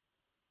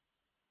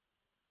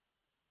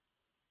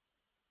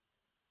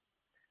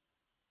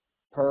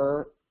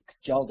 Per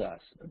Geldas,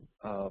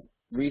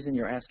 reason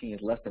you're asking is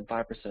less than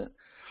 5%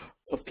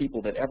 of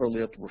people that ever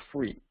lived were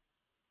free.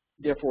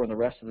 Therefore, in the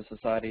rest of the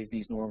society,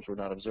 these norms were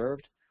not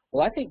observed.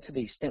 Well, I think to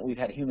the extent we've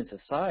had a human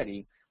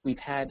society, we've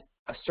had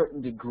a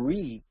certain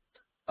degree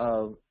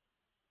of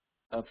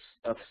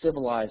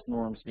civilized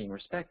norms being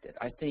respected.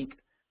 I think,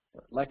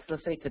 like,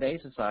 let's say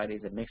today's society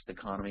is a mixed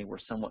economy. We're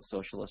somewhat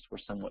socialist. We're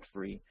somewhat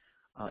free.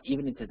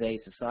 Even in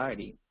today's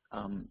society,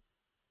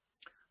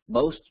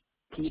 most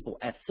people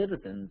as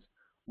citizens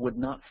would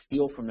not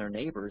steal from their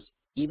neighbors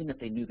even if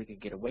they knew they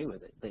could get away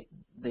with it.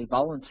 They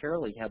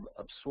voluntarily have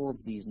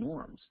absorbed these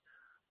norms.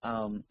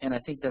 And I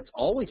think that's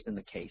always been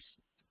the case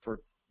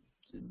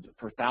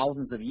for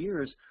thousands of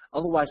years.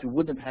 Otherwise, we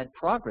wouldn't have had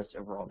progress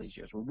over all these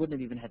years. We wouldn't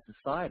have even had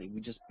society.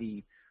 We'd just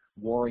be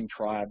warring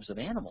tribes of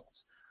animals.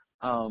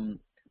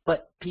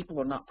 But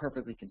people are not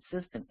perfectly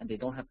consistent, and they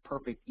don't have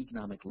perfect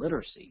economic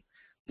literacy.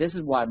 This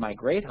is why my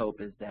great hope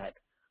is that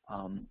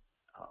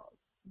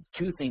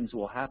two things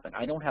will happen.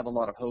 I don't have a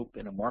lot of hope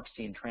in a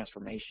Marxian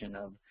transformation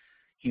of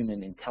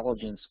human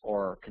intelligence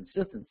or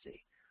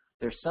consistency.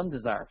 There's some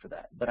desire for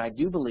that. But I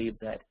do believe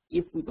that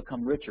if we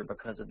become richer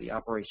because of the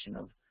operation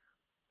of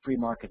free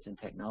markets and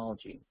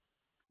technology,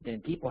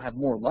 then people have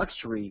more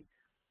luxury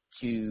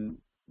to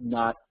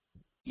not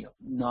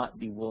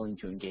be willing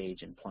to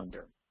engage in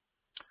plunder.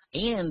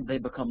 And they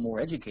become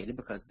more educated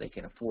because they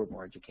can afford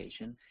more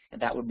education,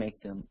 and that would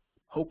make them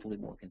hopefully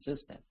more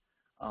consistent.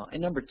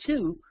 And number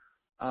two,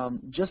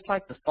 just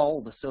like the fall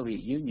of the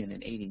Soviet Union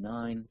in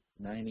 89,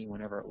 90,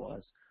 whenever it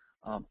was,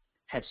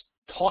 has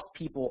taught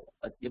people,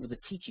 it was a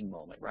teaching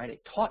moment, right?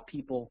 It taught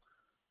people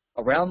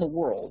around the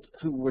world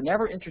who were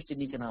never interested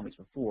in economics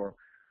before.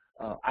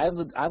 I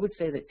would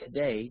say that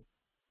today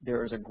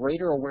there is a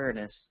greater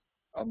awareness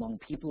among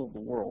people of the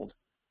world,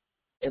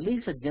 at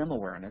least a dim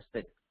awareness,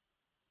 that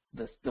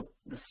the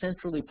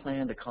centrally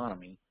planned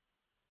economy,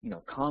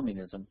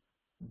 communism,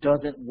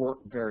 doesn't work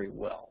very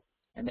well,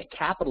 and that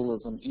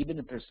capitalism, even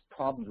if there's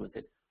problems with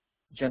it,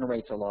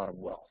 generates a lot of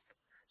wealth.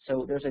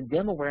 So there's a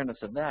dim awareness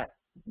of that,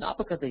 not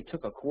because they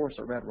took a course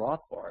or read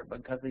Rothbard,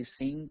 but because they've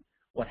seen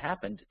what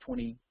happened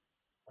 20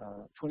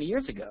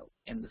 years ago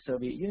in the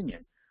Soviet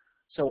Union.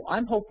 So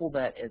I'm hopeful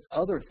that as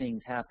other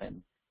things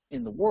happen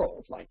in the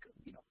world, like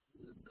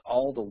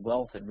all the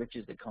wealth and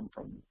riches that come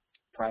from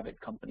private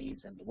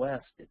companies in the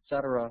West,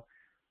 etc.,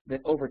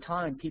 that over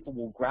time people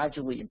will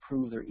gradually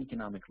improve their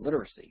economic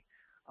literacy.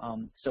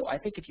 So I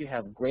think if you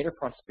have greater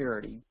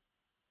prosperity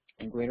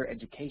and greater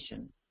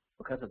education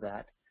because of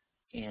that,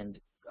 and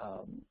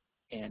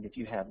if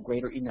you have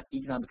greater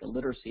economic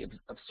literacy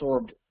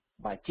absorbed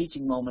by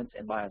teaching moments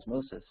and by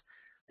osmosis,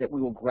 that we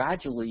will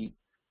gradually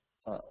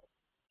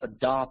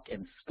adopt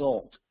and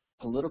sculpt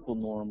political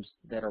norms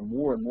that are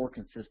more and more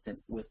consistent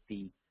with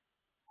the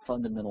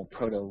fundamental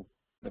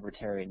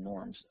proto-libertarian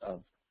norms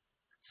of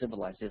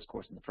civilized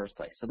discourse in the first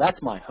place. So that's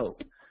my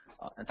hope.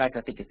 In fact,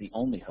 I think it's the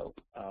only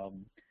hope.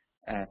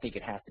 And I think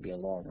it has to be a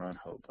long-run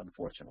hope,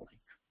 unfortunately.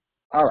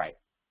 All right.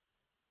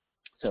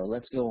 So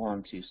let's go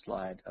on to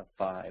slide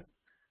 5.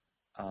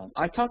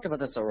 I talked about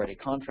this already.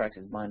 Contracts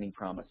as binding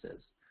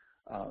promises.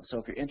 So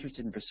if you're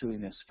interested in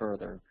pursuing this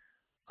further,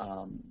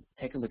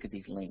 take a look at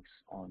these links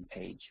on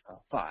page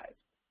 5.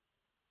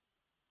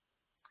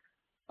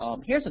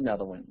 Here's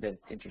another one that's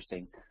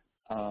interesting.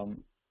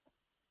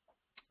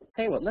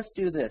 Tell you what, let's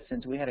do this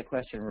since we had a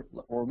question.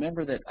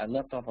 Remember that I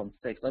left off on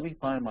 6. Let me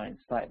find my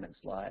incitement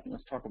slide, and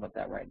let's talk about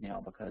that right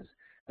now because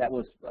that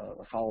was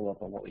a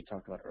follow-up on what we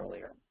talked about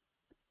earlier.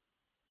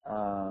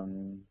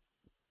 Going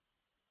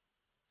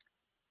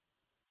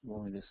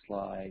to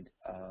slide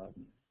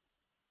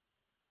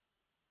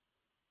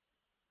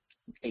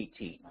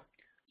 18.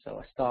 So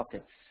I stopped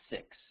at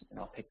 6, and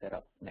I'll pick that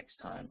up next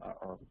time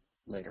or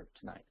later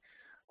tonight.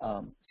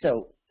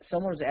 So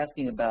someone was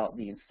asking about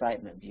the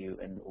incitement view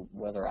and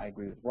whether I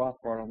agree with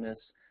Rothbard on this.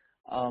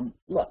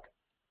 Look,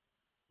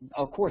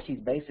 of course he's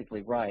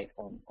basically right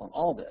on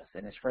all this,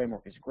 and his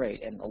framework is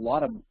great. And a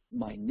lot of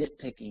my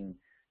nitpicking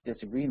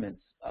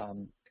disagreements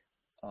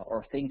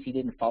are things he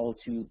didn't follow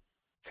too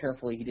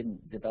carefully. He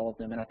didn't develop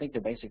them, and I think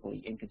they're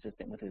basically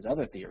inconsistent with his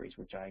other theories,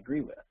 which I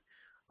agree with.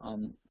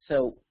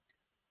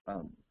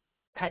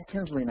 Pat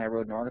Tinsley and I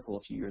wrote an article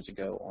a few years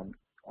ago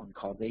on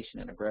causation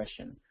and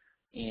aggression.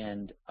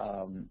 And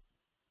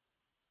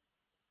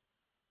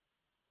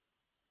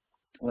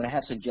when I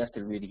have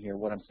suggested reading here,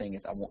 what I'm saying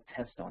is I won't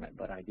test on it,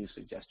 but I do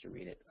suggest you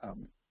read it.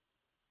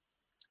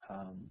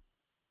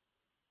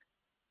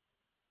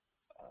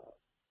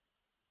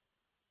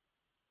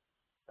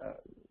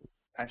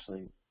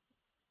 Actually,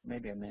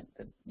 maybe I meant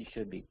that you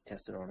should be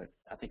tested on it.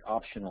 I think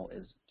optional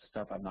is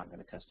stuff I'm not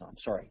going to test on.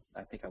 Sorry,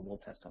 I think I will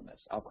test on this.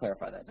 I'll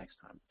clarify that next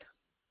time.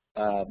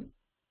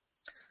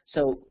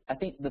 So I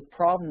think the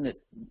problem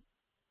that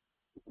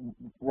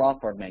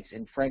Rothbard makes,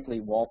 and frankly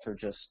Walter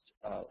just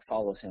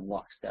follows him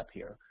lockstep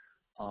here,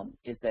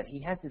 is that he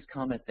has this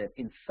comment that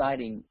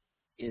inciting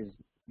is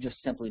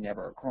just simply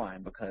never a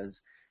crime because,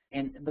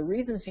 and the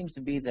reason seems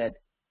to be that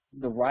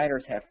the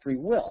writers have free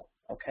will,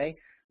 okay?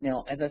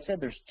 Now, as I said,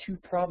 there's two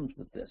problems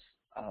with this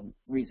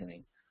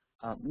reasoning.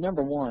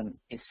 Number one,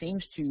 it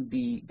seems to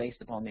be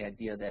based upon the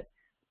idea that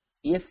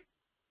if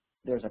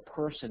there's a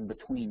person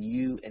between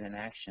you and an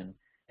action,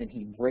 then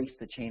he breaks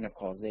the chain of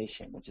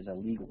causation, which is a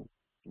legal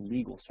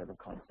sort of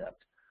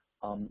concept,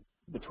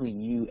 between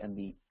you and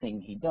the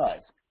thing he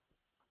does.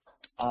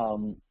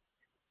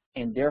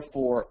 And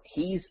therefore,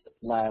 he's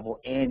liable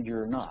and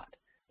you're not.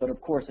 But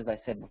of course, as I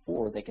said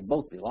before, they can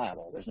both be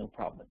liable. There's no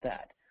problem with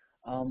that.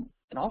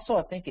 And also,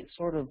 I think it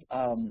sort of,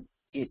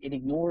 it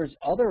ignores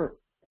other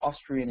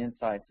Austrian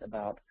insights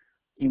about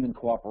human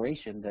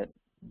cooperation that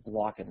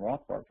Bloch and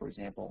Rothbard, for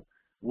example,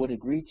 would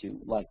agree to,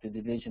 like the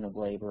division of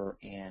labor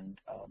and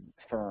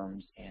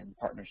firms and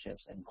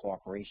partnerships and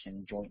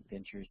cooperation, joint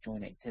ventures,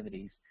 joint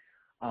activities.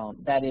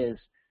 That is,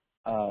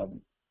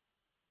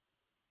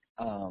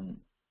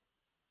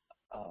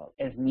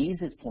 as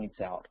Mises points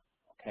out,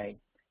 okay,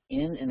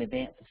 in an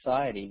advanced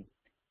society,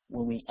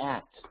 when we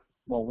act,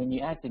 well, when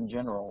you act in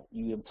general,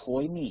 you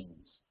employ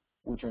means,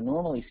 which are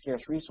normally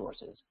scarce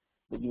resources,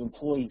 but you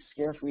employ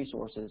scarce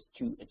resources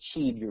to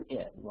achieve your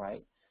end,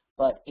 right?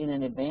 But in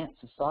an advanced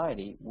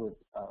society with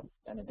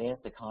an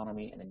advanced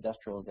economy and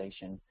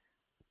industrialization,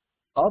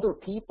 other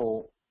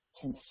people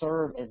can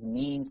serve as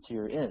means to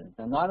your ends.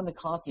 Now, not in the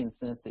Kantian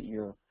sense that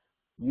you're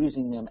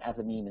using them as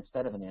a mean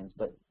instead of an ends,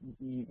 but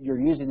you're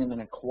using them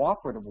in a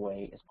cooperative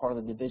way as part of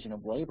the division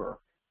of labor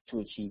to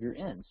achieve your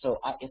ends. So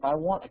if I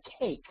want a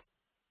cake,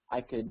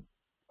 I could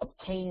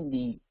obtain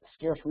the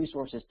scarce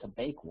resources to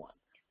bake one,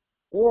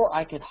 or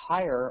I could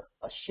hire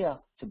a chef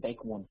to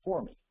bake one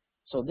for me.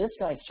 So this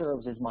guy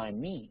serves as my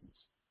means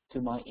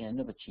to my end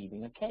of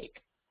achieving a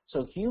cake.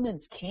 So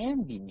humans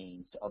can be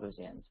means to others'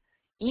 ends,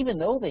 even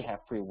though they have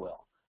free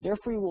will. Their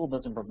free will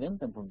doesn't prevent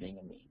them from being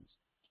a means.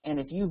 And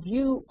if you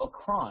view a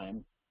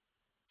crime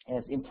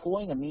as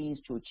employing a means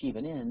to achieve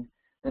an end,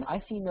 then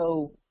I see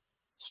no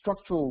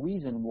structural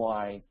reason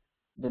why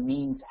the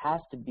means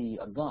has to be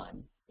a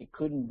gun. It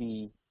couldn't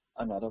be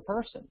another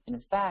person. And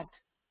in fact,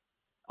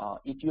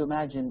 if you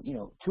imagine,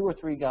 2 or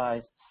 3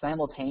 guys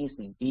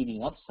simultaneously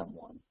beating up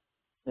someone,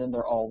 then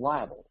they're all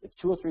liable. If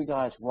 2 or 3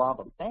 guys rob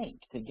a bank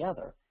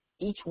together,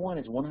 each one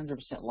is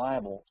 100%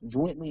 liable,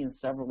 jointly and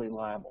severally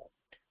liable.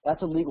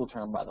 That's a legal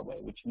term, by the way,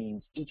 which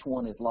means each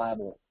one is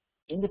liable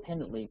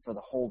independently for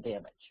the whole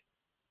damage.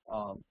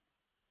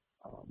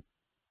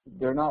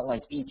 They're not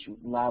like each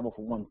liable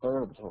for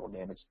 1/3 of the total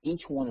damage.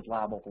 Each one is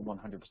liable for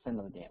 100%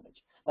 of the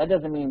damage. That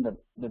doesn't mean that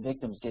the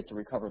victims get to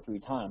recover 3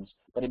 times,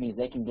 but it means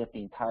they can get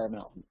the entire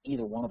amount from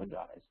either one of the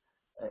guys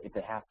if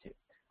they have to.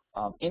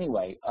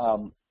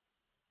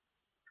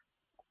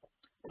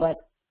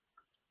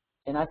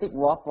 And I think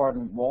Rothbard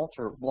and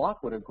Walter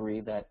Bloch would agree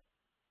that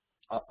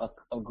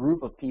a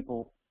group of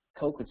people,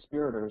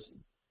 co-conspirators,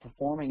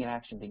 performing an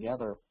action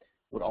together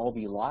would all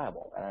be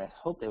liable. And I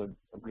hope they would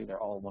agree they're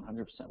all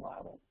 100%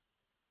 liable.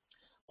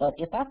 But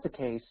if that's the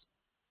case,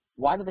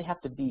 why do they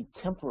have to be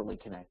temporally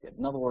connected?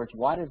 In other words,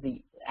 why does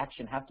the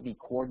action have to be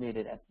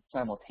coordinated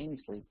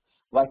simultaneously?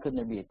 Why couldn't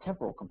there be a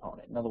temporal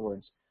component? In other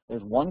words,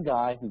 there's one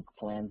guy who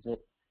plans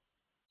it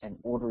and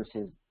orders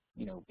his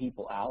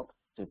people out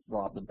to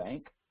rob the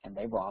bank, and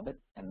they rob it,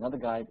 and another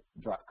guy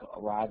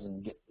arrives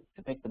and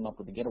to pick them up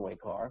with a getaway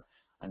car.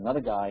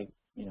 Another guy,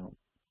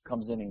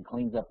 comes in and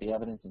cleans up the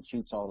evidence and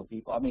shoots all the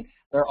people. I mean,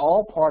 they're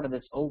all part of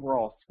this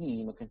overall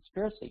scheme of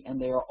conspiracy, and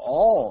they are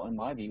all, in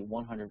my view,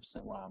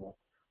 100% liable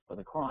for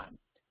the crime.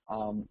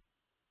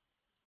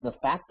 The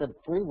fact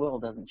that free will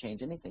doesn't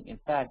change anything. In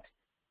fact,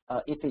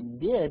 if it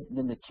did,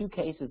 then the 2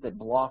 cases that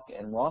Bloch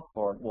and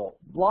Rothbard, well,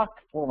 Bloch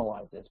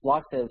formalized this.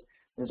 Bloch says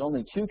there's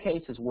only 2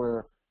 cases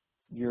where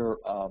you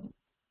are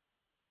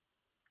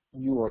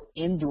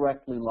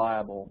indirectly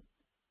liable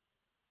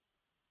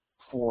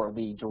for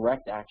the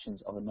direct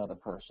actions of another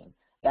person.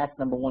 That's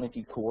number 1 if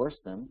you coerce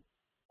them,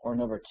 or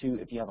number 2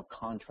 if you have a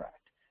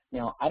contract.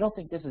 Now, I don't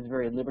think this is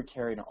very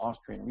libertarian or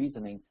Austrian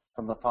reasoning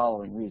for the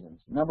following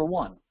reasons. Number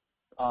 1,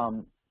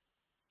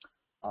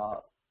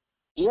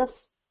 if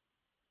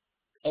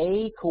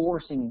A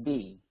coercing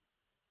B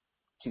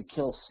to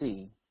kill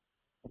C,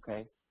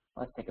 okay,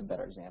 let's take a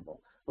better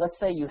example. Let's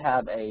say you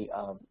have a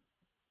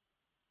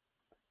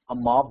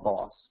mob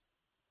boss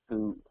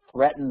who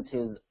threatens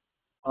his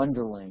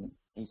underling.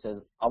 He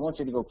says, I want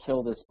you to go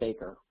kill this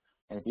baker,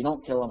 and if you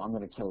don't kill him, I'm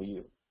going to kill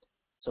you.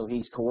 So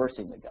he's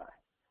coercing the guy,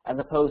 as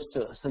opposed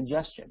to a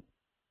suggestion,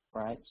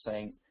 right,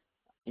 saying,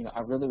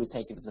 I really would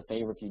take it as a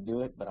favor if you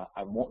do it, but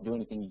I won't do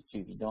anything to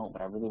you if you don't,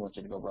 but I really want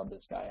you to go rub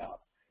this guy out.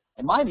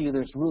 In my view,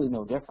 there's really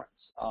no difference.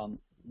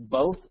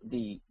 Both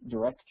the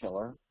direct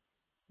killer,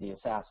 the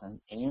assassin,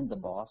 and the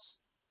boss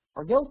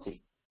are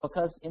guilty.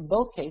 because in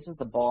both cases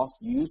the boss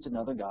used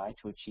another guy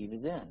to achieve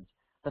his ends.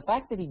 The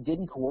fact that he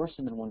didn't coerce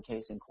him in one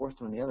case and coerced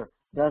him in the other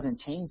doesn't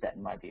change that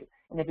in my view.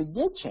 And if he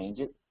did change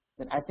it,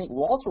 then I think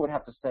Walter would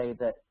have to say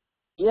that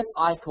if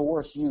I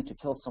coerce you to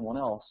kill someone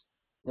else,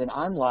 then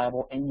I'm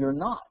liable and you're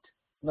not.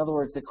 In other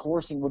words, the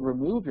coercing would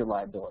remove your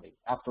liability.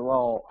 After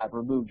all, I've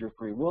removed your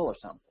free will or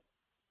something.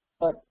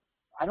 But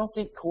I don't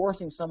think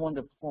coercing someone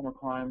to perform a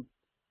crime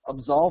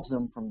absolves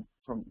them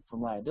from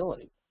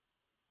liability.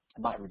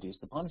 It might reduce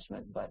the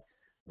punishment, but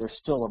they're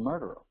still a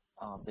murderer.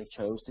 They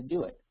chose to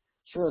do it.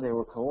 Sure, they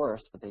were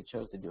coerced, but they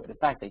chose to do it. In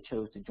fact, they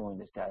chose to join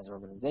this guy's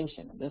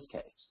organization in this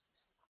case.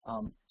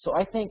 So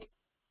I think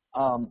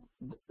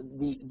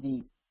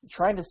the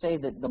trying to say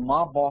that the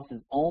mob boss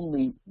is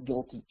only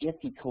guilty if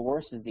he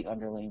coerces the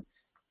underling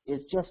is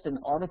just an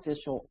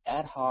artificial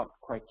ad hoc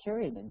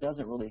criterion that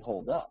doesn't really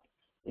hold up.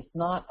 It's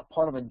not a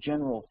part of a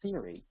general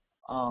theory.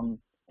 And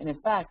in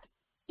fact,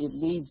 it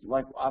leads,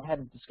 like I've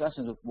had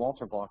discussions with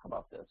Walter Block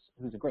about this,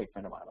 who's a great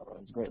friend of mine, although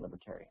he's a great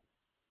libertarian,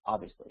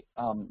 obviously,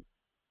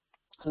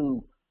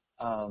 who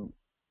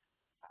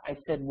I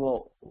said,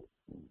 well,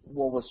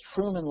 was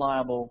Truman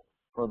liable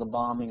for the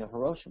bombing of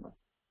Hiroshima?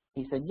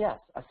 He said, yes.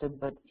 I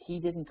said, but he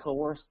didn't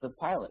coerce the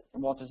pilot.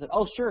 And Walter said,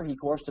 oh, sure, he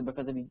coerced him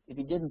because if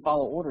he didn't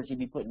follow orders, he'd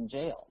be put in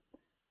jail.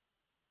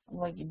 I'm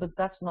like, but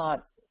that's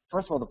not,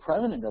 first of all, the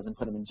president doesn't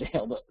put him in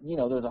jail, but, you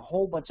know, there's a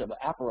whole bunch of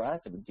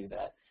apparatus that would do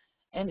that.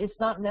 And it's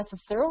not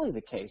necessarily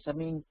the case. I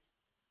mean,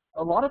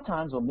 a lot of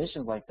times on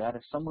missions like that,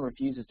 if someone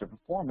refuses to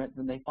perform it,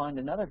 then they find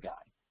another guy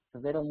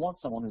because they don't want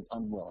someone who's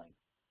unwilling,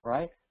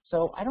 right?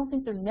 So I don't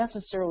think there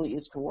necessarily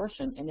is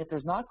coercion, and if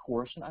there's not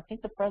coercion, I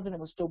think the president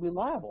would still be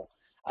liable.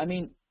 I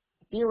mean,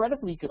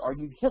 theoretically, you could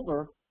argue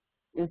Hitler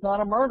is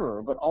not a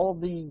murderer, but all of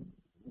the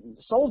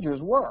soldiers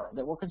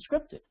that were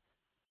conscripted,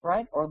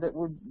 right, or that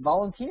were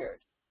volunteered,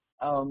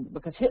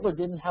 because Hitler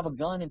didn't have a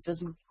gun and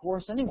physically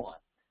coerce anyone.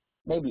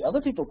 Maybe other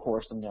people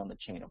coerced them down the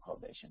chain of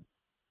causation.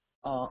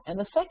 And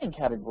the second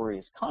category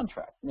is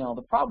contract. Now,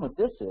 the problem with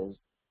this is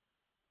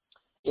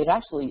it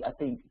actually, I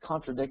think,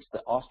 contradicts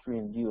the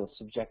Austrian view of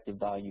subjective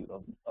value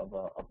of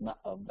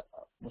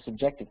the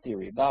subjective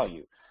theory of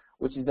value,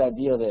 which is the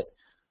idea that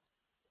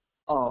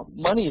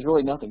money is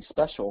really nothing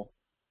special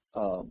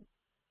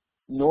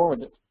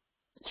normatively.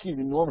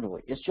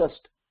 It's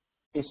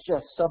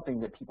just something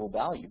that people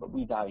value, but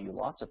we value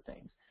lots of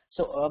things.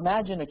 So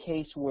imagine a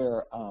case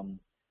where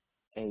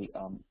a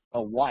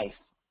wife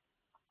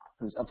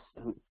who's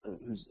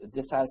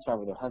dissatisfied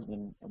with her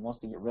husband and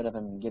wants to get rid of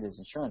him and get his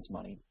insurance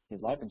money, his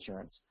life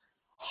insurance,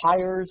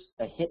 hires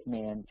a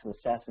hitman to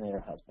assassinate her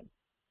husband.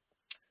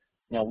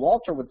 Now,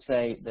 Walter would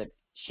say that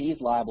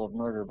she's liable of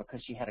murder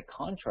because she had a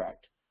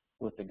contract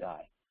with the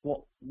guy.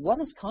 Well,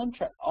 what is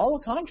contract? All a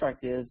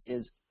contract is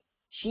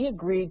she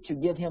agreed to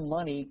give him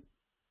money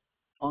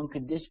on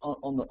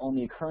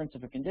the occurrence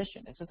of a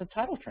condition. It's just a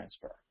title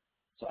transfer.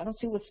 So I don't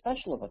see what's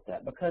special about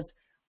that, because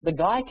the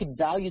guy could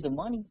value the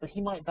money, but he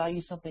might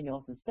value something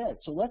else instead.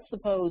 So let's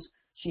suppose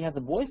she has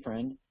a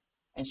boyfriend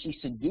and she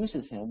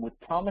seduces him with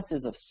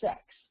promises of sex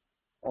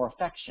or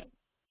affection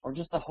or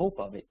just the hope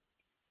of it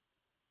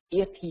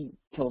if he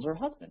kills her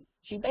husband.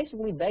 She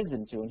basically begs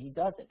him to, and he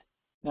does it.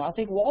 Now, I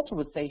think Walter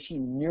would say she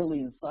merely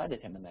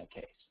incited him in that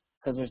case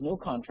because there's no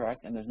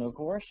contract and there's no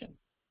coercion.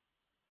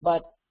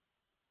 But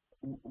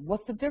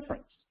what's the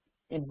difference?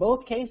 In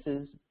both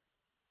cases,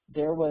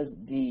 there was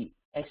the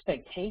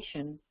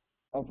expectation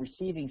of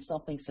receiving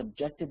something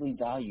subjectively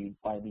valued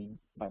by the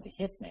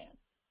hitman,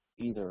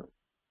 either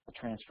a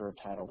transfer of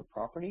title to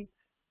property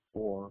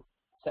or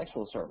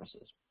sexual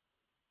services.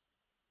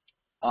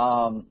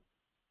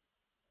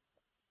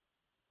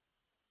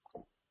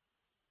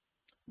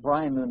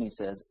 Brian Mooney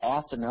says,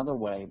 asked another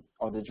way,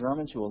 are the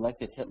Germans who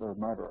elected Hitler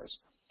murderers?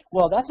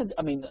 Well, that's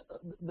I mean,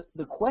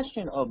 the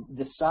question of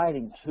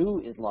deciding who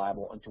is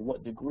liable and to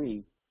what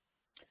degree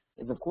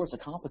is, of course, a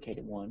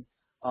complicated one.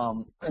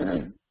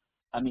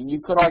 I mean,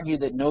 you could argue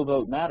that no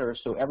vote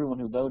matters, so everyone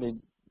who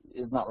voted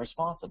is not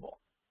responsible.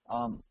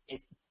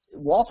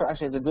 Walter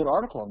actually has a good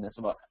article on this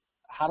about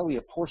how do we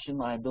apportion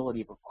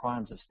liability for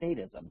crimes of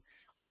statism.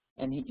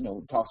 And he,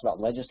 talks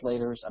about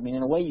legislators. I mean,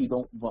 in a way, you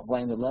don't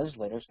blame the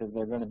legislators because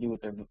they're going to do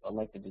what they're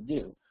elected to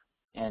do.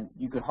 And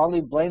you could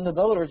hardly blame the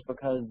voters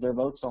because their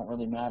votes don't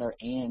really matter,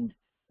 and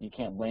you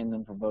can't blame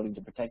them for voting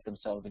to protect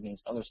themselves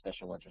against other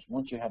special interests.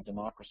 Once you have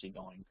democracy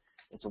going,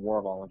 it's a war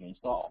of all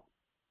against all.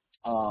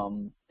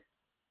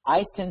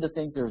 I tend to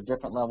think there's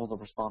different levels of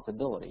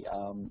responsibility.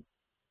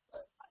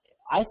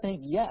 I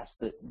think, yes,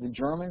 that the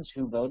Germans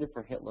who voted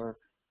for Hitler,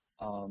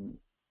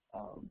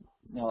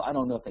 now I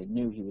don't know if they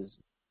knew he was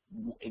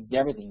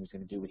everything he was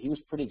going to do, but he was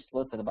pretty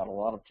explicit about a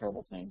lot of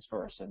terrible things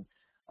first, and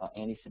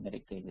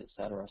anti-Semitic things,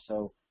 etc.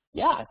 So,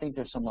 yeah, I think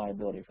there's some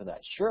liability for that.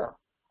 Sure.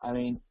 I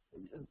mean,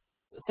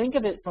 think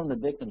of it from the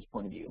victim's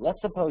point of view. Let's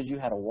suppose you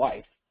had a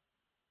wife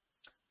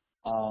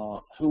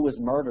who was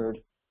murdered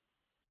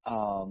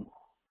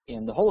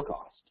in the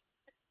Holocaust,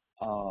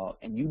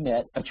 and you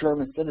met a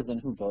German citizen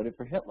who voted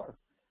for Hitler.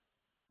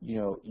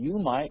 You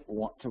might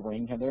want to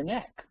wring their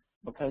neck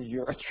because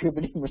you're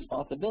attributing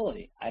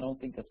responsibility. I don't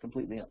think that's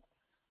completely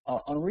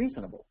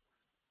unreasonable.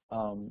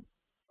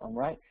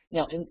 Right?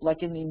 Now,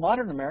 like in the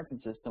modern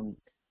American system,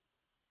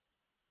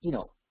 you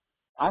know,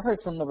 I've heard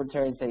some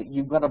libertarians say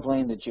you've got to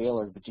blame the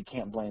jailers, but you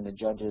can't blame the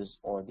judges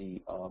or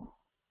the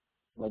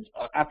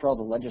after all,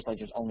 the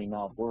legislature's only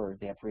mouth words.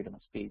 They have freedom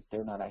of speech.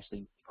 They're not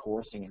actually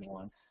coercing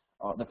anyone.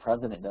 The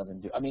president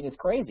doesn't do. I mean, it's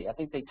crazy. I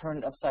think they turn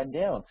it upside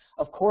down.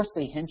 Of course,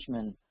 the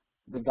henchmen,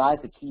 the guys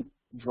that keep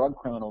drug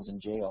criminals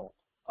in jail,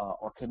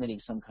 are committing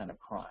some kind of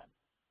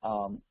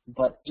crime.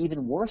 But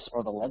even worse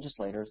are the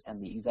legislators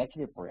and the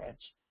executive branch.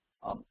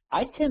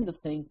 I tend to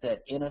think that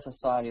in a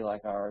society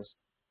like ours,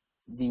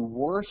 the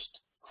worst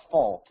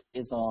fault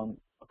is on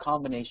a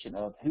combination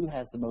of who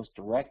has the most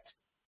direct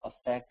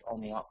effect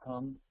on the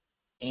outcome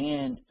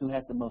and who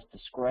has the most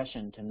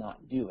discretion to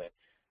not do it.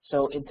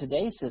 So in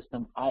today's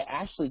system, I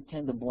actually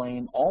tend to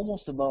blame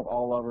almost above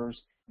all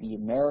others the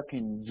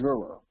American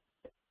juror,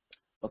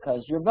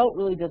 because your vote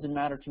really doesn't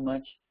matter too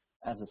much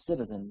as a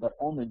citizen, but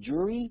on the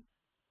jury,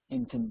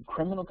 in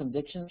criminal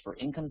convictions for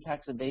income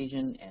tax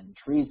evasion and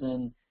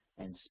treason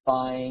and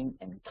spying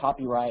and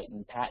copyright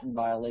and patent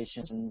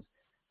violations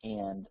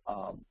and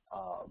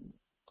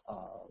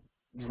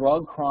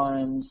drug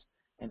crimes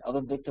and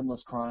other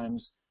victimless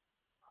crimes,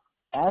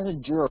 as a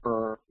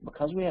juror,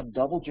 because we have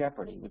double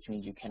jeopardy, which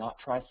means you cannot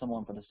try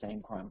someone for the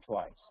same crime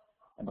twice,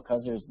 and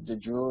because the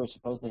jurors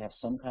supposedly have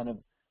some kind of,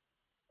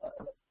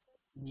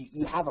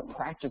 you have a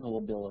practical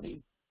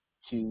ability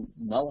to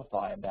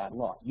nullify a bad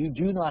law. You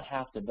do not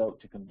have to vote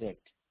to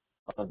convict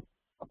a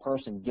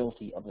person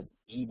guilty of an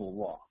evil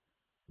law.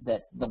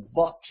 That the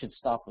buck should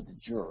stop with the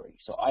jury.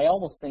 So I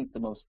almost think the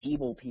most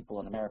evil people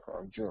in America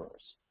are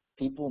jurors,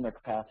 people in their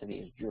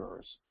capacity as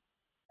jurors.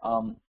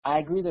 I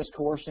agree there's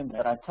coercion,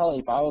 but I tell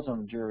you, if I was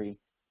on a jury,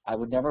 I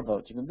would never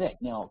vote to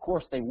convict. Now, of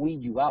course, they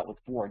weed you out with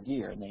voir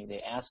dire, and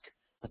they ask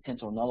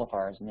potential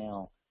nullifiers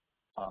now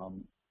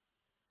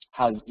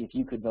if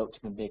you could vote to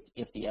convict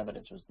if the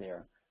evidence was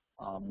there.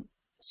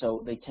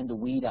 So they tend to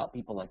weed out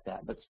people like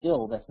that. But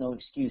still, that's no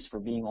excuse for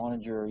being on a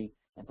jury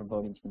and for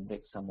voting to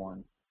convict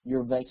someone.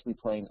 You're basically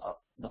playing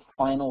the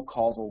final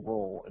causal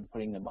role in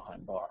putting them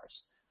behind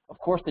bars. Of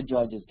course the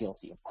judge is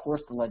guilty. Of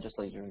course the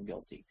legislature is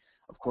guilty.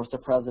 Of course the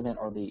president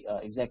or the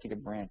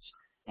executive branch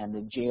and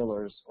the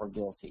jailers are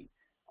guilty.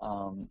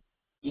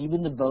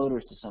 Even the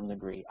voters to some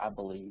degree, I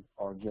believe,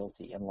 are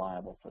guilty and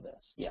liable for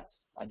this. Yes,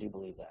 I do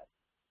believe that.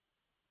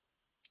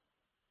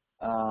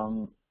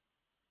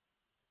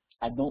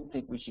 I don't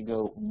think we should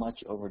go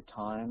much over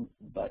time,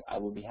 but I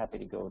will be happy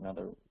to go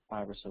another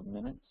 5 or so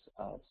minutes.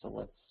 So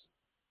let's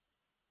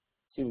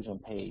see who's on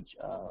page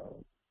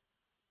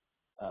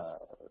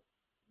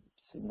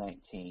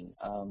 19.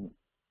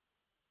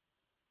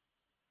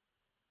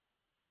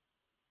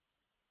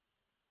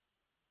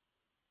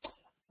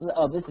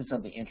 This is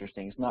something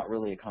interesting. It's not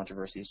really a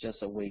controversy. It's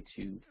just a way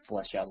to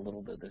flesh out a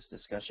little bit of this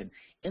discussion.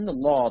 In the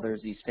law,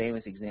 there's these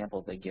famous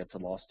examples they give to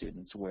law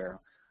students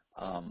where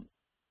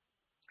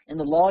in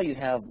the law you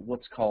have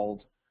what's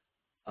called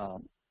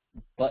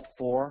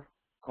but-for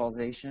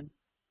causation,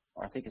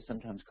 or I think it's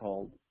sometimes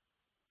called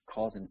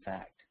cause and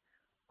fact,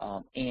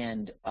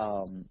 and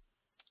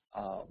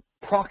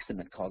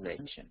proximate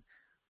causation,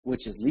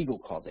 which is legal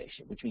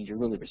causation, which means you're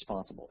really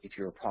responsible if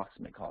you're a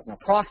proximate cause. Now,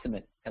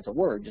 proximate as a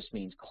word just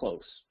means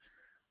close.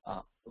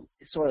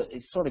 It's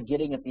sort of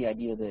getting at the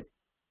idea that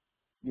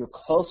you're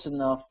close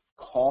enough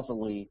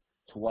causally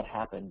to what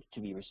happened to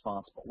be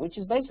responsible, which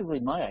is basically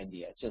my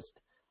idea. It's just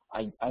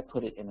I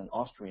put it in an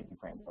Austrian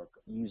framework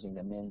using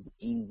the means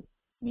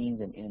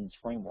and ends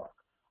framework.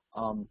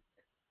 A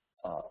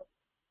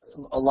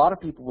lot of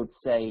people would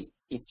say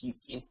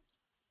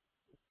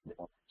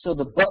so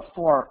the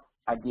but-for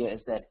idea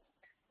is that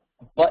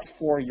but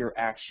for your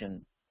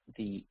action,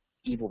 the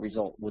evil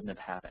result wouldn't have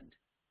happened.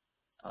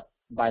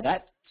 By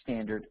that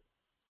standard,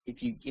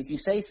 if you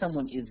say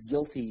someone is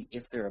guilty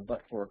if they're a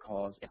but-for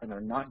cause, and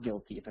they're not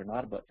guilty if they're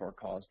not a but-for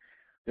cause,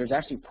 there's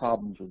actually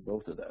problems with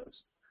both of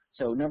those.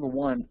 So number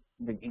one,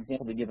 the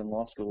example they give in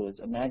law school is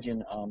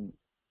imagine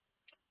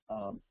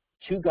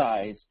two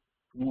guys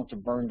want to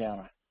burn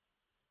down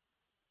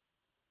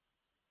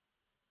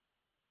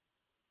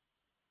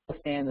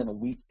stand in a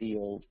wheat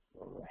field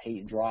or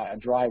a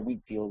dry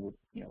wheat field with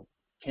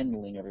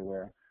kindling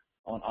everywhere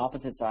on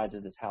opposite sides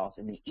of this house,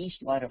 and they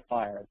each light a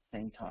fire at the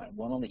same time,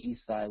 one on the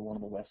east side, one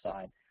on the west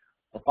side.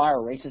 The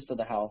fire races to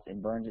the house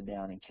and burns it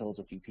down and kills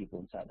a few people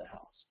inside the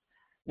house.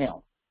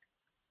 Now,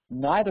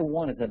 neither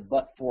one is a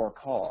but-for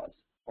cause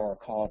or a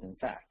cause in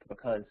fact,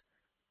 because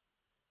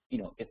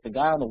if the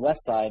guy on the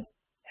west side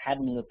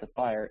hadn't lit the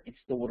fire, it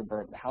still would have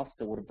burned. The house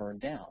still would have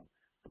burned down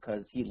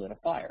because he lit a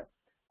fire.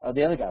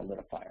 The other guy lit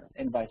a fire,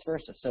 and vice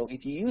versa. So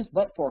if you use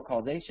but-for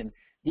causation,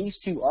 these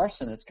two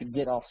arsonists could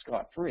get off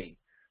scot-free.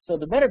 So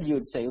the better view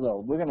would say,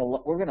 look, we're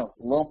gonna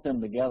lump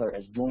them together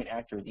as joint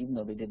actors, even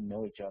though they didn't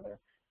know each other,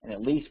 and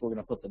at least we're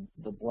gonna put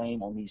the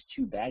blame on these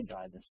two bad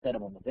guys instead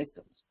of on the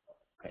victims.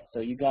 Okay,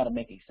 so you got to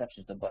make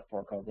exceptions to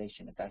but-for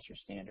causation if that's your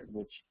standard,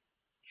 which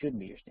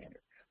shouldn't be your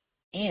standard.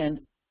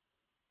 And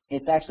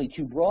it's actually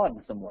too broad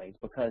in some ways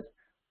because,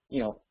 you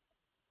know,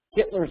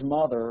 Hitler's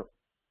mother,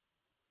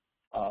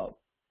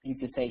 you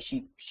could say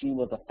she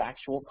was a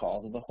factual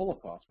cause of the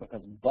Holocaust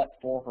because but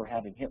for her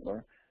having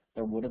Hitler,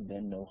 there would have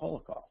been no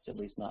Holocaust, at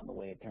least not in the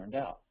way it turned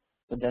out.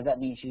 But does that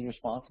mean she's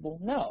responsible?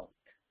 No.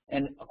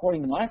 And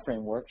according to my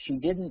framework, she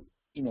didn't,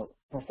 you know,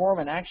 perform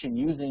an action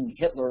using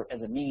Hitler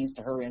as a means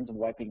to her ends of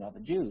wiping out the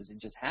Jews. It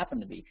just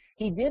happened to be.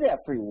 He did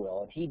have free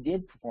will, and he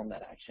did perform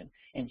that action,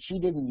 and she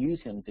didn't use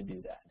him to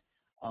do that.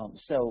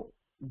 So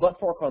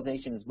but-for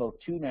causation is both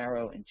too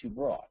narrow and too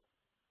broad.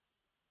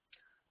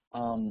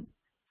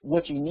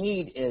 What you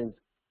need is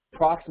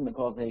proximate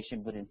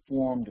causation, but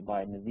informed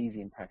by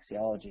Misesian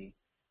praxeology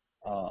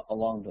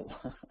along the.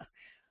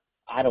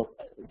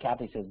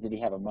 Kathy says, did he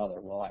have a mother?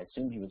 Well, I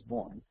assume he was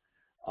born.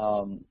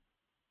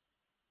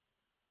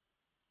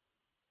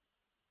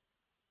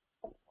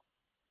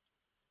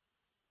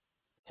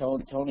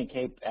 Tony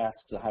Cape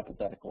asks a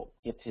hypothetical.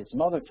 If his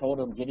mother told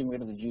him getting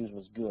rid of the Jews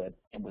was good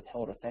and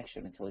withheld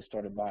affection until he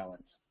started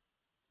violence,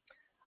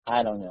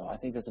 I don't know. I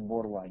think that's a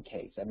borderline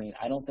case. I mean,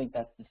 I don't think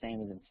that's the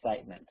same as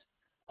incitement.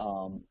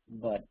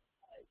 But,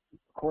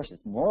 of course,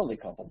 it's morally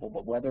culpable,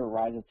 but whether it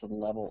rises to the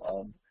level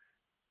of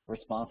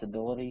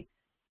responsibility,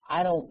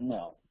 I don't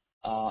know.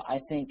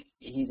 I think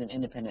he's an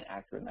independent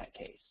actor in that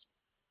case.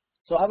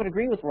 So I would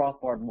agree with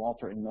Rothbard and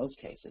Walter in most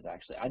cases,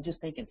 actually. I just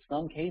think in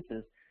some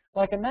cases,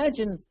 like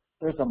imagine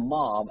there's a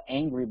mob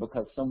angry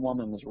because some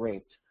woman was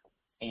raped,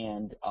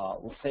 and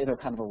let's say they're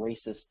kind of a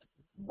racist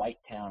white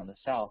town in the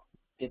South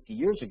 50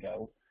 years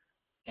ago,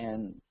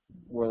 and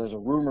where there's a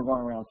rumor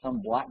going around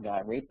some black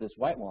guy raped this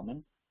white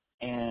woman,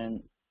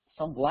 and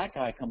some black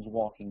guy comes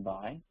walking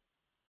by,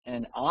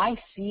 and I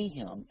see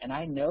him, and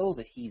I know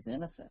that he's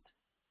innocent,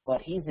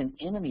 but he's an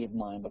enemy of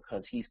mine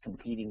because he's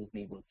competing with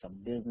me with some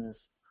business.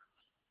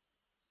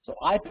 So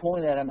I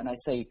point at him and I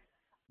say,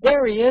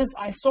 there he is,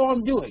 I saw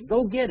him do it,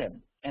 go get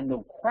him. And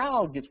the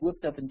crowd gets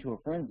whipped up into a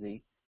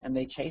frenzy, and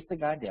they chase the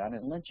guy down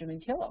and lynch him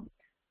and kill him.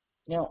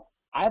 Now,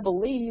 I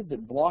believe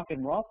that Block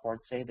and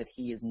Rothbard say that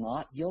he is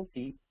not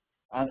guilty,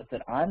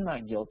 that I'm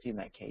not guilty in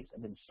that case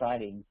of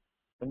inciting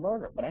the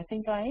murder, but I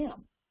think I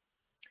am.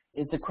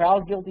 Is the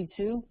crowd guilty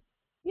too?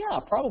 Yeah,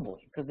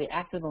 probably, because they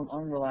acted on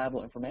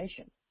unreliable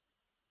information,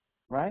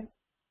 right?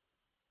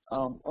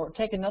 Or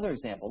take another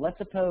example. Let's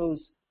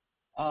suppose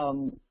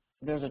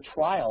there's a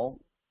trial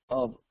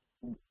of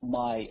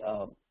my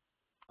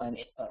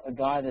a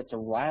guy that's a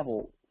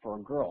rival for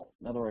a girl.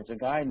 In other words, a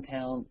guy in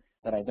town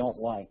that I don't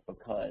like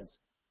because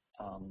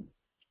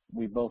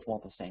we both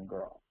want the same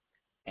girl.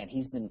 And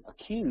he's been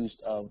accused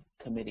of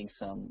committing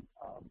some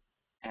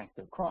act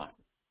of crime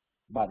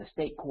by the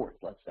state courts,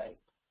 let's say.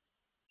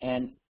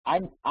 And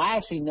I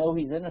actually know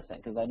he's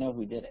innocent because I know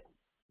who did it.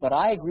 But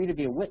I agree to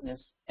be a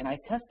witness, and I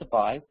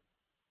testify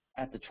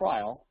at the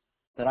trial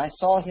that I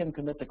saw him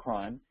commit the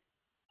crime,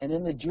 and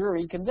then the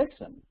jury convicts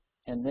him.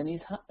 And then he's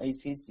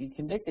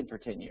convicted for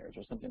 10 years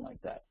or something like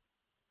that.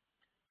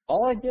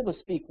 All I did was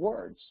speak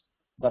words,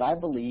 but I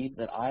believe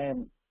that I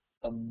am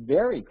a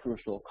very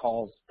crucial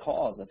cause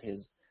of his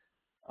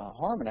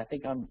harm, and I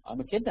think I'm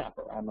a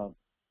kidnapper. I'm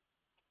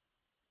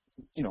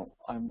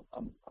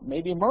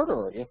maybe a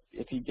murderer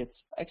if he gets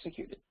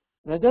executed.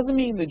 And that doesn't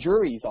mean the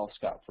jury is off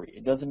scot-free.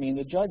 It doesn't mean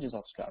the judge is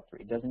off scot-free.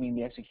 It doesn't mean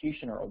the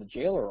executioner or the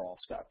jailer are off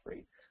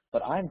scot-free.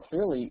 But I'm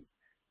clearly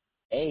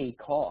a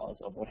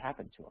cause of what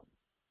happened to him.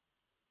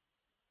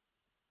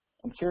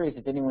 I'm curious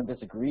if anyone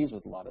disagrees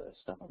with a lot of this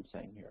stuff I'm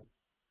saying here.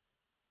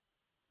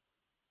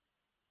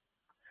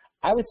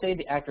 I would say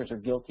the actors are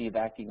guilty of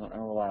acting on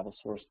unreliable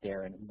source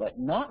daring, but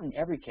not in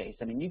every case.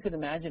 I mean, you could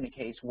imagine a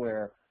case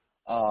where,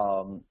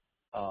 let's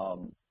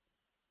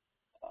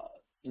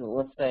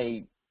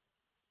say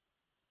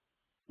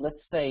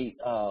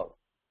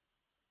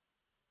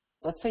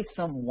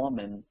some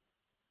woman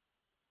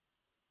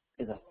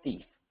is a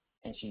thief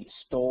and she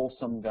stole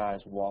some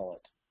guy's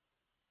wallet,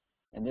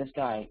 and this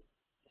guy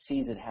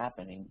sees it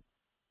happening,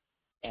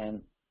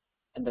 and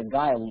the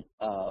guy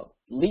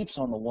leaps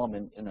on the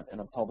woman in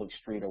a public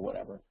street or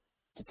whatever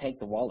to take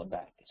the wallet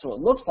back. So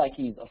it looks like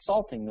he's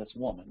assaulting this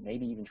woman,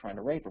 maybe even trying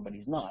to rape her, but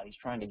he's not. He's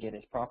trying to get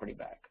his property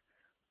back.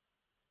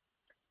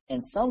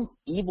 And some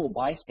evil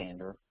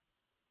bystander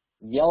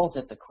yells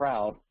at the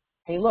crowd,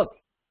 hey, look,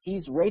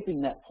 he's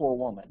raping that poor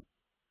woman.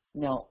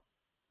 Now,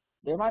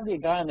 there might be a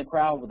guy in the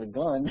crowd with a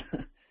gun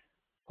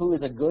who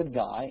is a good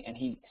guy, and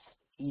he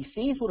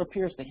sees what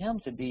appears to him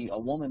to be a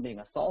woman being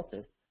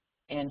assaulted,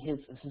 and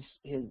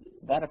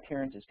that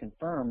appearance is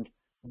confirmed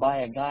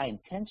by a guy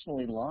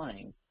intentionally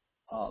lying.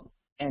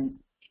 And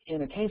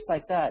in a case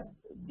like that,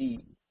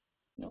 the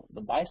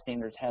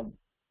bystanders have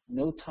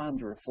no time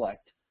to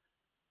reflect.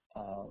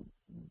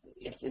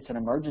 If it's an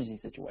emergency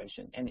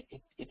situation, and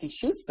if he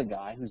shoots the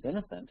guy who's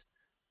innocent,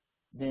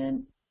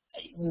 then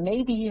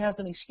maybe he has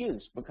an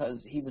excuse because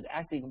he was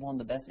acting upon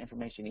the best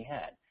information he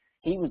had.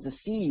 He was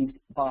deceived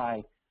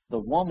by the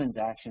woman's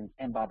actions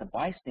and by the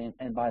bystand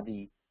and by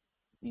the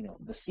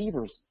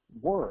deceiver's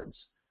words,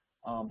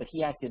 but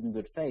he acted in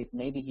good faith.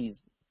 Maybe he's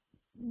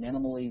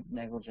minimally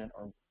negligent,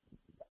 or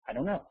I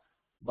don't know.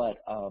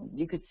 But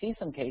you could see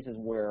some cases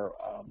where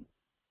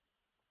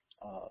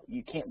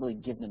you can't really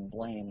give them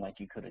blame like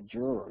you could a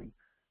jury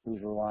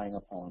who's relying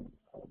upon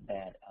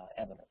bad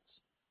evidence.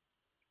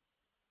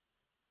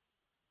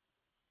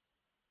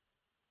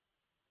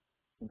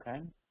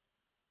 Okay.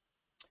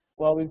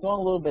 Well, we've gone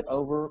a little bit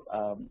over.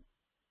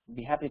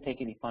 Be happy to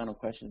take any final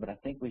questions, but I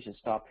think we should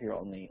stop here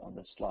on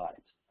the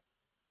slides.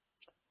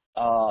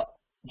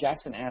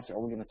 Jackson asked, are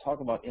we going to talk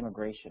about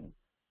immigration?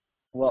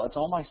 Well, it's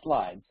on my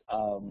slides,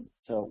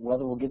 so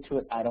whether we'll get to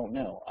it, I don't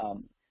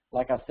know.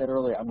 Like I said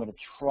earlier, I'm going to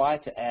try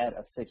to add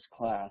a sixth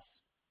class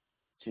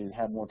to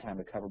have more time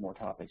to cover more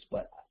topics,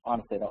 but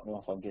honestly, I don't know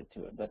if I'll get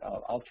to it. But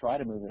I'll try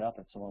to move it up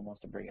if someone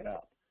wants to bring it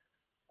up.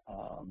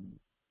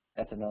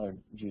 That's another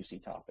juicy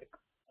topic.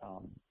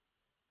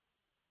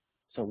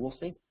 So we'll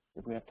see.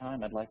 If we have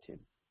time, I'd like to.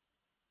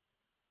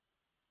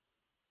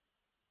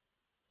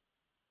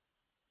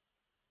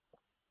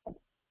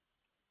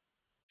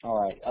 All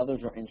right,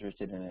 others are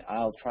interested in it.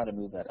 I'll try to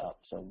move that up,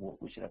 so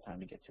we should have time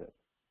to get to it.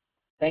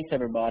 Thanks,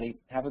 everybody.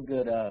 Have a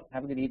good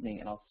evening,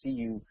 and I'll see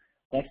you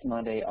next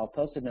Monday. I'll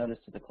post a notice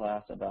to the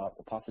class about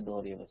the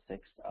possibility of a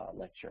sixth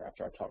lecture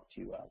after I talk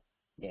to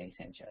Danny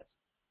Sanchez.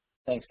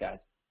 Thanks, guys.